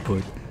upgrade it,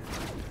 but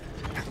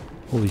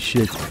holy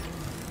shit.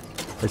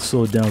 I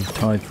slowed down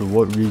time for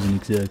what reason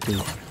exactly?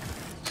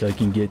 So I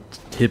can get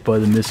hit by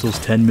the missiles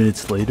 10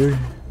 minutes later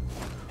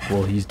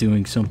while he's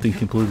doing something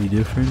completely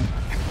different?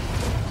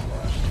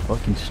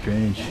 Fucking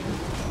strange.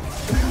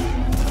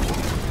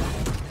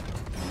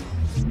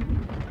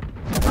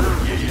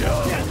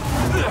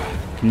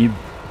 Can you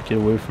get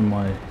away from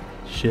my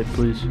shit,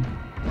 please?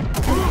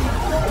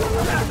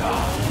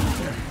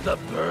 The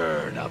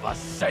burn of a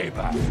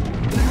saber.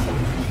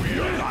 We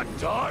are not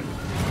done.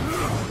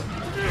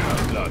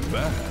 Not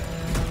bad.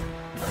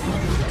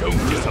 Don't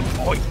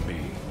disappoint me.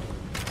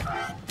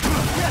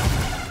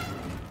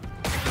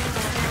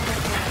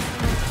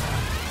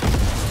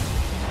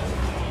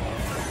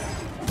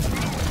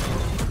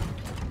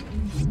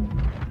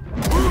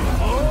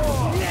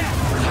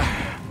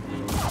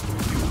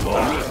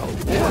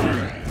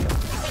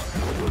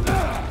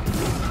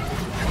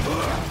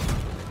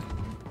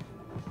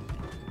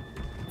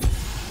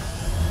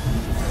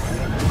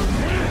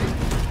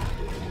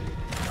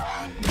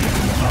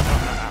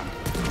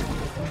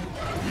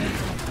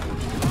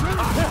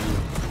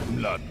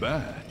 Not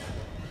bad.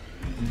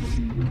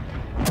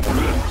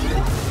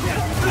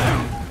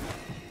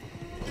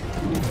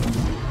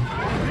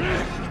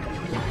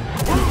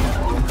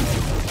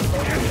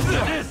 Is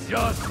this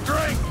your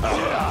strength,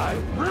 Jedi?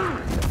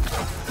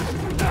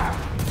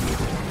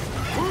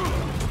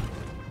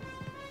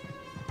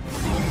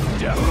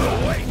 Death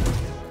awaits.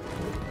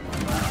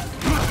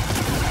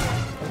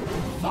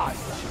 Fight.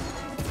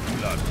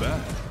 Not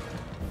bad.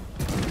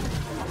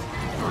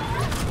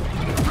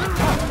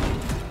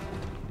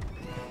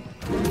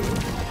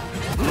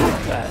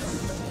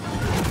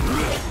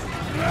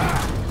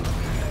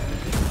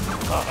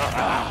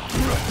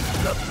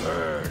 The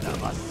burn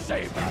of a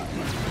saber.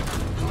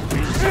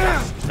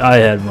 I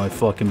had my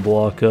fucking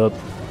block up,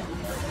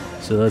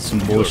 so that's some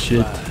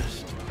bullshit.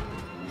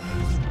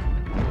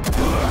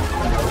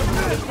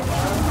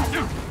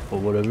 But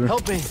whatever.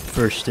 Help me.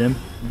 First stim.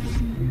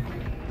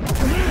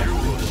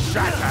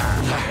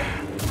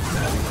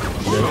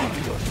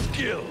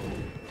 Skill.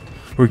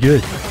 We're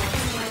good.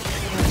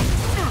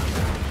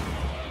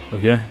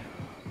 Okay.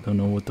 Don't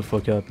know what the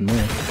fuck happened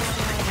there.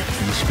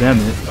 I'm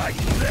spamming it. Like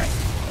this.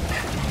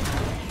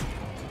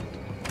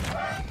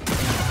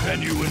 Can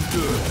you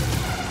endure?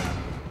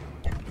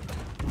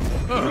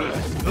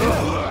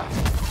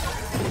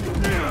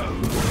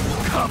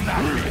 Come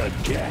at me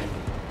again.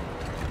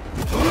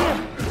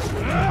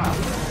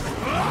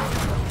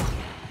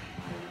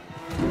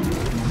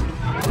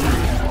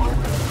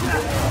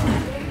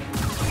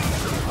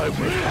 I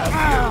will have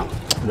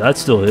you. That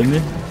still hit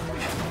me?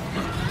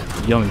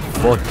 You got me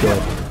fucked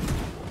up.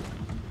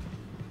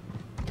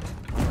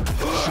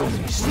 Show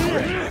me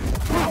strength.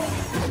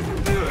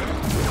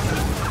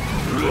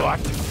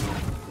 What?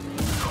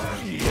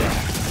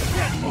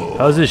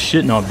 How's this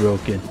shit not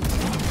broken?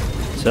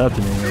 What's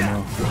happening right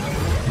now?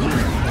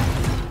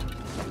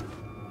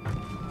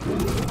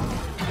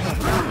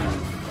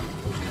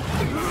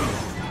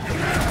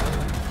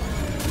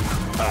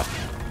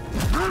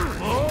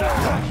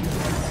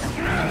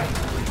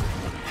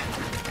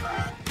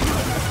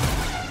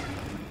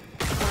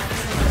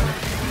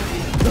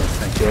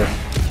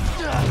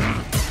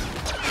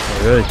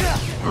 Alright.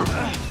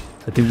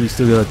 I think we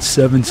still got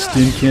 7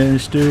 stim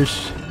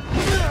canisters.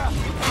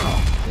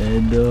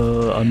 And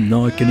I'm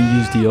not gonna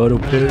use the auto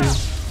parry.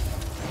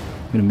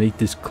 I'm gonna make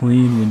this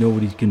clean. We know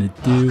what he's gonna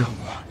do.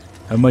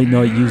 I might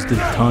not use the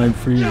time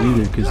freeze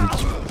either because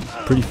it's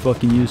pretty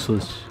fucking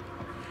useless.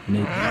 And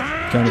it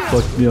kind of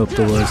fucked me up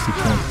the last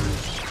attempt.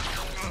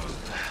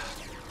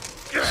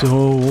 So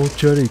we'll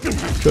try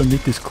to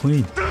make this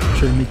clean. Try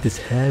to make this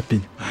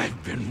happen.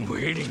 I've been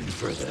waiting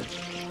for this.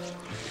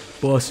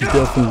 Boss, you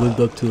definitely lived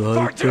up to the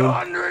hype, though.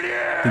 I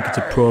think it's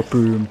a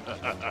proper,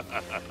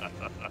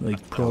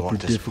 like, proper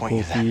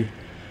difficulty,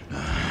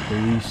 at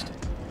least.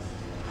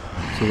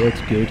 So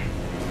that's good.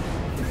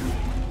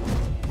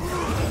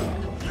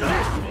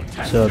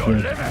 What's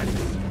happening?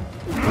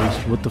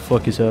 What the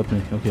fuck is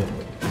happening? Okay.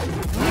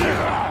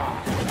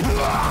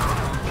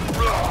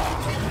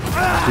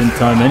 Didn't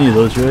time any of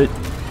those, right?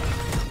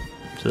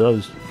 So that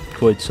was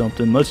quite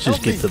something. Let's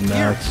just get the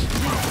max.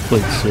 Play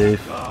it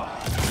safe.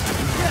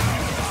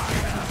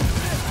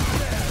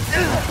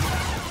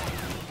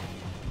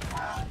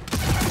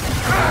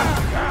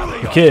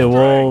 Okay,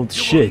 well,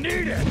 shit. I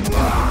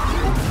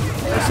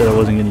said I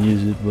wasn't gonna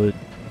use it, but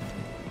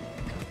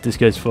this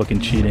guy's fucking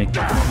cheating.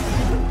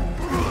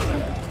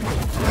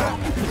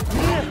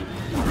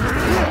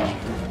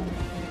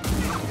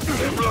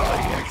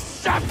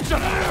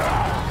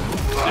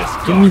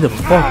 Get me the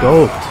fuck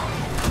out.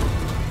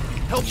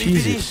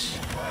 Jesus.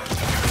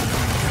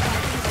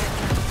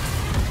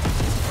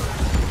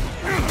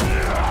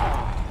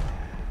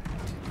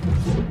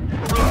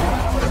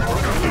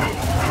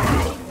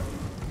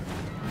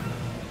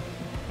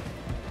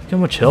 Look how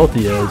much health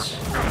he has.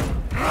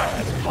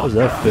 How's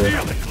that fair?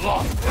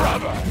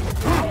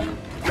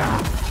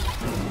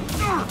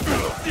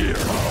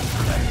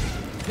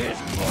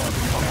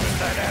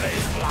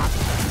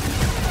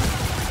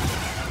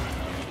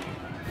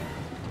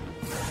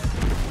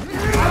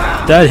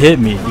 That hit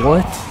me.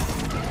 What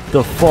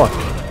the fuck?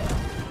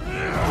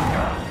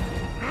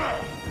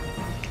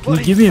 Can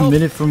you give me a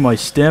minute for my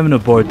stamina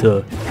bar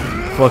to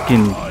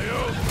fucking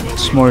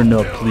smarten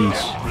up, please?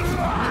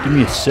 Just give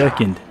me a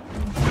second.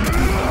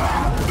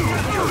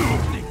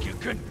 Think you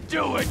can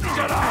do it,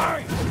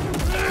 Jedi?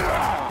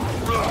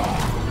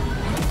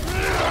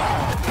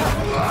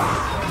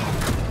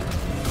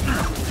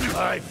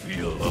 I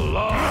feel a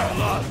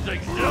long-lost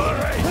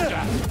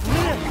exhilaration.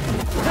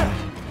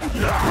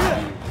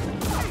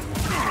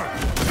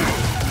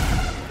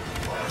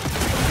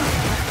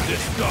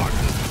 This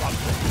darkness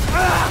something.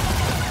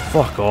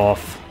 Fuck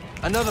off.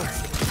 Another.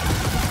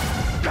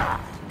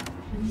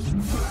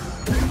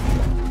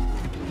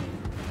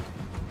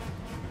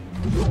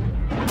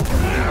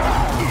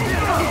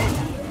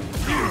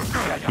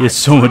 He has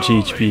so much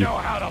HP.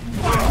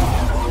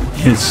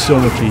 He has so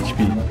much HP.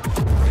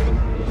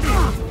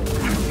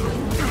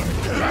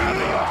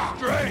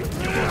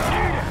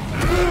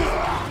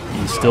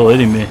 He's still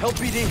hitting me. Help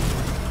BD.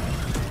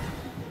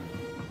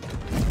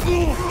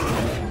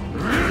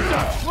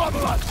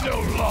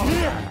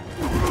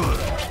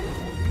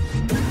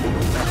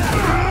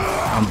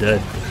 I'm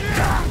dead.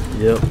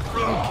 Yep.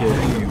 Okay.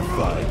 You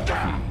find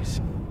peace.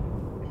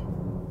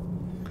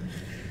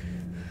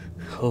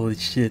 Holy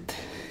shit.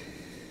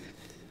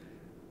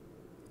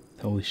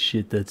 Holy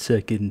shit, that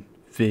second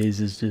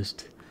phase is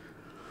just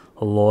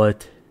a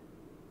lot.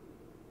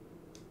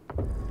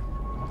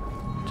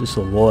 Just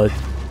a lot.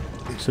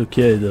 It's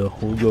okay though,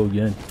 we'll go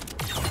again.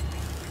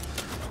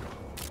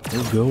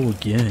 We'll go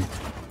again.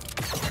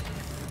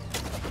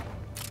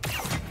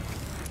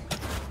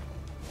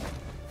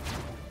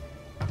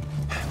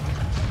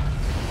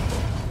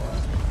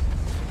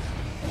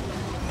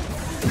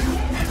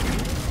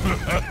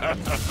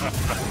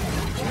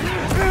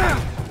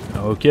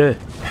 Okay.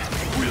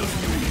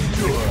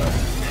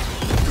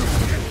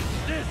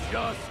 This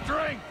your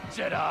strength,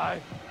 Jedi.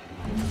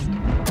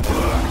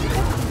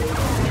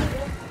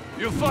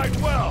 You fight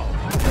well.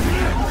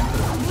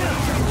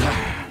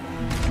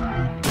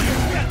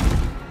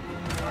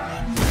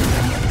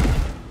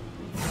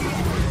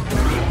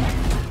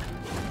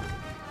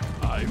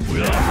 I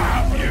will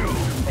have you.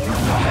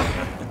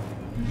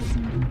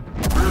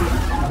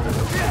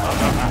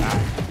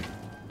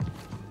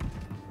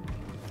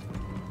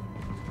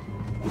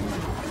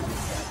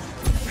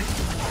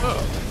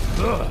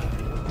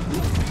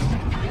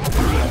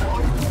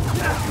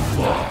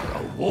 For a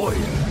warrior.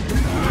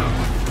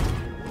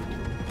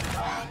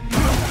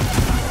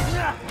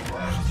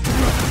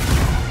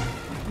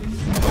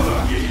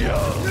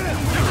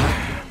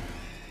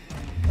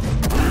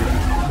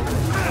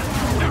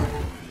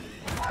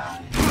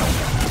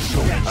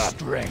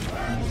 Strength.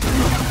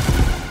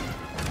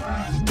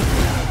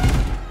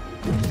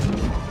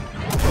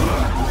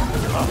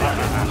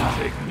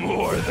 Take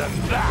more than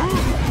that.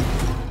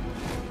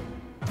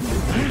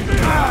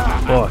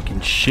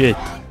 Fucking shit.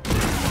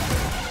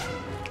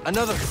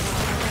 Another.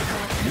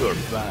 You're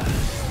fast.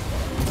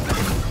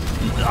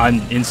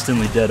 I'm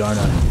instantly dead, aren't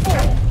I?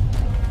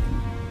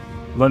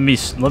 Let me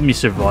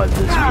survive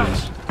this,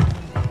 please.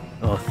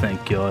 Oh,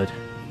 thank God.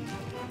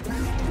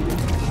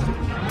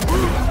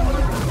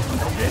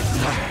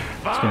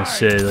 I was gonna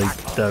say, like,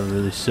 that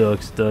really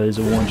sucks. That is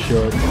a one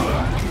shot.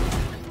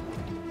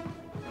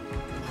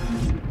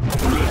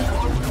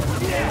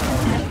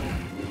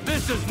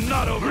 This is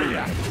not over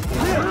yet.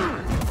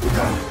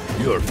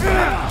 You're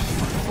fast.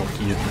 Fuck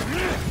you.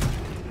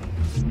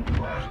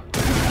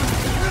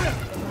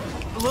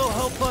 A little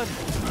help, bud.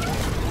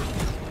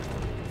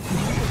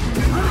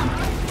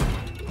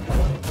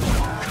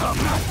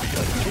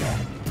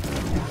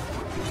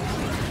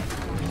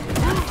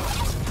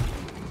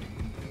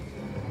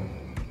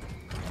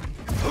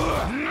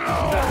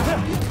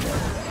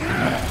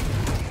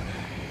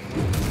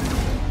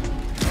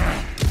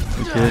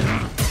 Okay.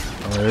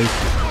 Alright.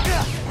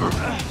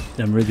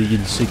 I'm really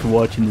getting sick of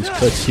watching this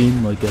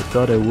cutscene like I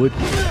thought I would.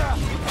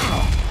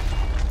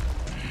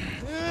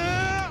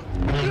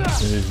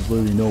 There's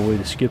literally no way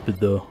to skip it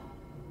though.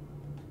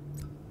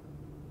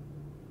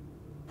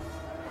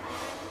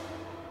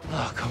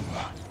 Oh, come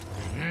on.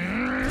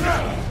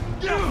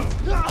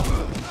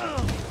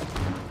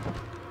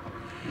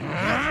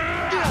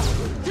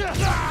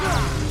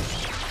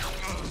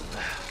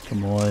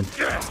 Come on.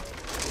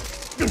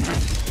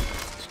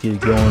 Let's get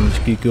it going, let's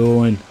get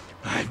going.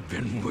 I've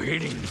been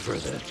waiting for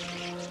this.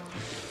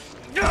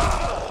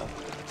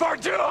 For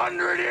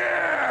 200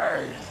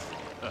 years!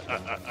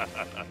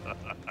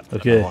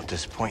 Okay. I won't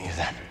disappoint you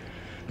then.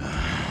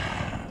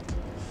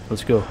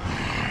 Let's go.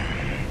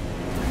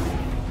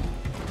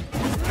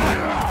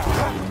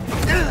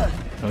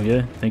 Okay,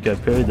 I think I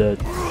parried that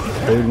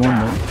third one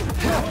though.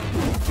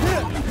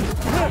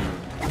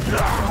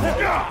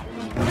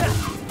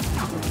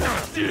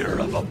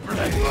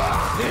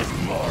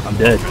 I'm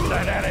dead.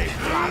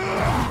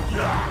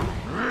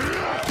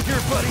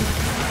 Here, buddy.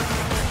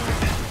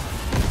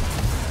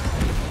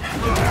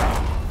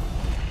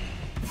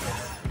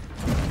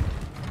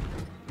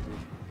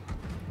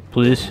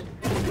 Please.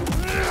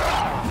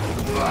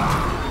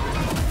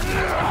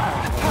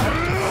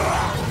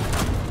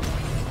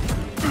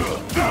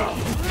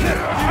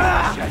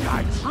 I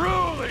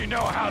truly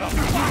know how to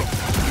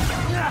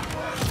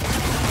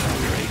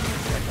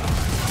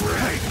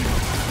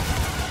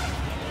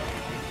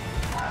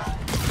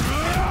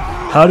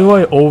How do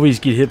I always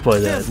get hit by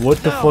that? What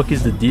the fuck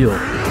is the deal?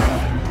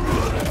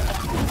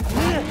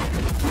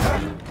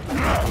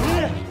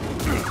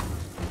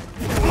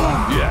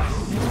 Yes.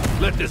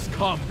 Let this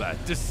combat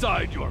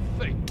decide your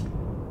fate.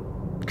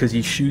 Because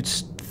he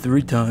shoots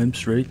 3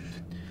 times, right?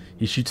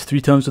 He shoots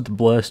 3 times with the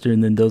blaster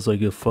and then does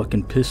like a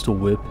fucking pistol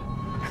whip.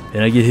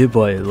 And I get hit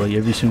by it like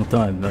every single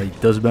time.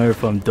 Like, doesn't matter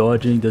if I'm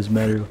dodging, doesn't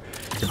matter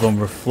if I'm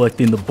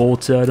reflecting the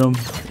bolts at him.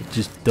 It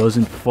just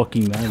doesn't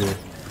fucking matter.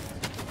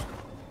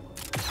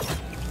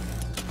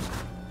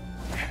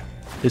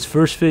 His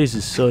first phase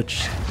is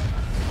such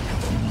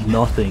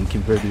nothing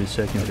compared to his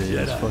second phase.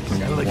 It's fucking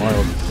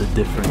wild, the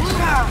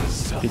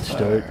difference. Good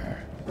start.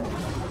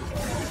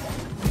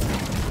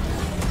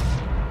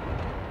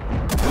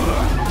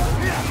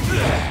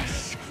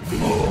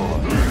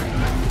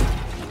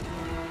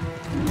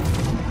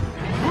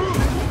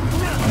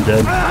 I'm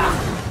dead.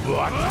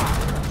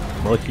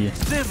 Lucky.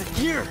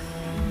 Here.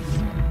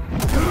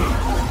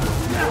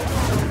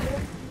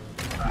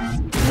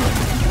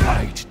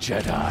 Fight,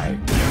 Jedi.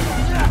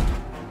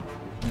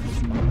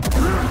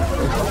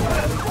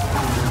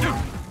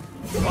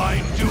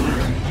 Fine duel.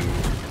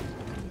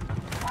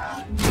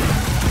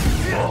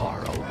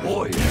 You're a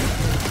warrior.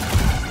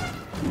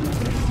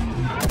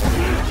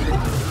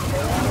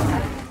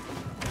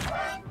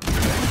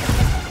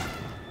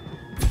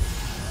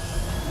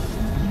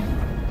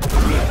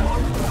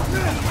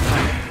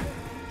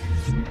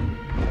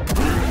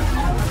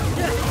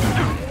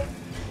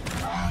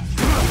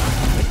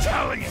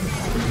 Italian.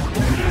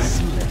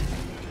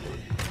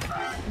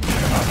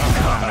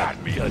 Come at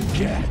me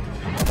again.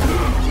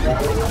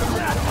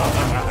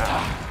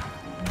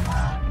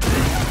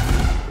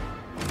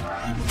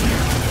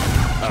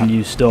 Can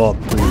you stop,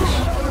 please?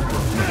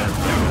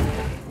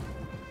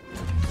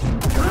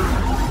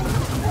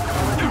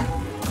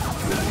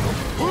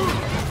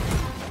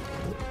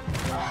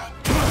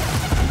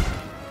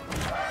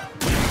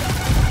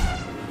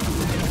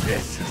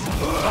 This is a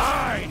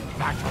fine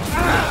battle.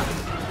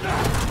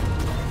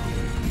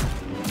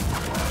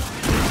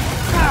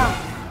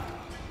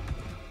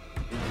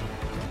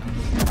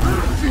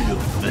 Feel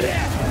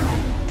this.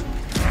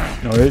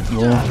 Alright,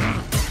 well.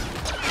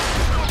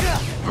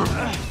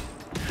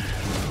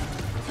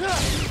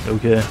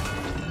 Okay.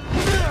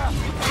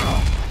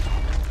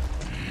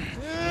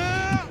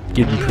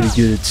 Getting pretty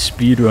good at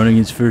speed running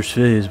his first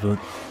phase, but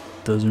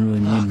doesn't really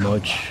mean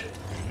much.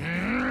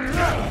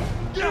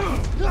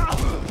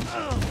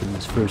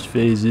 His first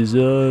phase is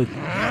kinda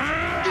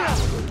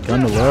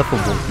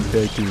laughable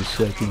compared to his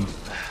second.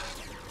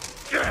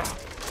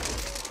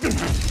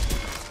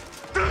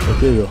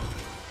 Okay though.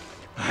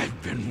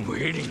 I've been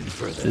waiting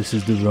for this. This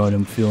is the run,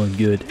 I'm feeling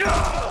good.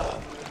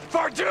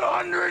 For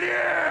 200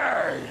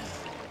 years!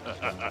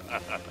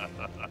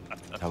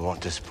 I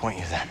won't disappoint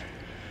you then.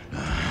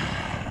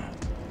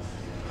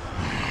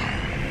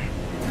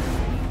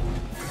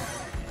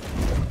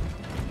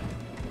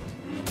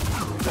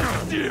 The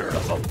fear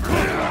of a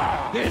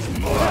brother is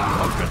more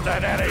potent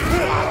than any.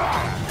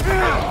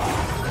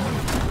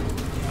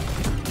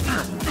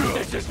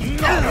 This is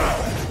not.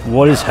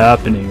 What is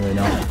happening right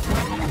now?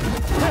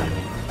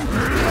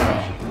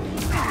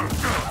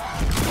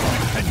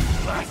 And you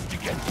last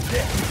against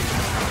this.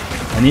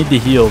 I need to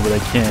heal, but I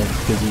can't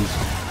because he's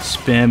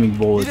spamming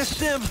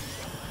bullets.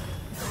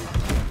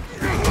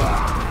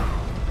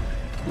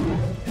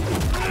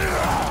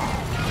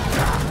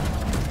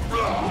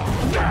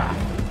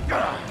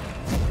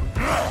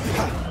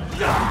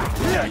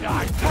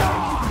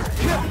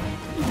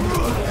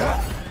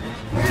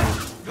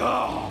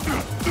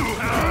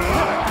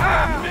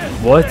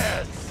 What?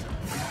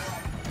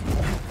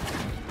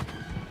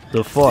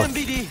 The fuck?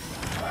 MBD.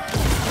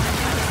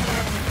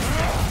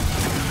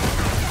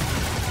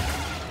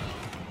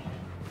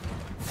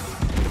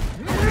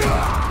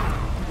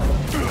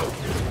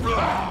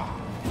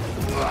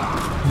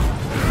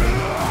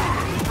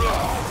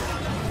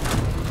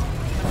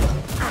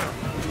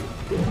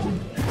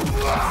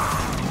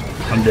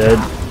 I'm dead.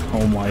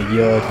 Oh my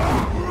god.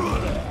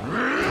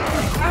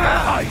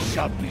 I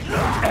shall be your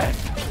end.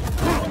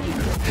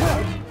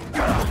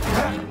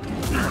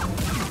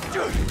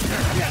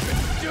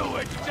 Do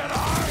it,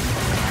 Jedi!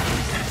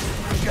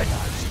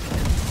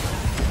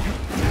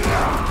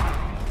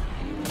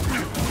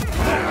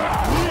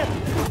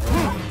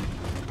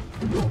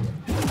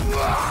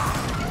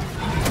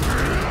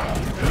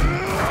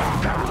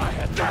 I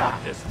had thought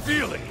this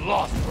feeling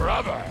lost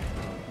forever.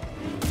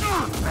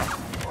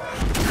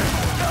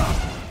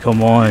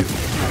 Come on.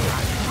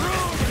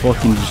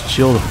 Fucking just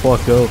chill the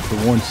fuck out for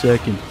 1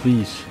 second,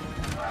 please.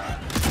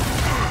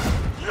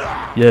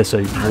 Yes, I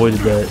avoided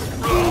that.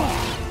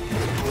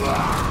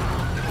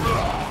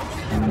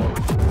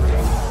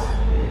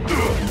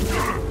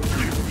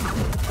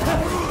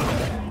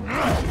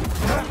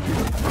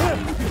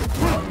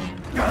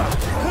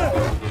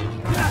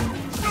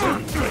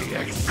 Simply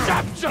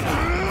exceptional.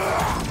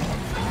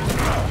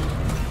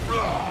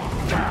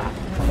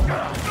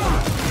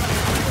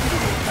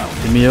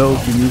 Get me out,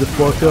 get me the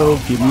fuck out,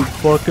 get me the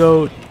fuck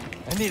out.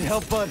 I need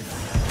help, bud.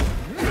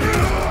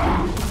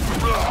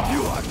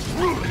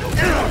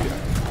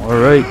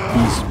 Alright,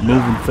 he's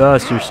moving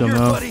faster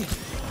somehow.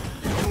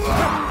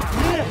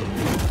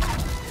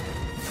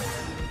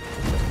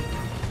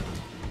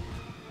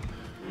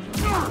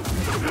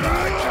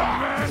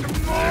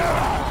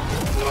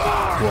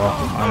 Well,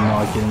 I'm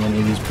not getting any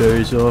of these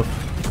berries off.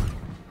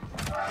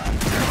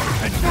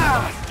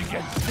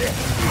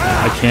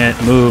 I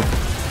can't move.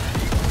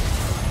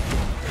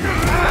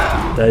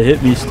 That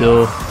hit me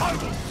still.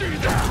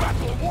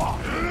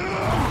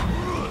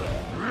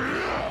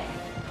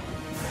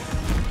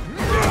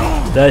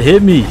 That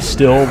hit me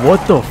still.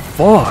 What the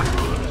fuck?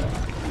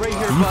 Are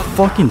you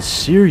fucking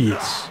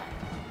serious?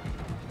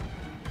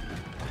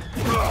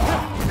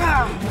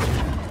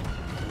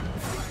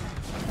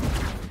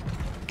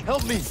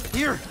 Help me,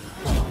 here.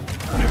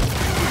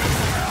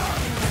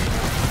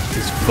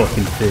 This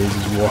fucking phase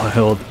is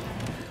wild.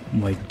 Oh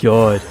my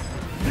god.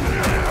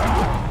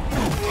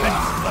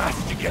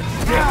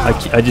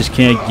 I just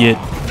can't get,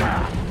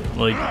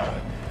 like,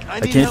 I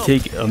can't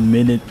take a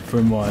minute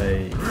for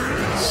my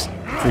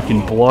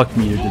freaking block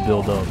meter to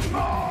build up.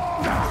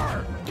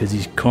 Because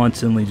he's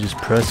constantly just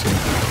pressing.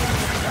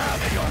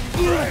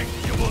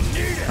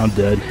 I'm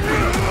dead.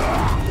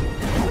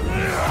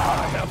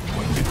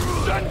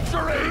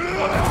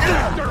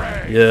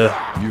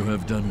 Yeah. You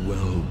have done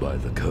well by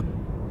the cub.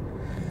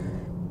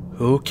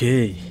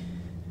 Okay.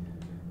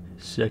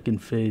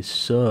 Second phase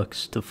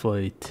sucks to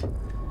fight.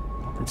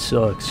 It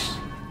sucks.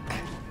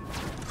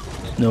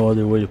 There's no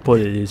other way to put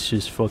it. It's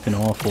just fucking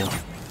awful.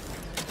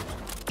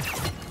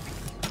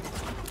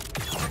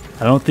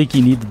 I don't think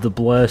he needed the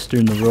blaster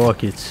and the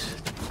rockets.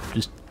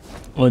 Just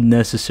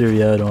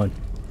unnecessary add-on.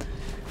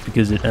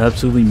 Because it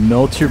absolutely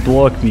melts your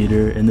block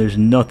meter and there's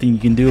nothing you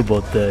can do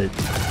about that.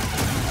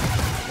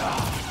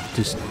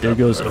 Just, there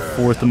goes a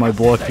fourth of my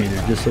block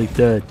meter, just like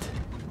that.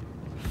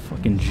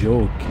 Fucking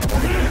joke.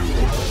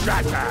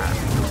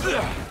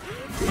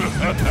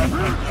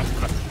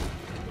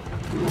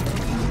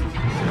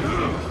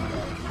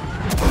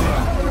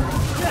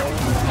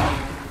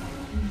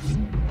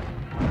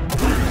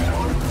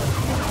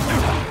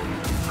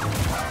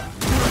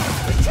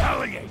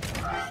 Retaliate!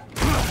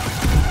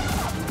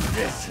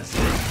 This is a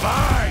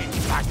fine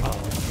battle!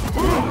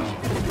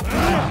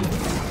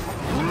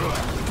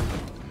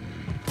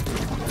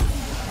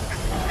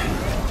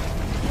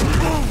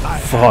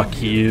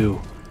 Fuck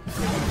you.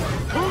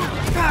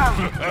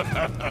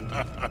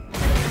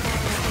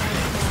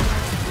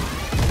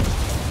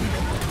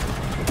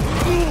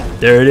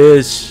 There it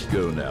is.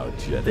 Go now,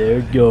 Jedi. There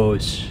it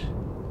goes.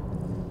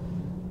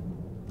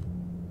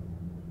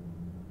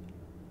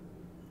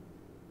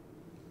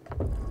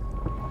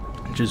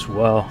 Just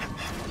wow.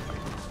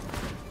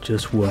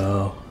 Just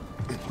wow.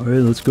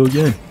 Alright, let's go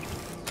again.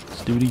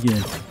 Let's do it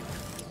again.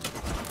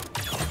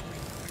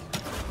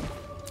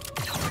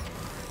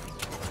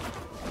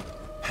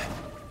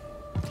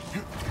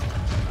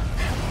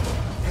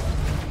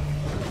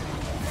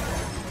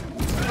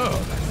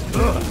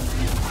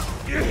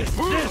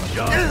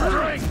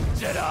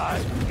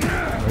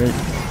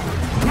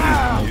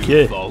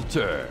 Okay.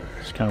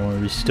 Just kind of want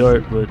to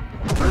restart, but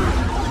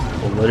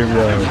we'll let it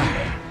ride.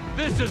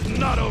 This is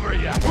not over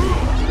yet.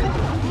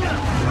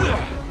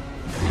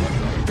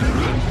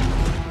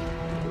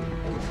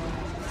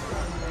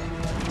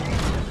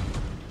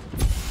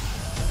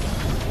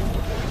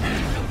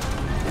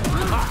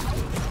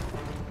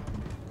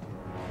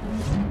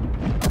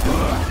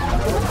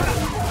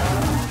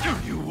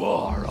 You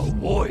are a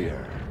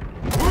warrior.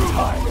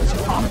 Time is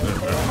up.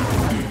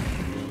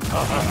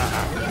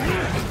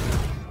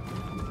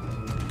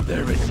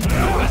 There is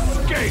no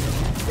escape!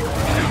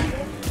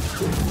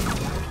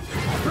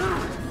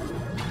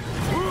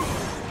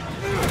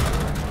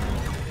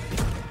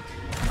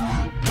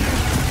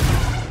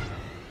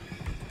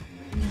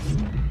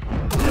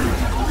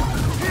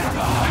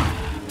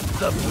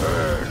 The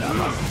burn of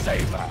a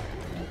saber!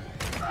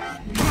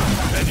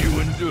 And you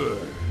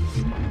endure.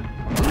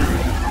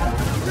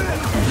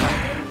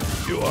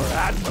 You are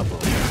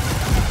admirable.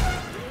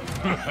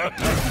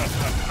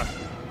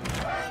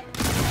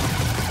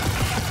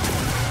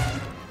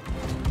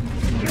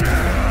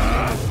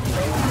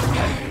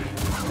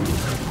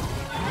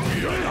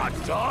 You're not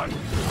done.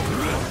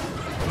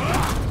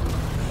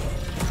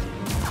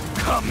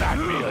 Come at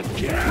me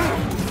again.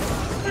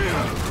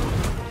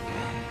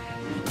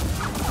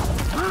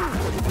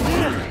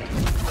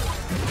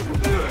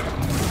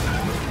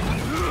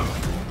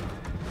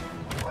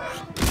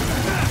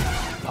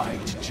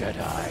 Fight,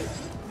 Jedi.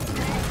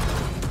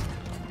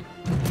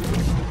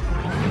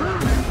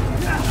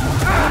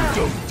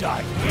 Don't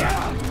die yet.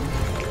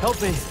 Help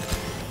me.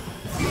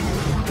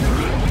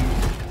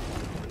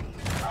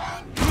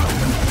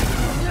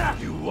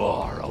 You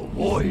are a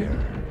warrior.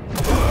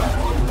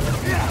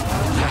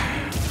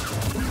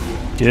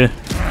 Yeah.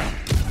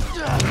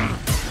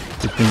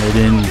 Good thing I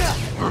didn't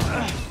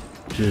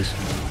just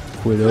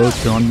quit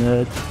out on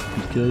that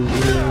because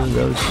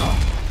that was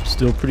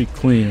still pretty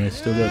clean. I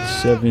still got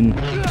 7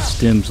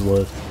 stims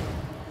left,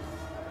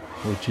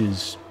 which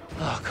is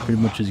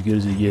pretty much as good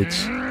as it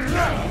gets.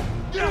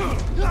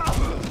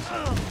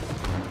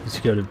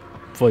 Just gotta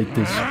fight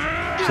this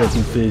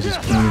second phase as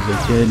clean as I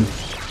can.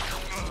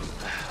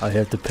 I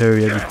have to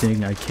parry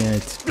everything. I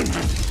can't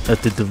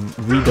have to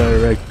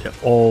redirect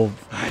all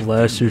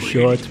blaster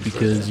shots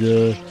because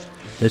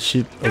that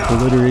shit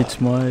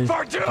obliterates my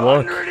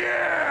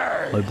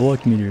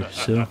block meter.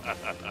 So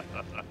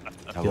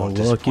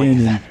gotta lock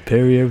in and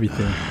parry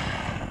everything.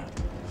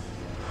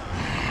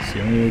 It's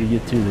the only way to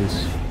get through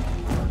this.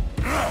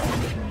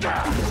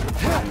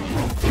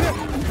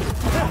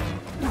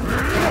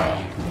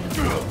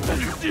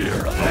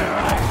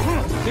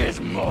 Is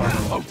more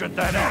potent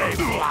than any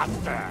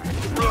blaster.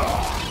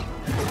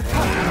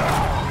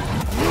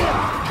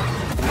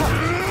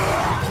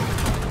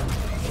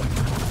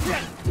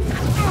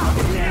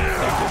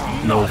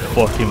 No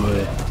fucking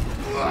way.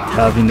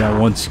 Having that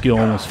one skill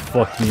almost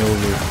fucked me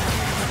over.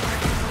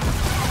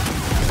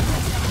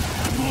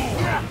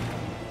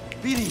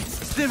 BD,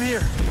 stim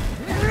here.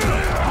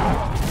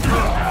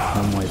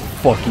 Oh my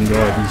fucking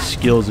god, these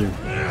skills are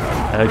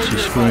actually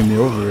screwing me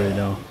over right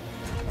now.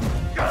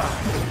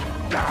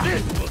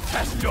 This will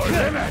test your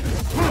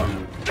limits.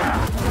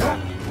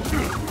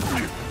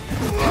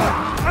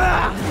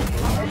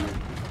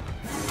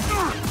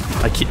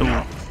 I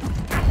can't.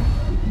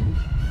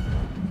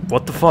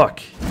 What the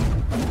fuck?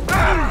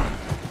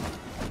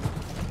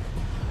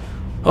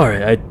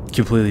 Alright, I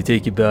completely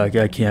take it back.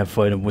 I can't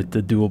fight him with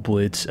the dual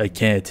blades. I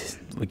can't.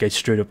 Like, I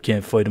straight up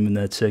can't fight him in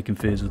that second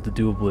phase with the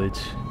dual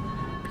blades.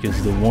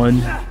 Because the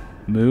one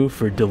move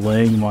for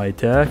delaying my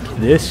attack,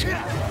 this,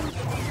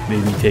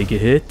 made me take a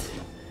hit.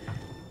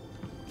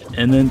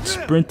 And then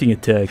sprinting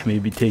attack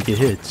made me take a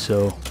hit,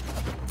 so...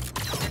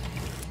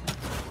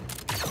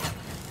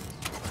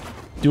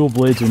 Dual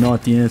blades are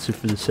not the answer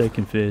for the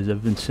second phase.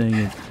 I've been saying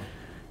it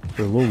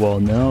for a little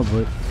while now,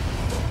 but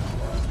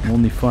I'm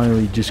only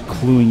finally just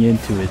cluing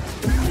into it.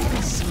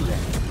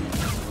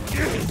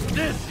 Is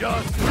this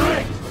your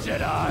strength,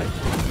 Jedi?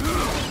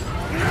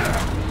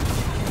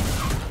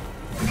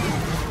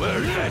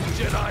 Where's that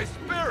Jedi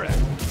spirit?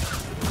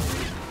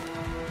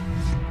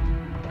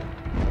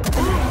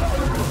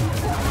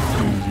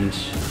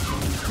 Jesus.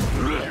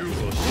 You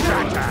will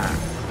shatter.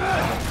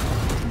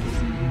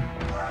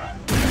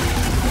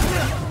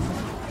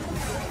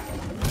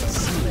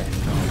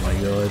 Oh my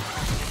god.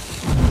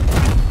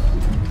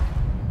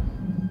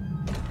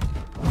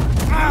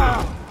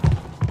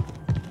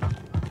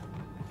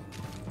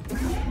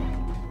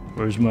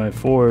 Where's my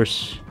force?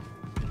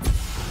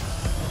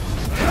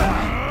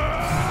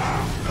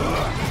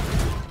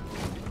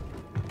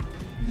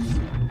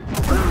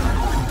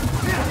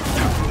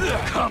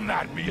 Come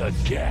at me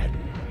again.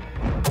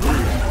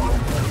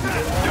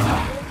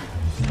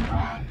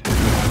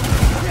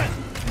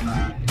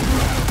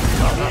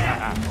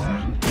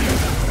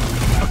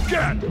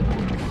 Again.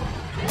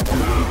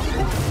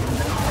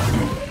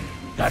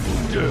 That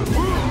will do.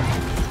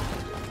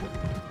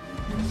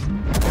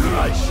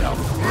 I shall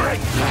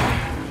break that.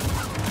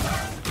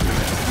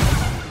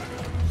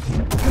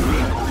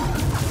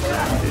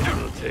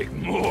 It'll take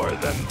more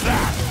than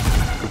that.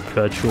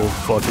 Perpetual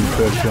fucking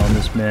pressure on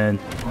this man.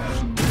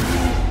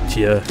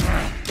 Yeah,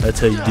 that's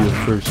how you do it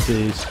first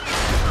phase.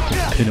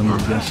 Just pin him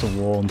against the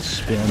wall and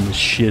spam the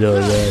shit out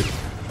of that.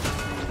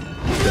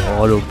 The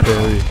auto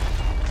parry.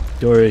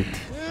 Alright,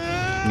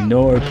 we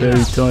know our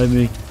parry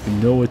timing, we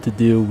know what to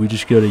do, we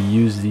just gotta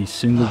use the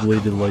single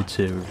bladed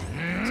lightsaber.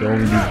 That's all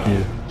we need to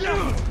do.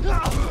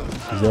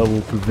 Because that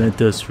will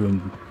prevent us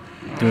from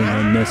doing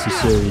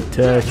unnecessary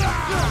attack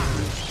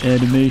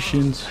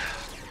animations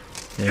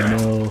And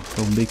it'll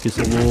make us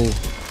a little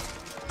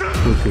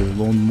quicker, a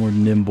little more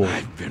nimble.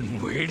 I've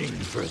been waiting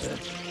for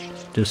this.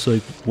 Just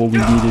like what we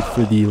needed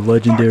for the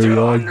legendary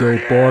Ogdo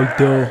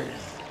Bogdo.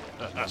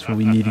 That's what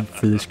we needed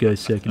for this guy's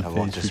second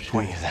phase for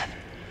sure.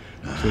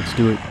 So let's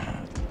do it.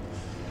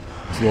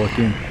 Let's lock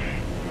in.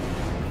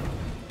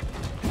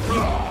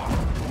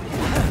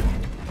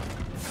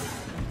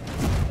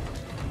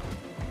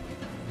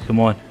 Come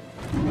on.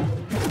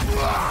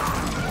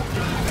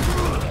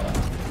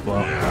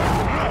 Wow.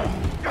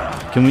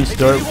 Can we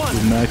start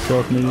with max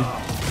health maybe?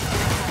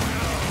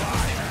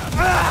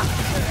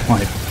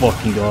 My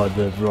fucking god,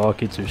 the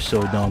rockets are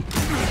so dumb.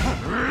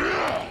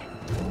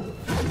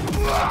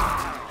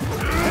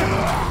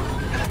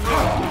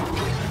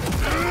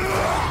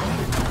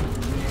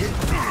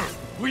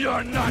 We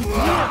are not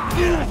done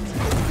yet.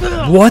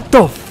 What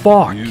the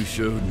fuck? You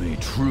showed me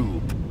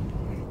true.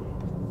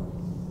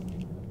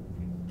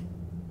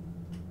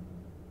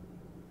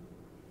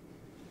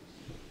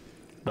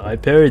 I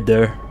parried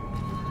there.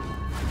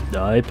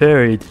 I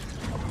parried.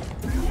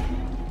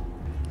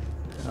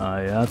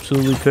 I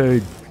absolutely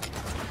parried.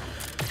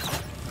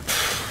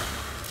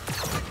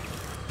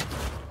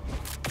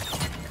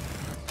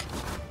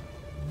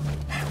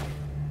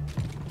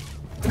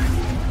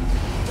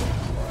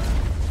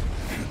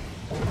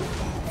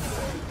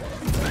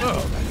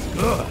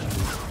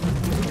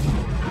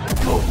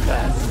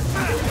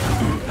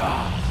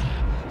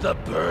 The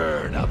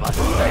burn of a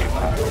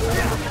saber.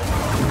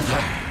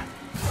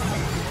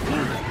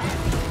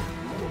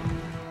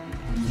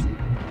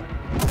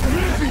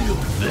 Feel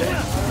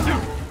this.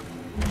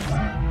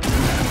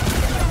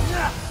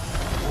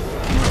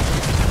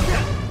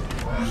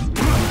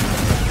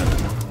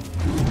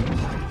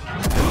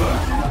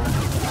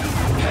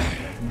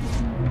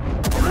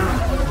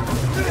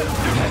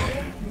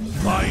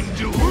 Mind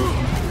you.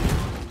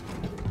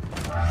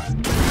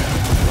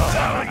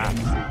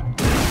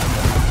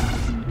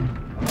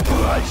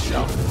 I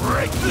shall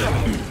break them.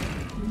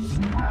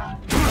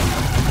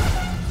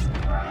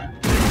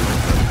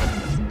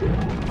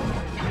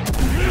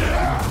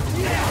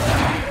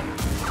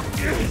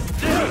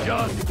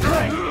 Just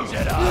break,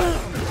 Jedi.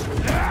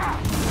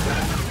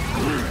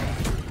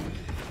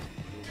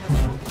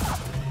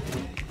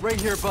 Right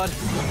here, bud.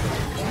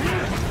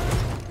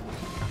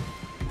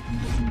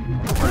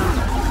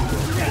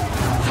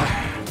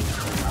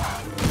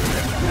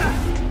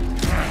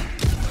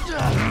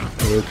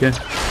 Okay.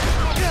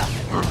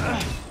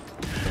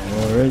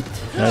 Alright.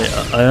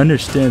 I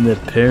understand that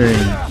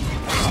parrying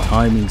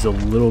timing's a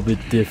little bit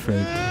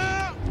different.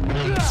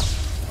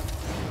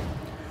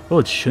 Well,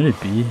 it shouldn't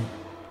be.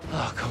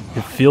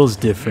 It feels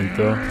different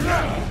though.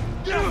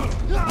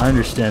 I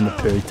understand the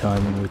parry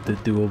timing with the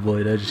dual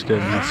blade. I just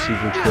gotta be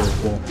super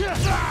careful. I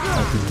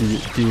have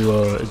to do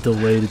a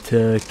delayed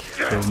attack,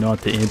 so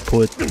not to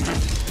input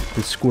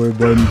the square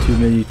button too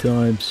many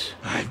times.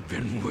 I've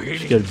been waiting.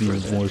 Just gotta be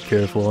more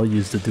careful. I'll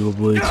use the dual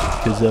blades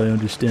because I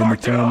understand the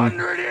timing.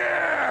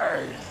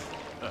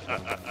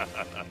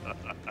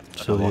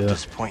 So I won't yeah,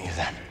 disappoint you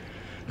then.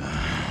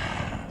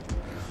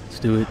 let's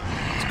do it.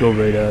 Let's go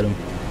right at him.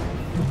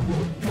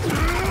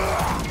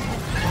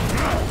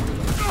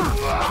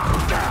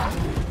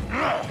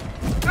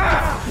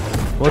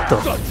 What the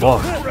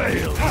fuck?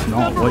 It's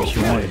not what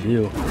you want to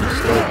do. Let's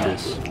start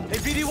this. Hey,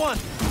 BD1!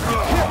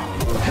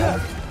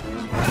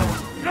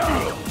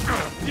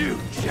 You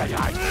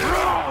Jedi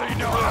truly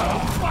know how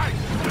to fight!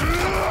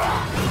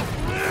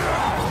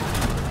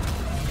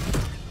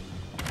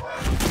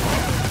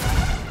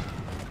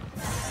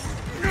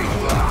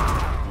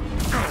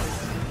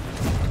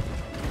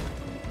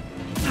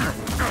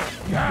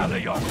 Gather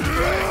your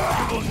strength,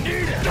 you will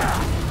need it!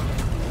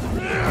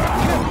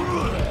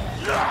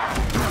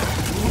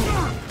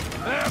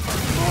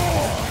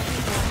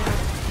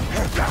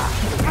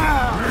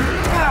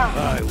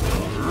 I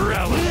will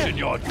relish in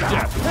your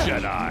death,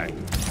 Jedi!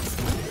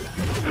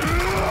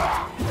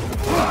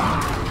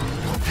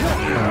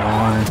 Come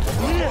on.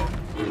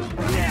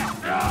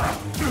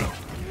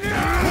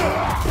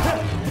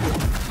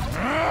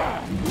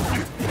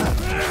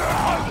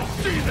 I will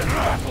see this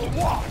battle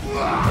walk!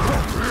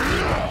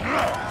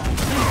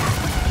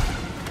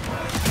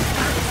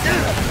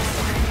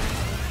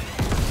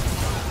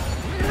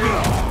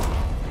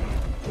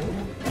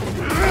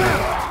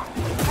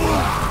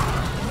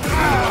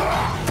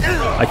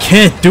 I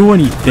can't do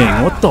anything.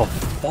 What the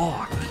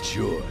fuck?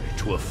 Joy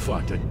to a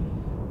fighter.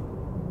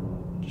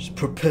 Just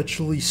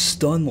perpetually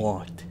stun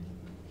locked.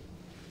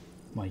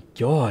 My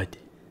god.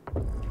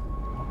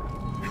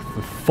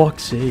 For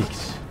fuck's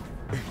sakes.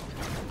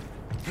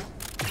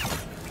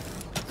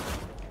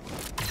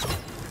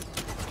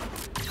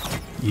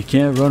 You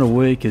can't run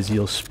away because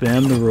he'll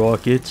spam the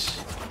rockets.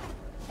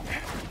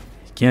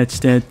 You can't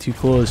stand too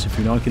close if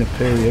you're not going to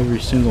parry every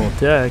single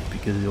attack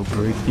because he'll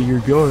break through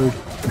your guard.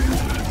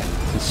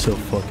 It's so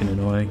fucking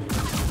annoying.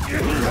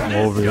 I'm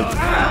over it.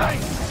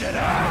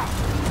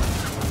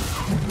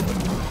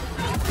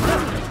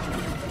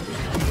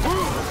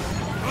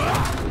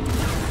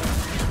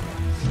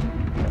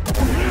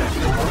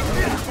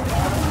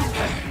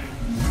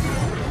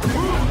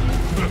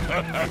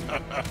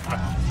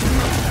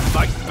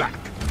 Fight back.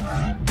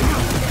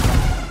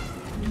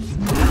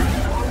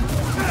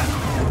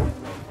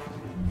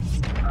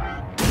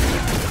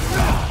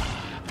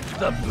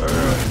 The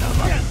burn of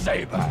a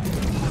saber.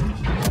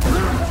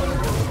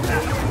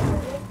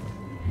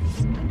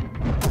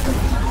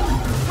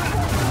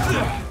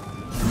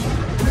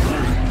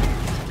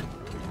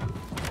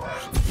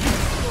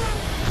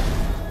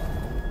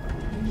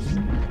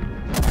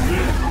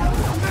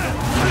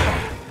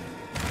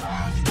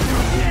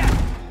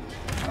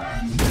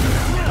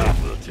 It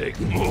will take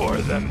more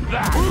than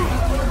that.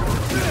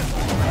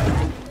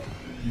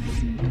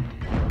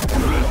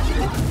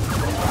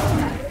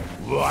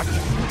 What?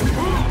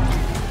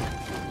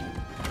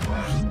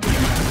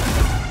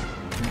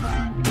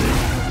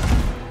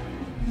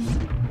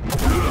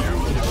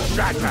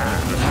 Shatter!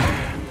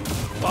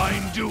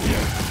 Fine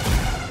doing.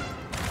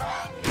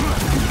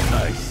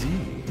 I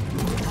see.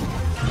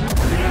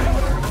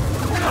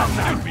 Come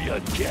at me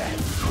again.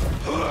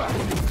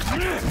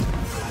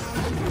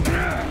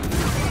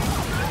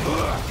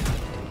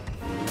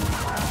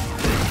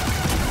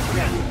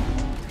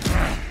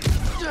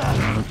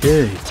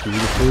 Okay, through the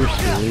first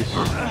phase.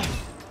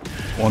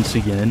 Once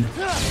again.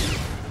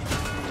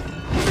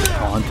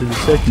 On to the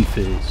second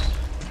phase.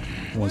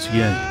 Once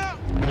again.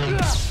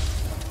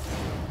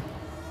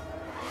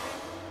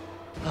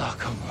 Oh,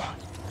 come on.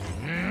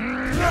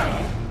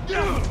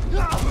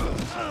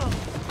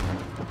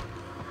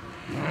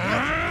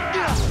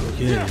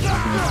 Okay,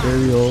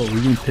 we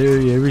can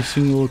parry every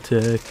single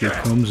attack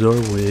that comes our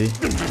way.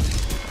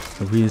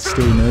 And we can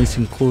stay nice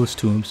and close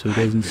to him so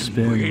he doesn't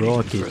spam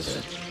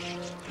rockets.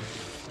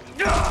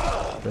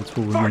 That's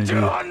what we're gonna do.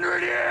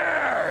 200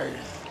 years!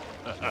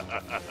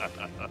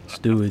 Let's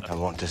do it. I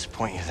won't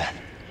disappoint you then.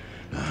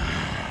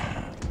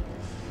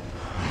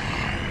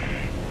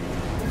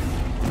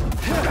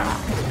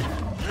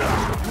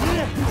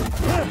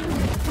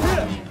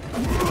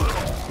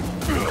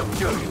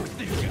 Do you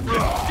think you can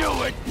do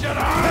it,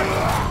 Jedi?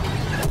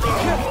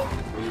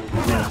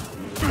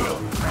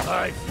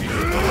 I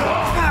feel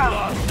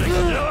lost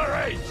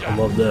exhilaration. I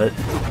love that.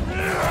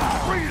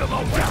 Freedom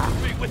awaits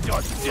me with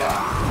your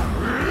death.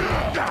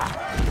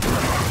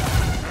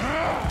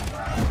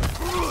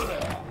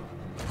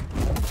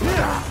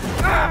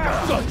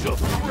 Such a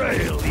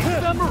frail,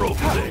 ephemeral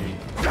thing.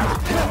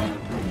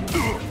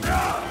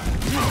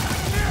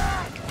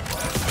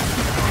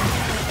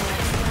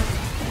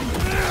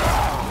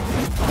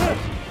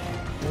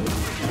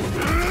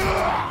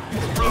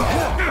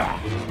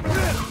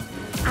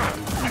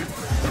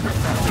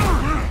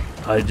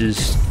 I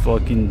just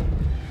fucking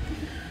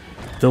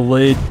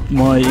delayed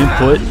my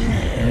input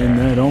and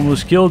that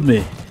almost killed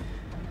me.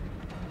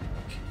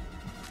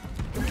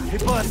 Hey,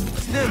 boss,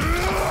 Stim.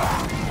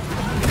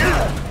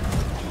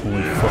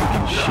 Holy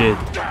fucking shit.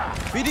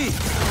 BD.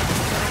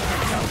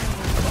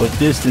 Put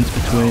distance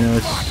between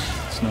us.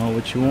 It's not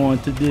what you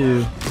want to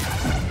do.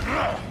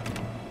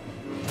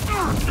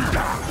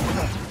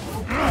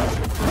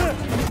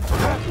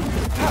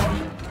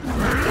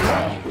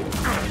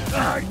 I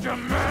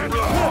demand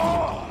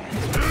more!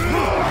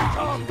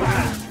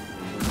 Combat!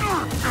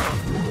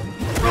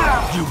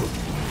 You will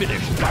be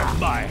finished by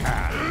my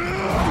hand!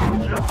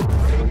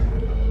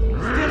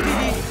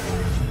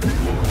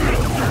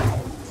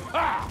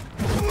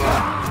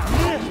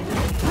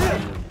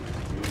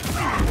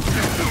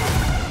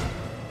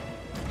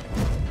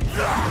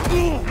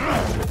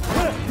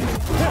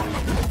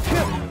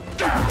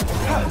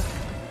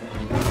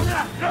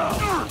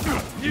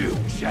 You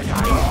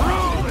Jedi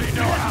truly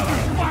know how to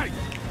fight!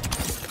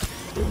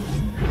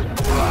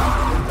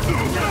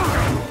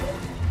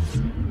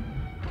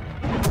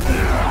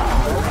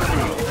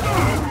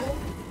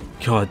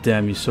 God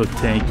damn, you're so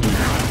tanky.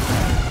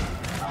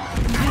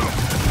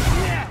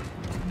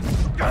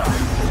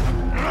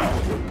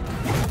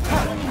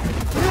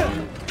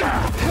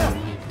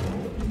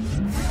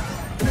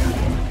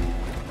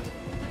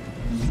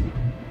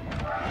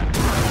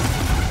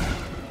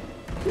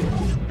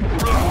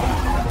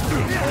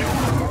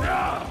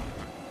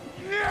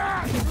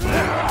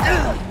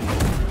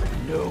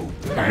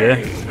 Yeah.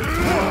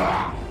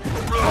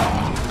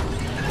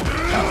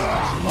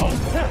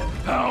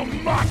 How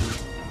much?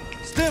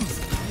 Stim!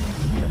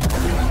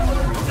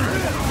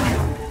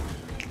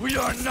 We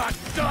are not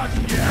done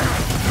yet!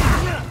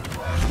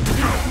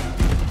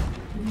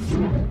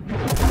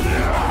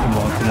 Come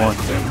on, come on.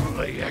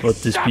 Let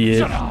this be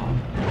it.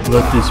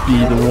 Let this be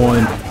the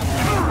one.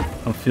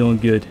 I'm feeling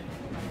good.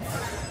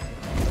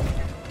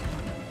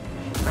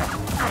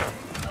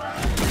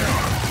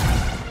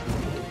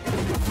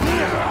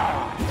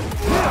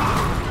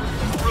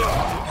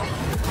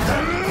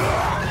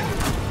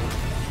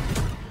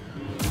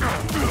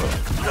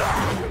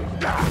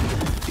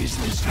 Is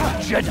this what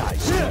Jedi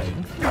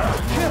saying?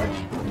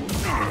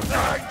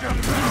 I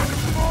demand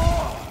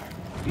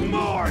more!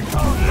 More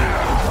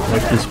combat!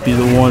 Let this be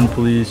the one,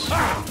 please.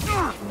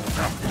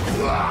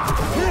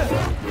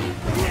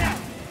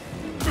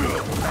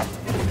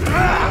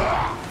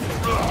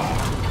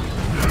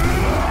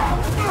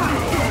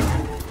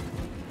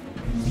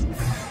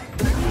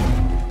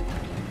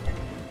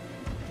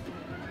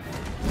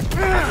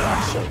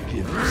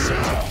 give you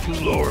such a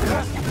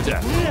glorious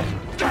death.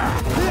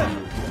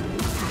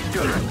 You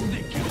don't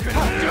think you can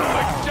do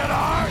it,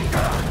 Jedi?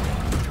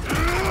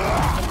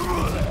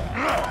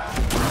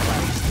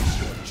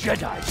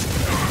 Jedi.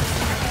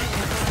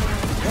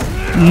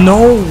 No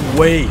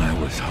way. I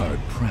was hard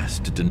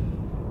pressed to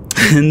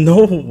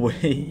no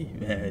way,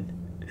 man.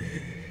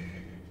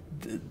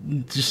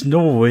 Just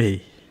no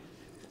way.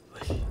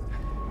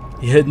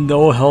 He had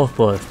no health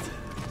left.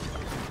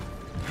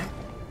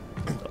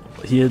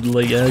 He had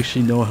like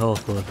actually no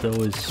health left. That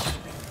was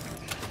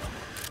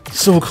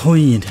so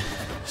clean.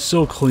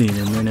 So clean,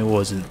 and then it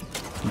wasn't.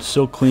 It was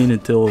so clean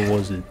until it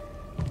wasn't.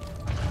 I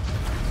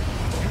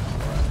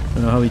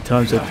don't know how many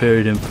times I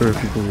parried him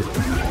perfectly.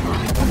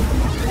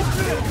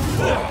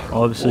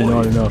 Obviously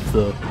not enough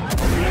though.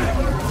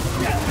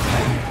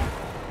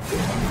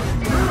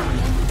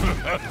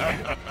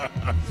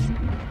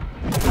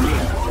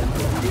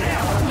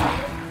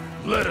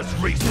 Let us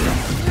reset.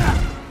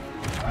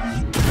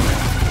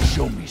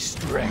 Show me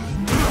strength.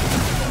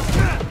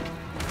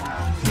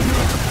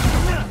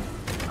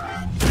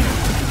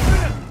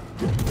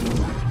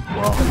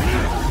 Wow.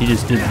 He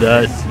just did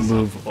that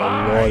move a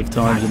lot of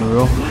times in a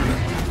row.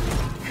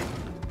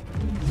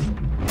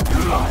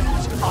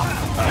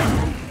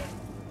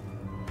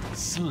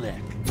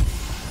 Slick.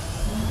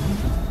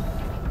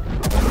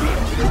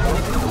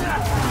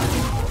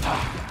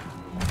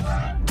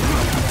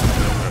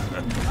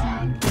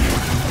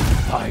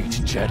 Fight,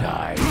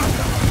 Jedi.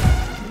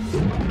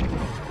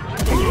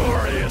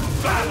 Glorious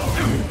battle.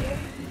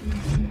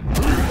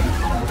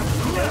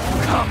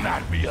 Come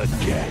at me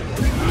again.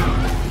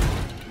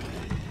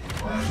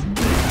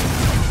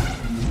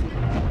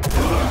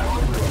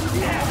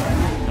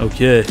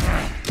 Okay,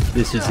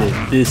 this is it.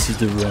 This is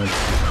the run.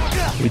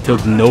 We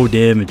took no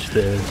damage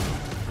there.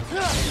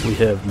 We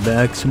have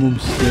maximum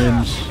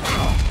stims.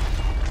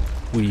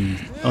 We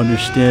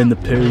understand the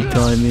parry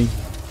timing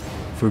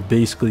for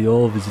basically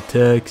all of his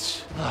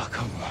attacks. Oh,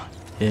 come on.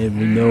 And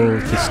we know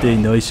to stay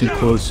nice and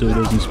close so he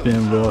doesn't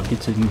spam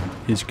rockets in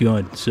his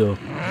gun. So,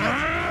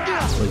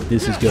 like,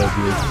 this has got to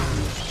be it.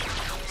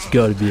 It's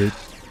got to be it.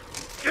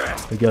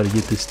 I got to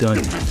get this done.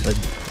 I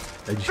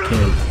just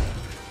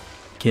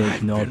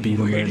can't not beat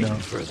him right now.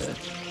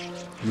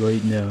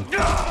 Right now.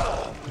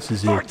 This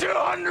is For it.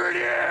 200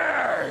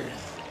 years!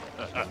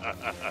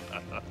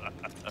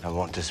 I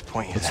won't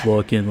disappoint you. Let's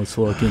lock in. Let's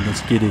lock in.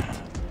 Let's get it.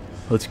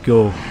 Let's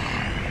go.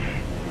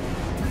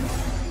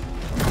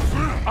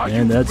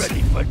 Man, that's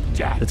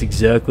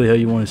exactly how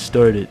you want to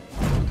start it.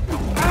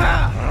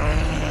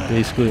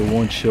 Basically a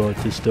one shot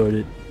to start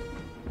it.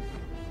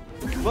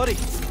 Buddy.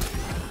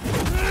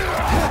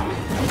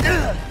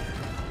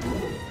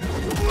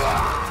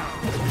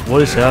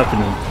 What is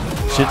happening?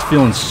 Shit's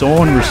feeling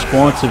so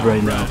unresponsive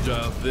right now.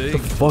 What the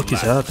fuck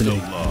is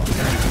happening?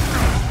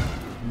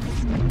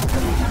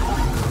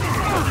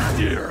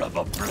 Deer of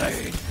a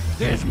blade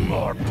is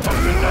more potent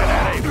than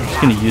any. I'm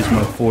just gonna use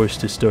my force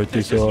to start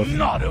this off.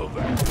 Not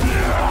over.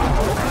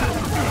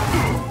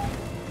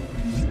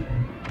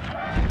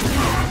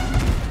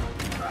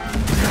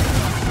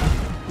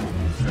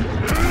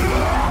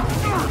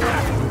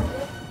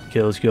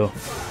 Okay, let's go.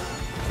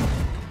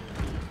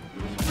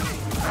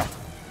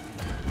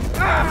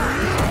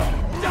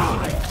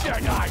 Die,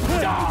 Jedi,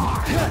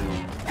 die!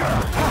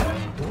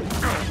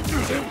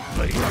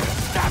 Simply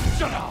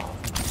exceptional!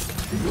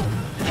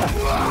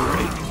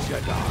 Great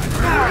Jedi!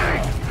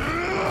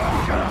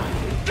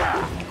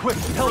 Quick,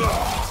 help!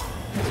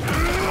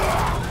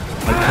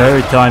 My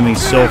parry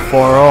timing's so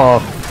far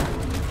off.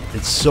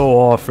 It's so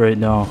off right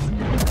now.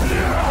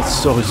 It's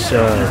so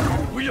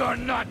sad. We are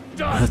not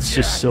done. That's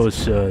just so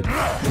sad.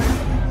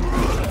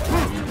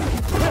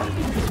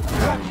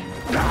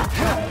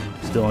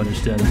 Still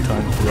understand the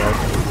time for that.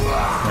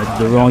 I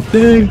did the wrong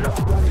thing.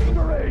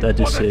 That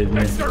just saved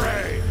me.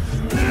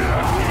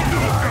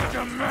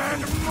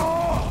 Demand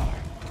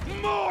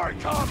more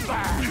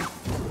combat.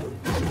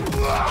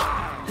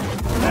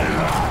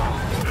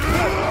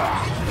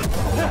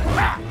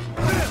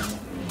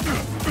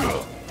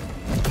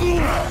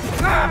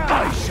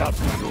 I shall be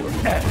your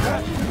end.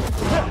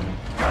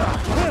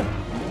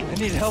 I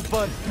need help,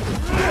 bud.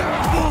 I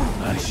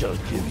shall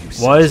give you.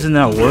 Why isn't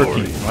that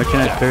working? Why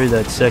can't I parry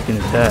that second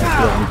attack?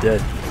 Yeah, I'm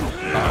dead.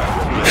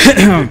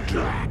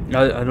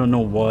 I don't know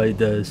why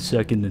the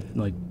second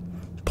like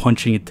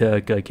punching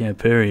attack I can't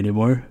parry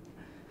anymore.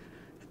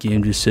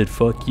 Game just said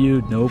fuck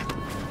you. Nope,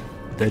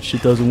 that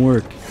shit doesn't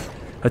work.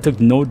 I took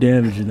no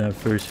damage in that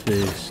first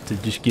phase to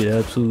just get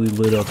absolutely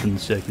lit up in the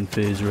second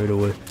phase right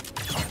away.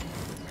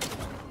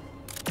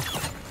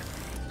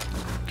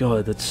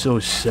 God, that's so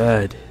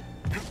sad.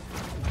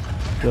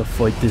 Gotta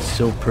fight this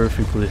so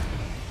perfectly.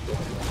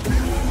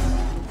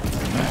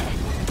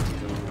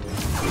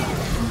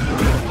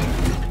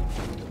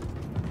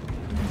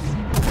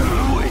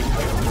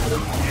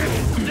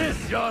 Is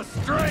this your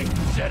strength,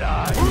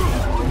 Jedi?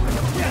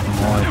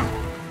 Come on.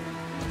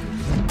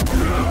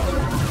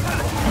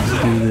 Let's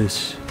do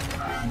this.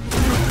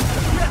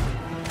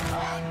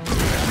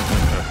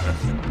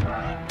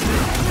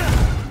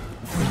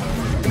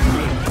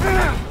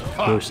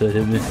 course that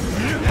hit me.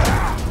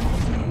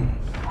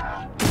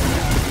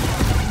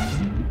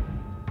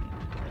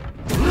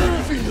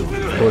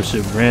 Of course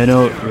it ran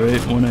out right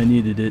when I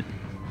needed it.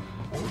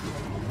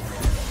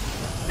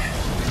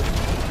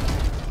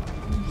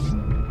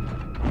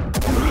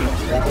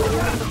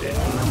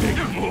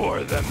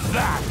 More than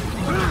that.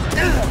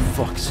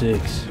 Fuck's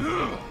sakes.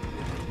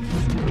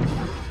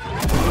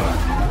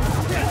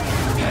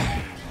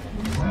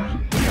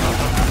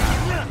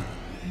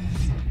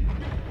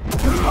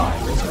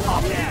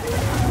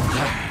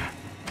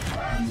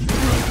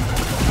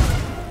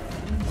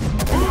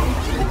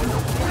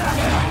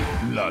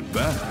 Not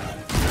bad.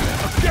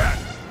 Again.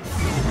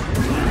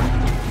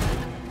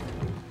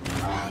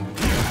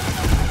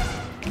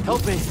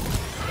 Help me.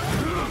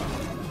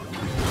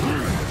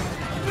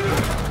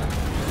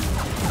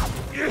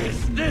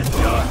 Is this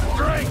your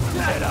strength,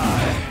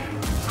 Jedi?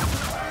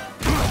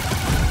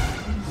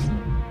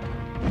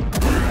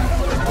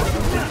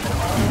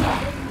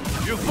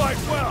 You fight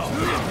well.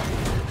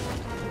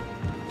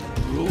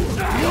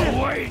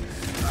 No, wait.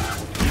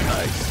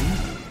 I see.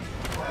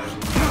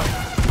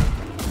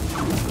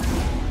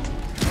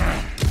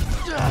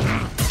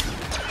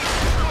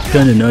 It's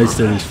kind of nice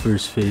that his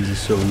first phase is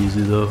so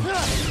easy though,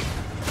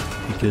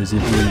 because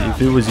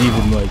if it was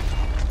even like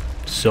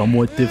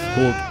somewhat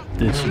difficult,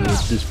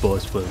 this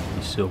boss fight would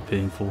be so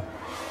painful.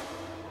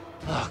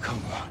 Oh,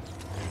 come on.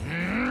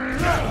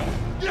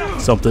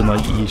 Something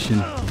like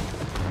Ishin,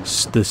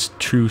 this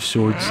true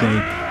sword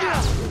saint,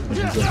 which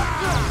is like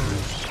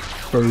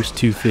first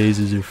two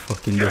phases are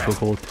fucking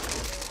difficult,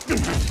 and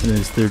then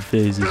his third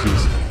phase is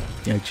just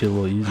actually a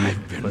little easier.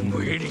 I've been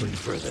waiting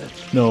for this.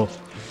 No,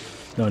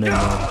 never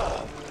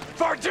mind.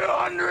 For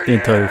 200 The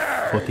entire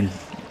years! fucking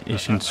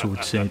Ishin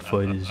sword saint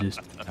fight is just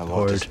I won't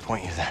hard.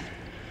 disappoint you then.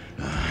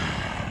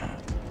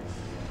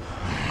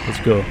 Let's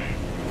go.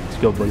 Let's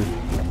go, buddy.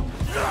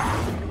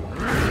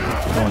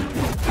 1,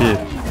 2,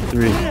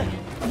 3,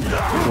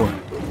 4.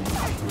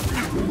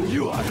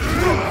 You are a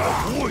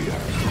warrior.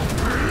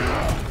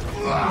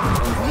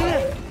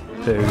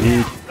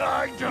 Parried. I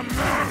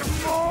demand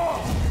more!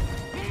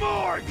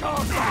 More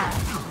combat!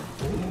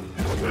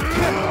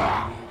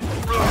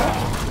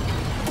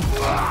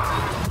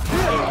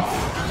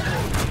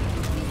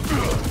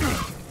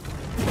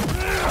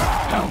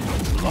 How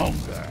much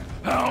longer?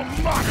 How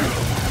much?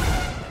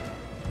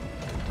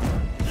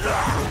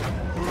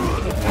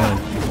 1,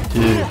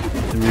 2,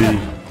 3,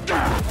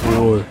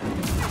 4.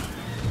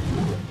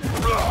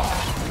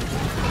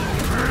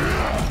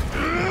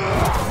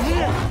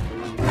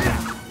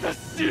 The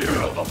sear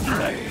of a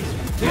blade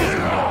is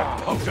more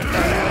potent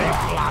than any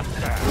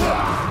blaster.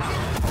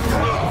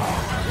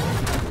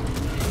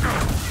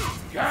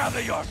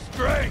 Gather your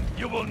strength.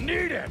 You will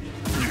need it.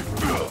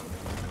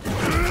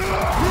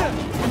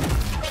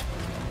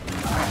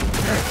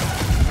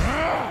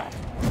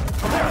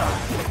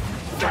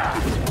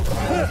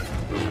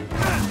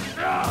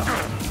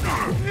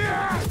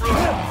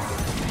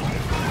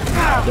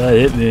 That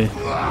hit me.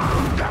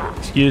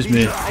 Excuse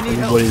me,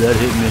 everybody, that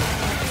hit me.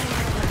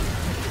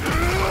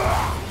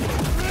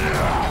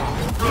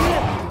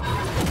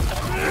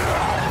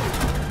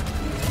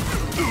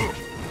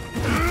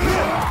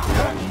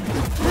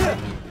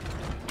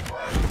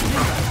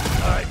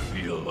 I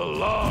feel a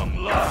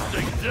long-lost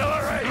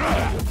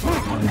exhilaration.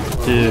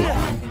 1, 2.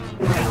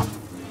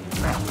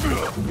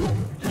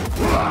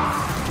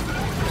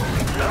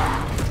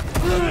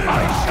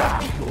 I shall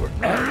be your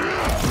end.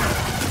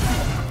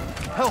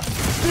 Help!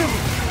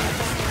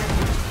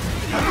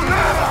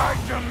 I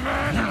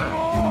demand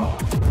more!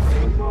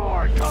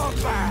 More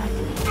combat!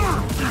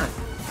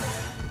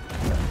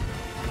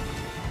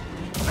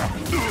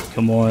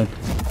 Come on.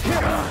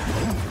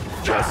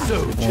 Just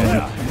so, 1,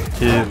 Jedi.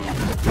 2,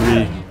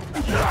 3.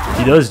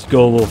 He does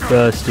go a little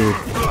faster.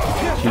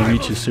 If you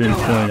reach a certain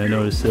point, I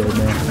noticed that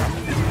now.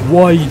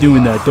 Why are you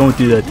doing that? Don't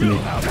do that to me.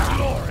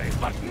 Glory,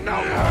 but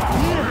no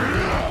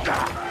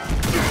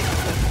the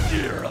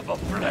sear of a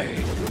blade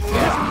is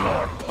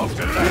more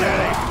potent than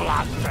any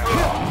blaster.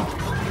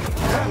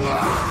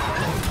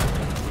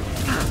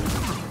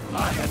 I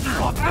had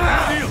thought the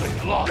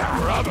feeling lost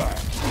forever.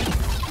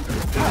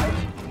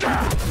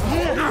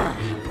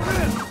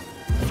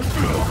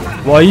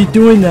 Why are you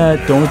doing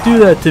that? Don't do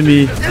that to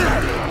me.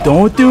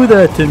 Don't do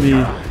that to me.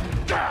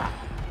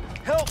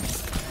 Help!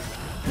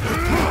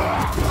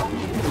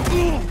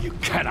 You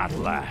cannot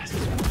last.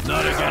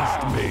 Not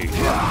against me.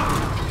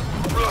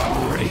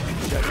 Break,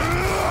 Jedi.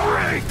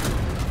 Break!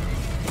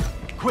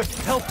 Quick,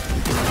 help!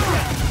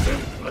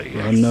 Simply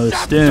Run those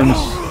stems.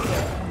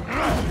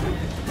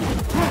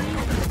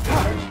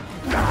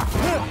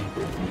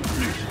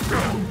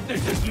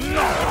 This is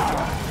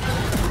not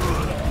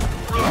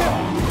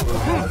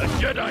a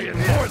Jedi is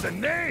more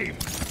than name.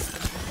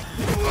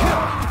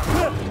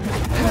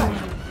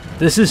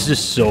 This is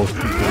just so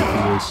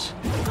ridiculous.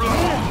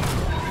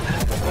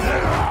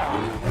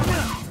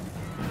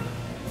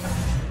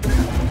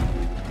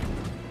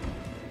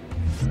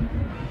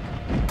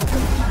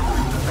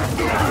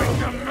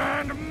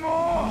 Demand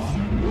more!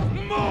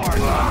 More!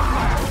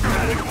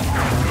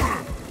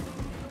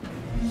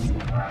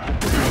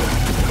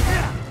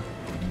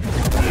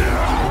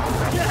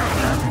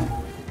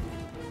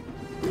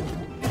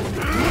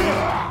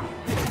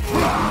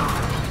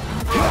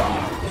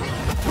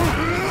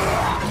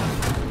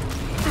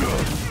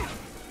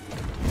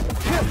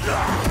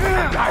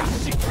 I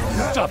see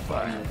you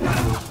suffer.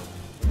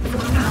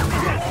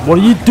 What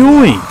are you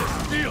doing?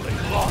 Feeling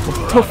lost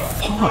What the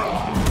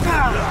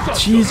fuck?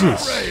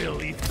 Jesus. frail,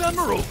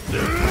 ephemeral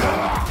thing.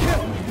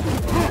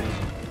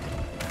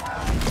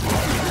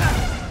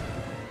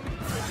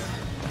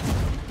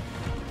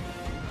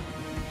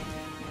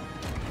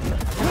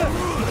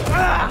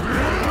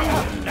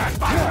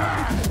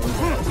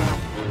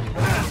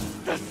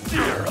 The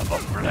sear of a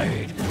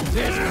blade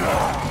is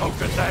more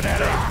potent than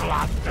any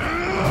blaster.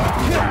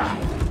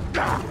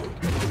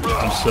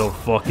 I'm so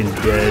fucking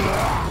dead.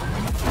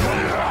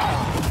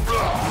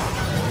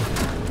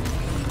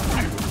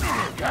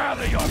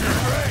 Gather your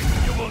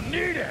strength, you will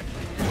need it.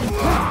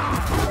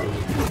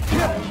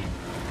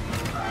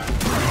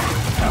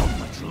 How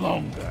much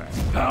longer?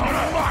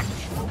 How much?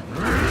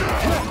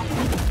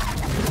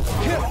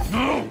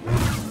 No.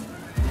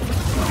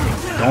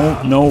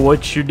 Don't know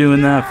what you're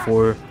doing that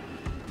for.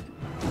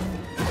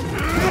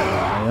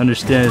 I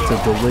understand it's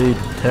a delayed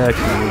attack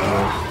move,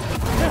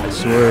 but I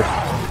swear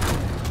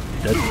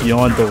that's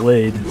beyond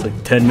delayed. It's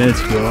like 10 minutes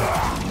ago.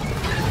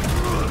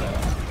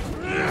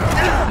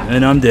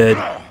 And I'm dead.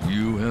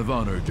 You have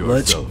honored yourself.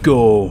 Let's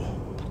go.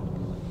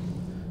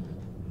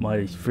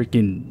 My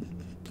freaking,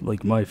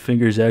 like, my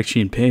finger's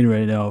actually in pain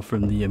right now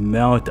from the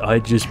amount I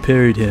just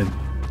parried him.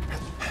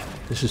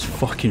 This is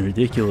fucking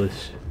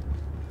ridiculous.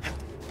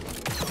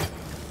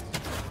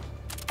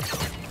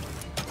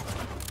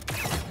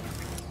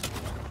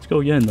 Let's go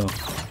again though.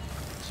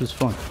 This is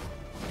fun.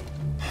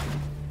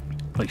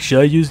 Like, should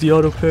I use the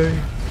auto parry?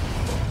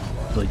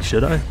 Like,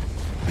 should I?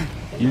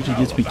 It usually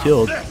gets me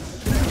killed. It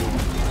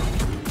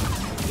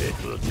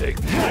will take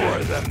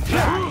more than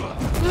that.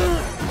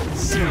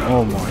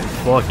 Oh my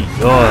fucking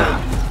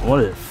god.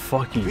 What a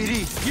fucking... I'm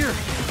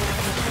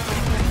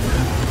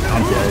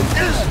dead.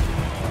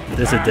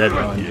 That's a dead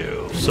run.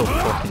 I'm so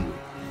fucking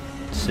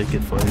sick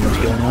of fighting this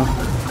guy now.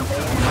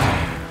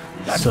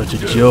 Such a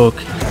joke.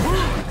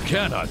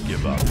 Cannot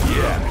give up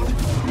yet.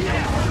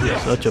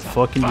 Such a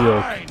fucking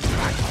joke.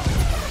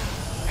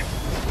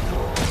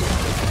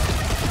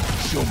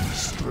 Show me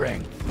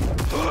strength.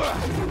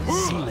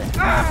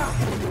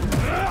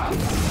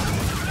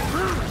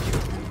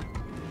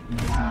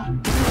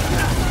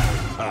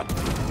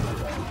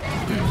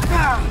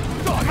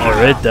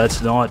 Alright,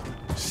 that's not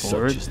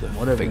forward.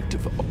 Whatever.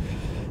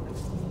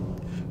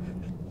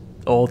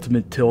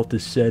 Ultimate tilt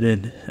is set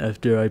in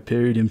after I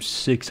parried him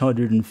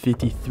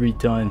 653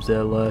 times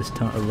that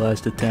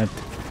last attempt,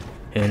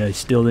 and I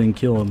still didn't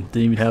kill him.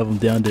 Didn't even have him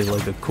down to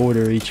like a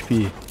quarter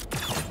HP.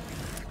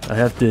 I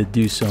have to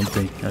do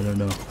something. I don't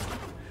know.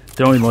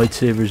 Throwing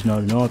lightsaber is not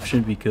an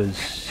option because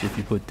if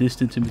you put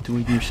distance in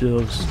between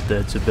yourselves,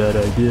 that's a bad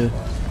idea.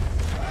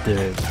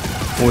 The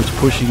force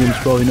pushing him is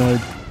probably not.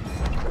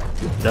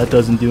 That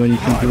doesn't do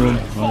anything to him.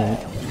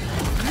 Alright.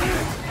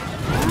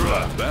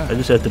 I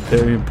just have to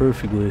parry him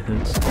perfectly.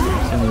 That's the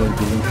only way to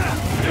do it.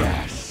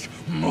 Yes,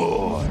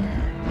 more.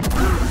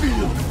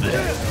 Feel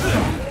this.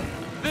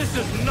 This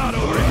is not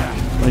over yet.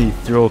 I need to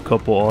throw a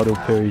couple auto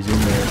parries in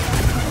there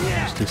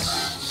just to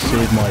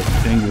save my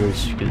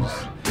fingers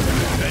because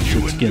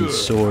shit's getting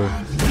sore.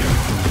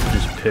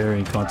 Just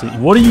parrying constantly.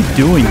 What are you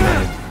doing,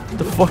 man? What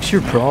the fuck's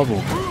your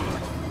problem?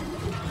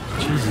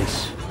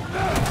 Jesus.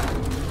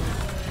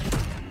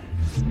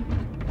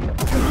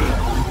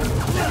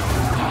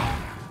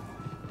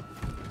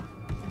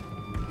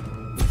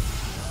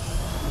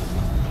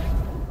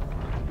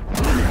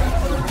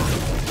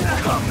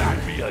 Come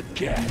at me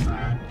again.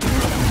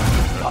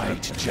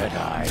 Right,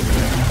 Jedi.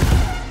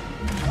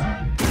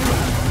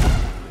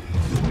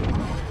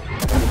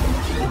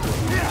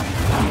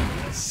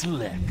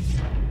 Slick.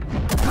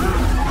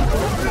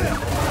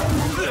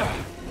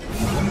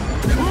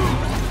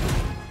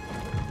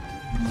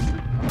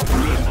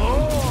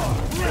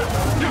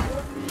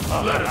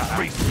 Let us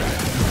reset.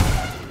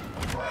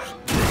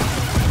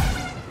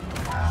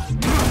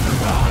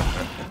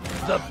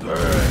 The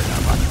burn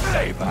of a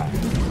saber.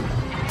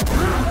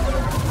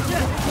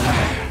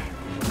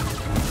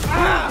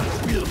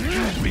 Will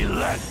you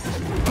relent?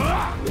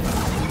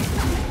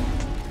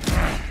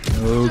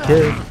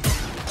 Okay.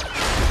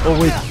 Oh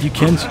wait, you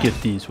can skip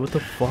these. What the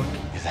fuck?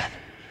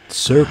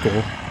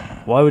 Circle?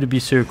 Why would it be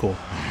circle?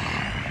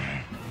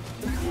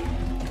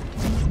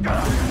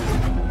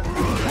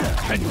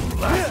 Can you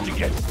last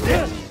against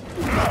this?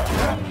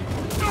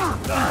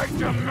 I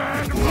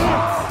demand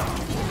more!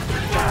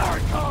 More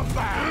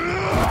combat!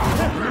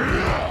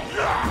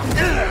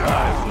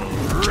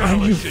 I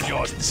will relish in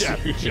your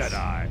death,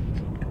 Jedi!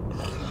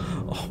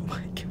 Oh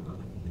my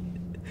god.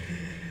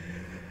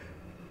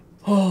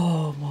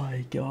 Oh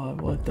my god,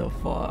 what the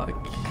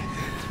fuck?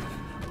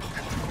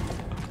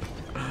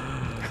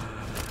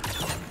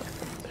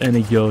 And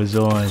it goes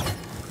on.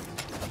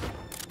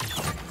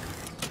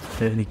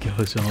 And it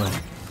goes on.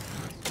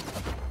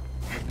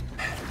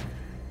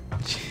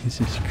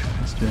 Jesus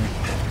Christ, man.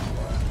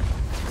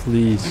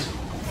 Please.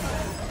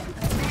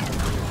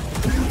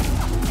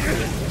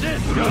 Is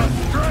this your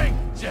strength,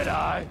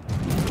 Jedi?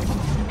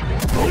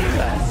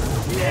 Focus!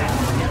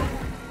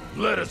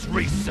 Let us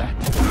reset.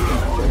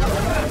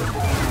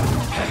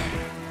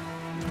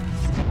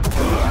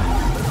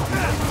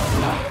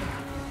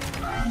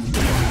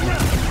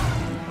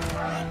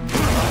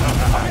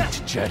 Fight,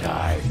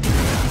 Jedi.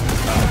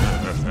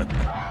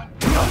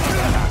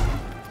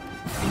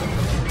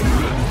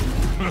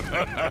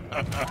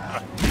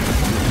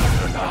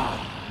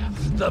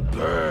 The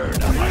burn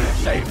of a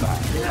saber.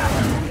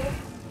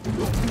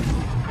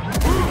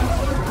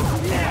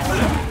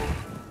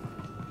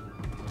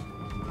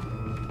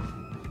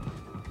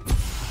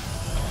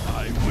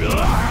 I will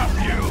have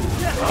you.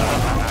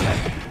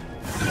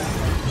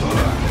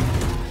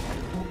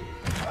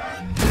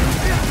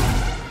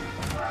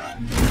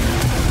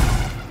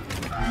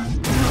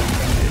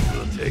 It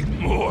will take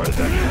more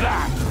than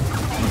that.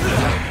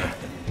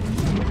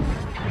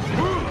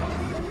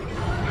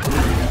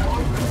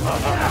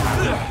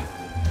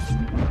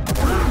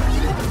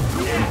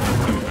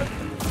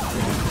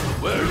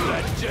 Where's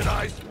that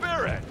Jedi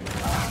spirit?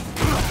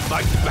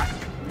 Fight back.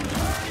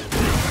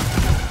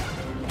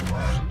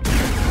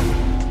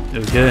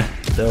 Okay,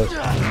 that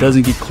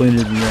doesn't get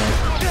cleaner than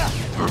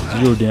that.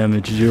 0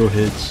 damage, 0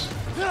 hits,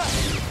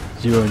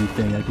 0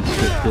 anything. I can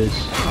skip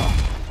this.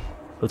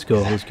 Let's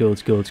go, let's go,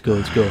 let's go, let's go,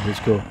 let's go, let's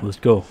go, let's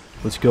go,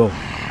 let's go.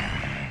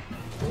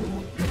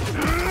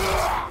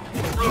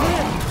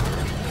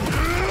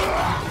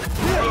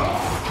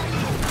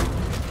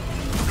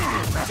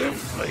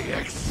 Simply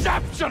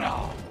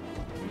exceptional!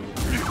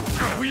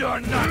 We are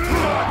not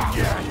done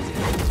yet!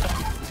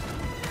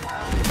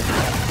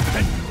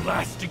 Can you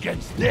last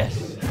against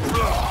this?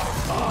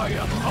 I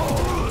am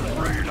all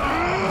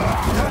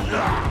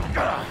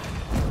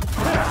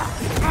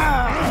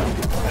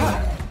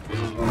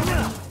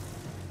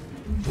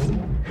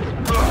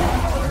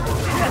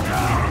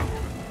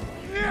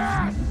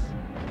Yes!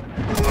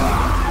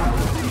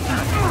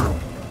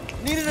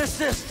 Need an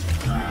assist!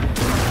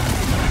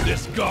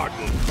 This guard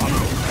will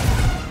follow.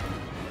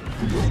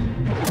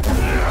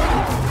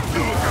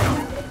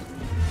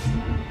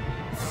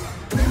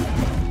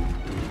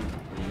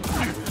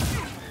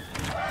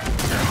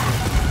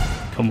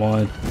 Come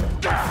on.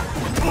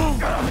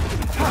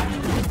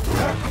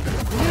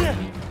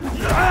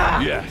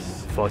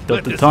 Yes. Fucked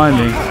up the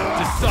timing.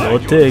 That's all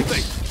it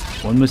takes.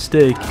 One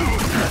mistake.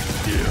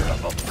 Fear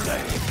of a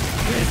blade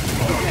is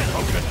more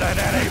potent than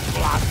any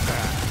blaster.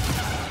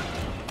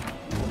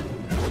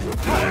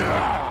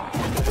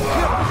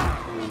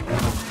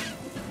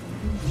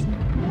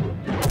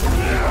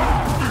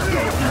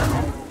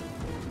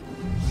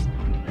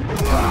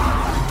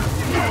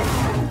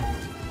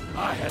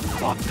 I had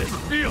fought this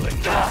feeling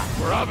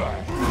forever.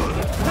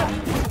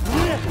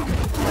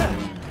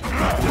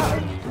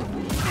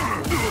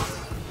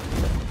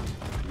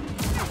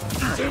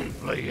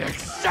 Simply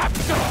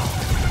exceptional.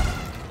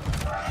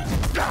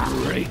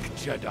 Break,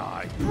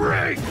 Jedi,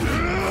 break!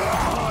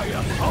 I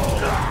am all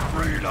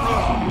freedom.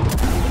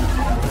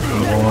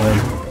 Come on.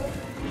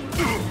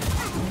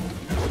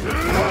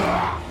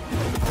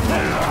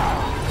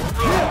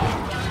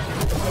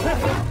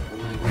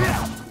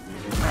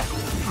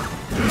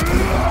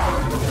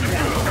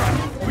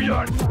 We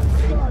are.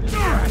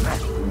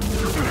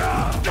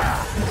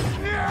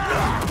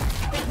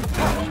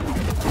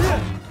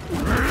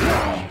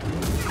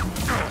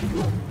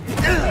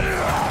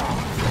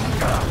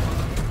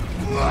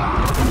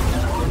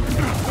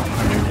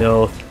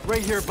 Health.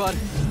 Right here, bud.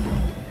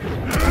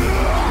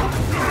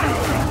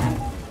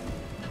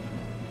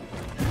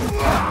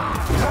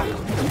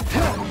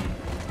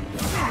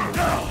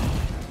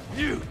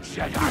 You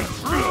Jedi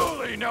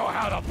truly know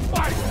how to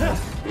fight!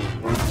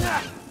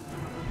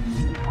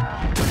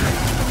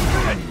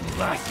 And you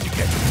last to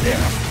get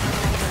there!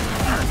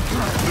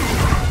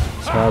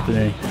 What's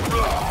happening?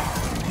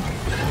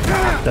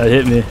 That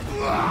hit me.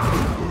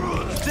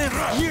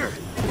 Here.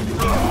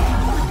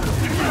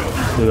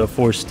 We got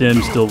 4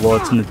 stims, still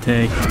lots in the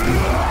tank.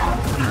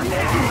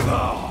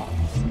 Oh,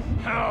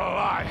 how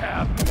I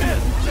have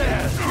missed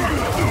this!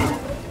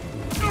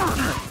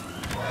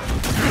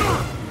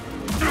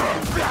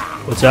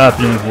 What's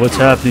happening? What's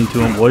happening to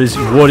him? What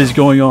is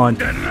going on?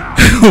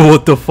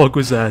 What the fuck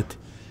was that?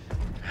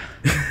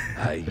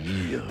 I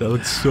yield. That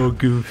looks so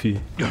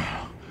goofy.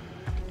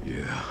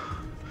 Yeah.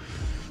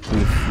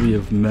 We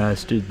have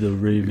mastered the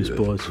Ravens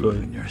boss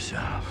fight.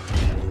 Yourself.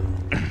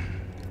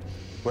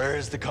 Where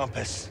is the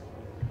compass?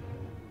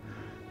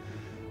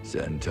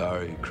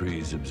 Centauri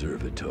Kree's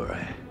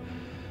observatory,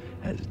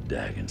 as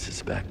Dagon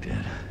suspected.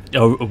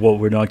 Oh, what?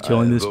 We're not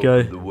killing this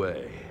guy? The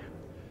way.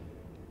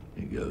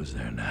 He goes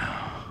there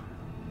now.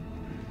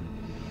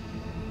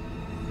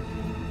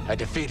 I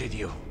defeated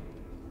you.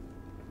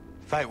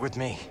 Fight with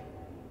me.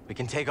 We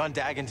can take on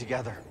Dagon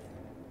together.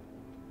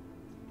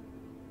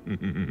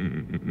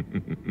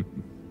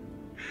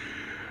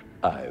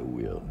 I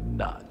will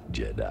not,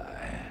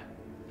 Jedi.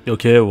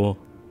 Okay, well.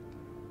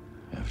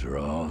 After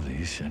all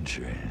these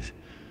centuries,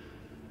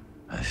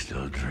 I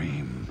still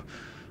dream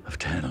of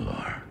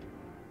Tanalor.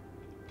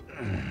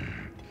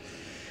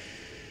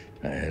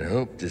 I had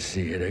hoped to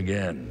see it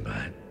again,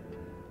 but...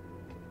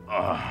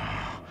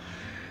 Oh,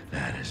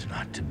 that is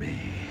not to be.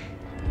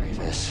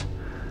 Grievous.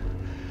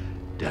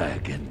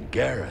 Dagon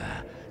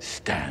Gera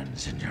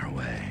stands in your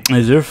way.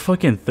 Is there a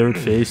fucking third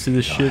phase to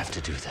this You'll shit? have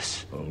to do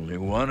this. Only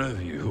one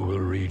of you will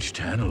reach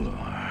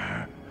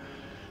Tanalor.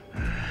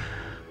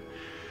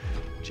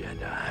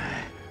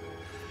 Jedi,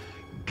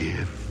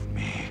 give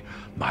me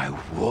my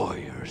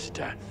warrior's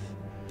death.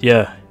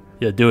 Yeah,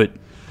 do it.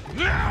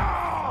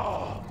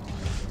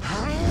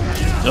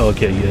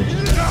 Okay, good.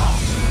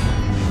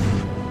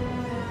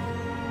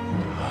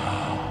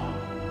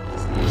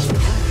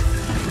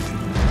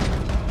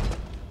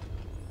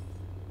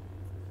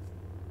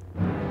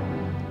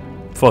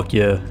 Fuck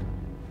yeah.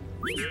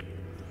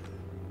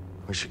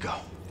 We should go.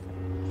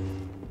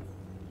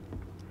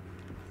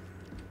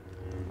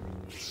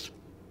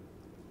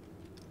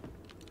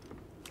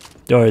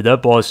 Alright,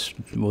 that boss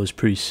was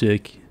pretty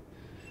sick.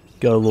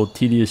 Got a little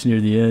tedious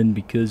near the end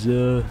because,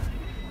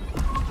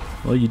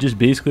 well, you just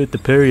basically have to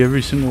parry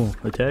every single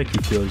attack he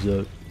throws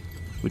out,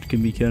 which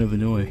can be kind of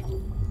annoying.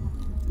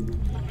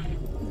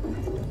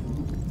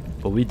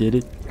 But we did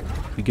it.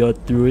 We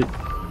got through it.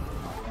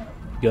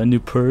 Got a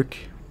new perk.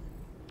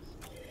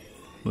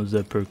 What does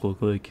that perk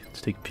look like?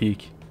 Let's take a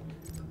peek.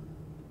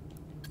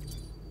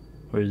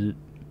 Where is it?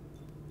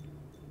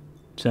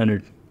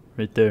 Centered.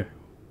 Right there.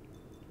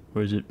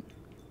 Where is it?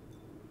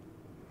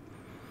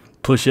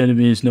 Push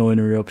enemies, no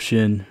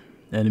interruption.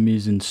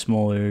 Enemies in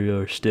small area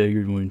are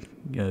staggered when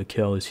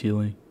Cal is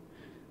healing.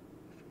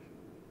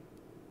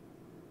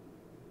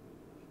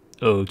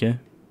 Oh, okay.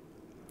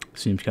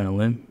 Seems kind of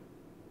lame.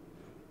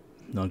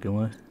 Not gonna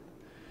lie.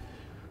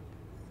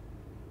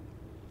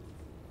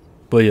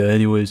 But yeah,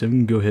 anyways,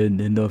 I'm gonna go ahead and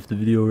end off the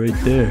video right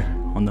there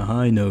on the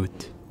high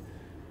note.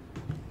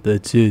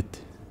 That's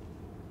it.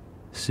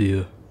 See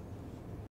ya.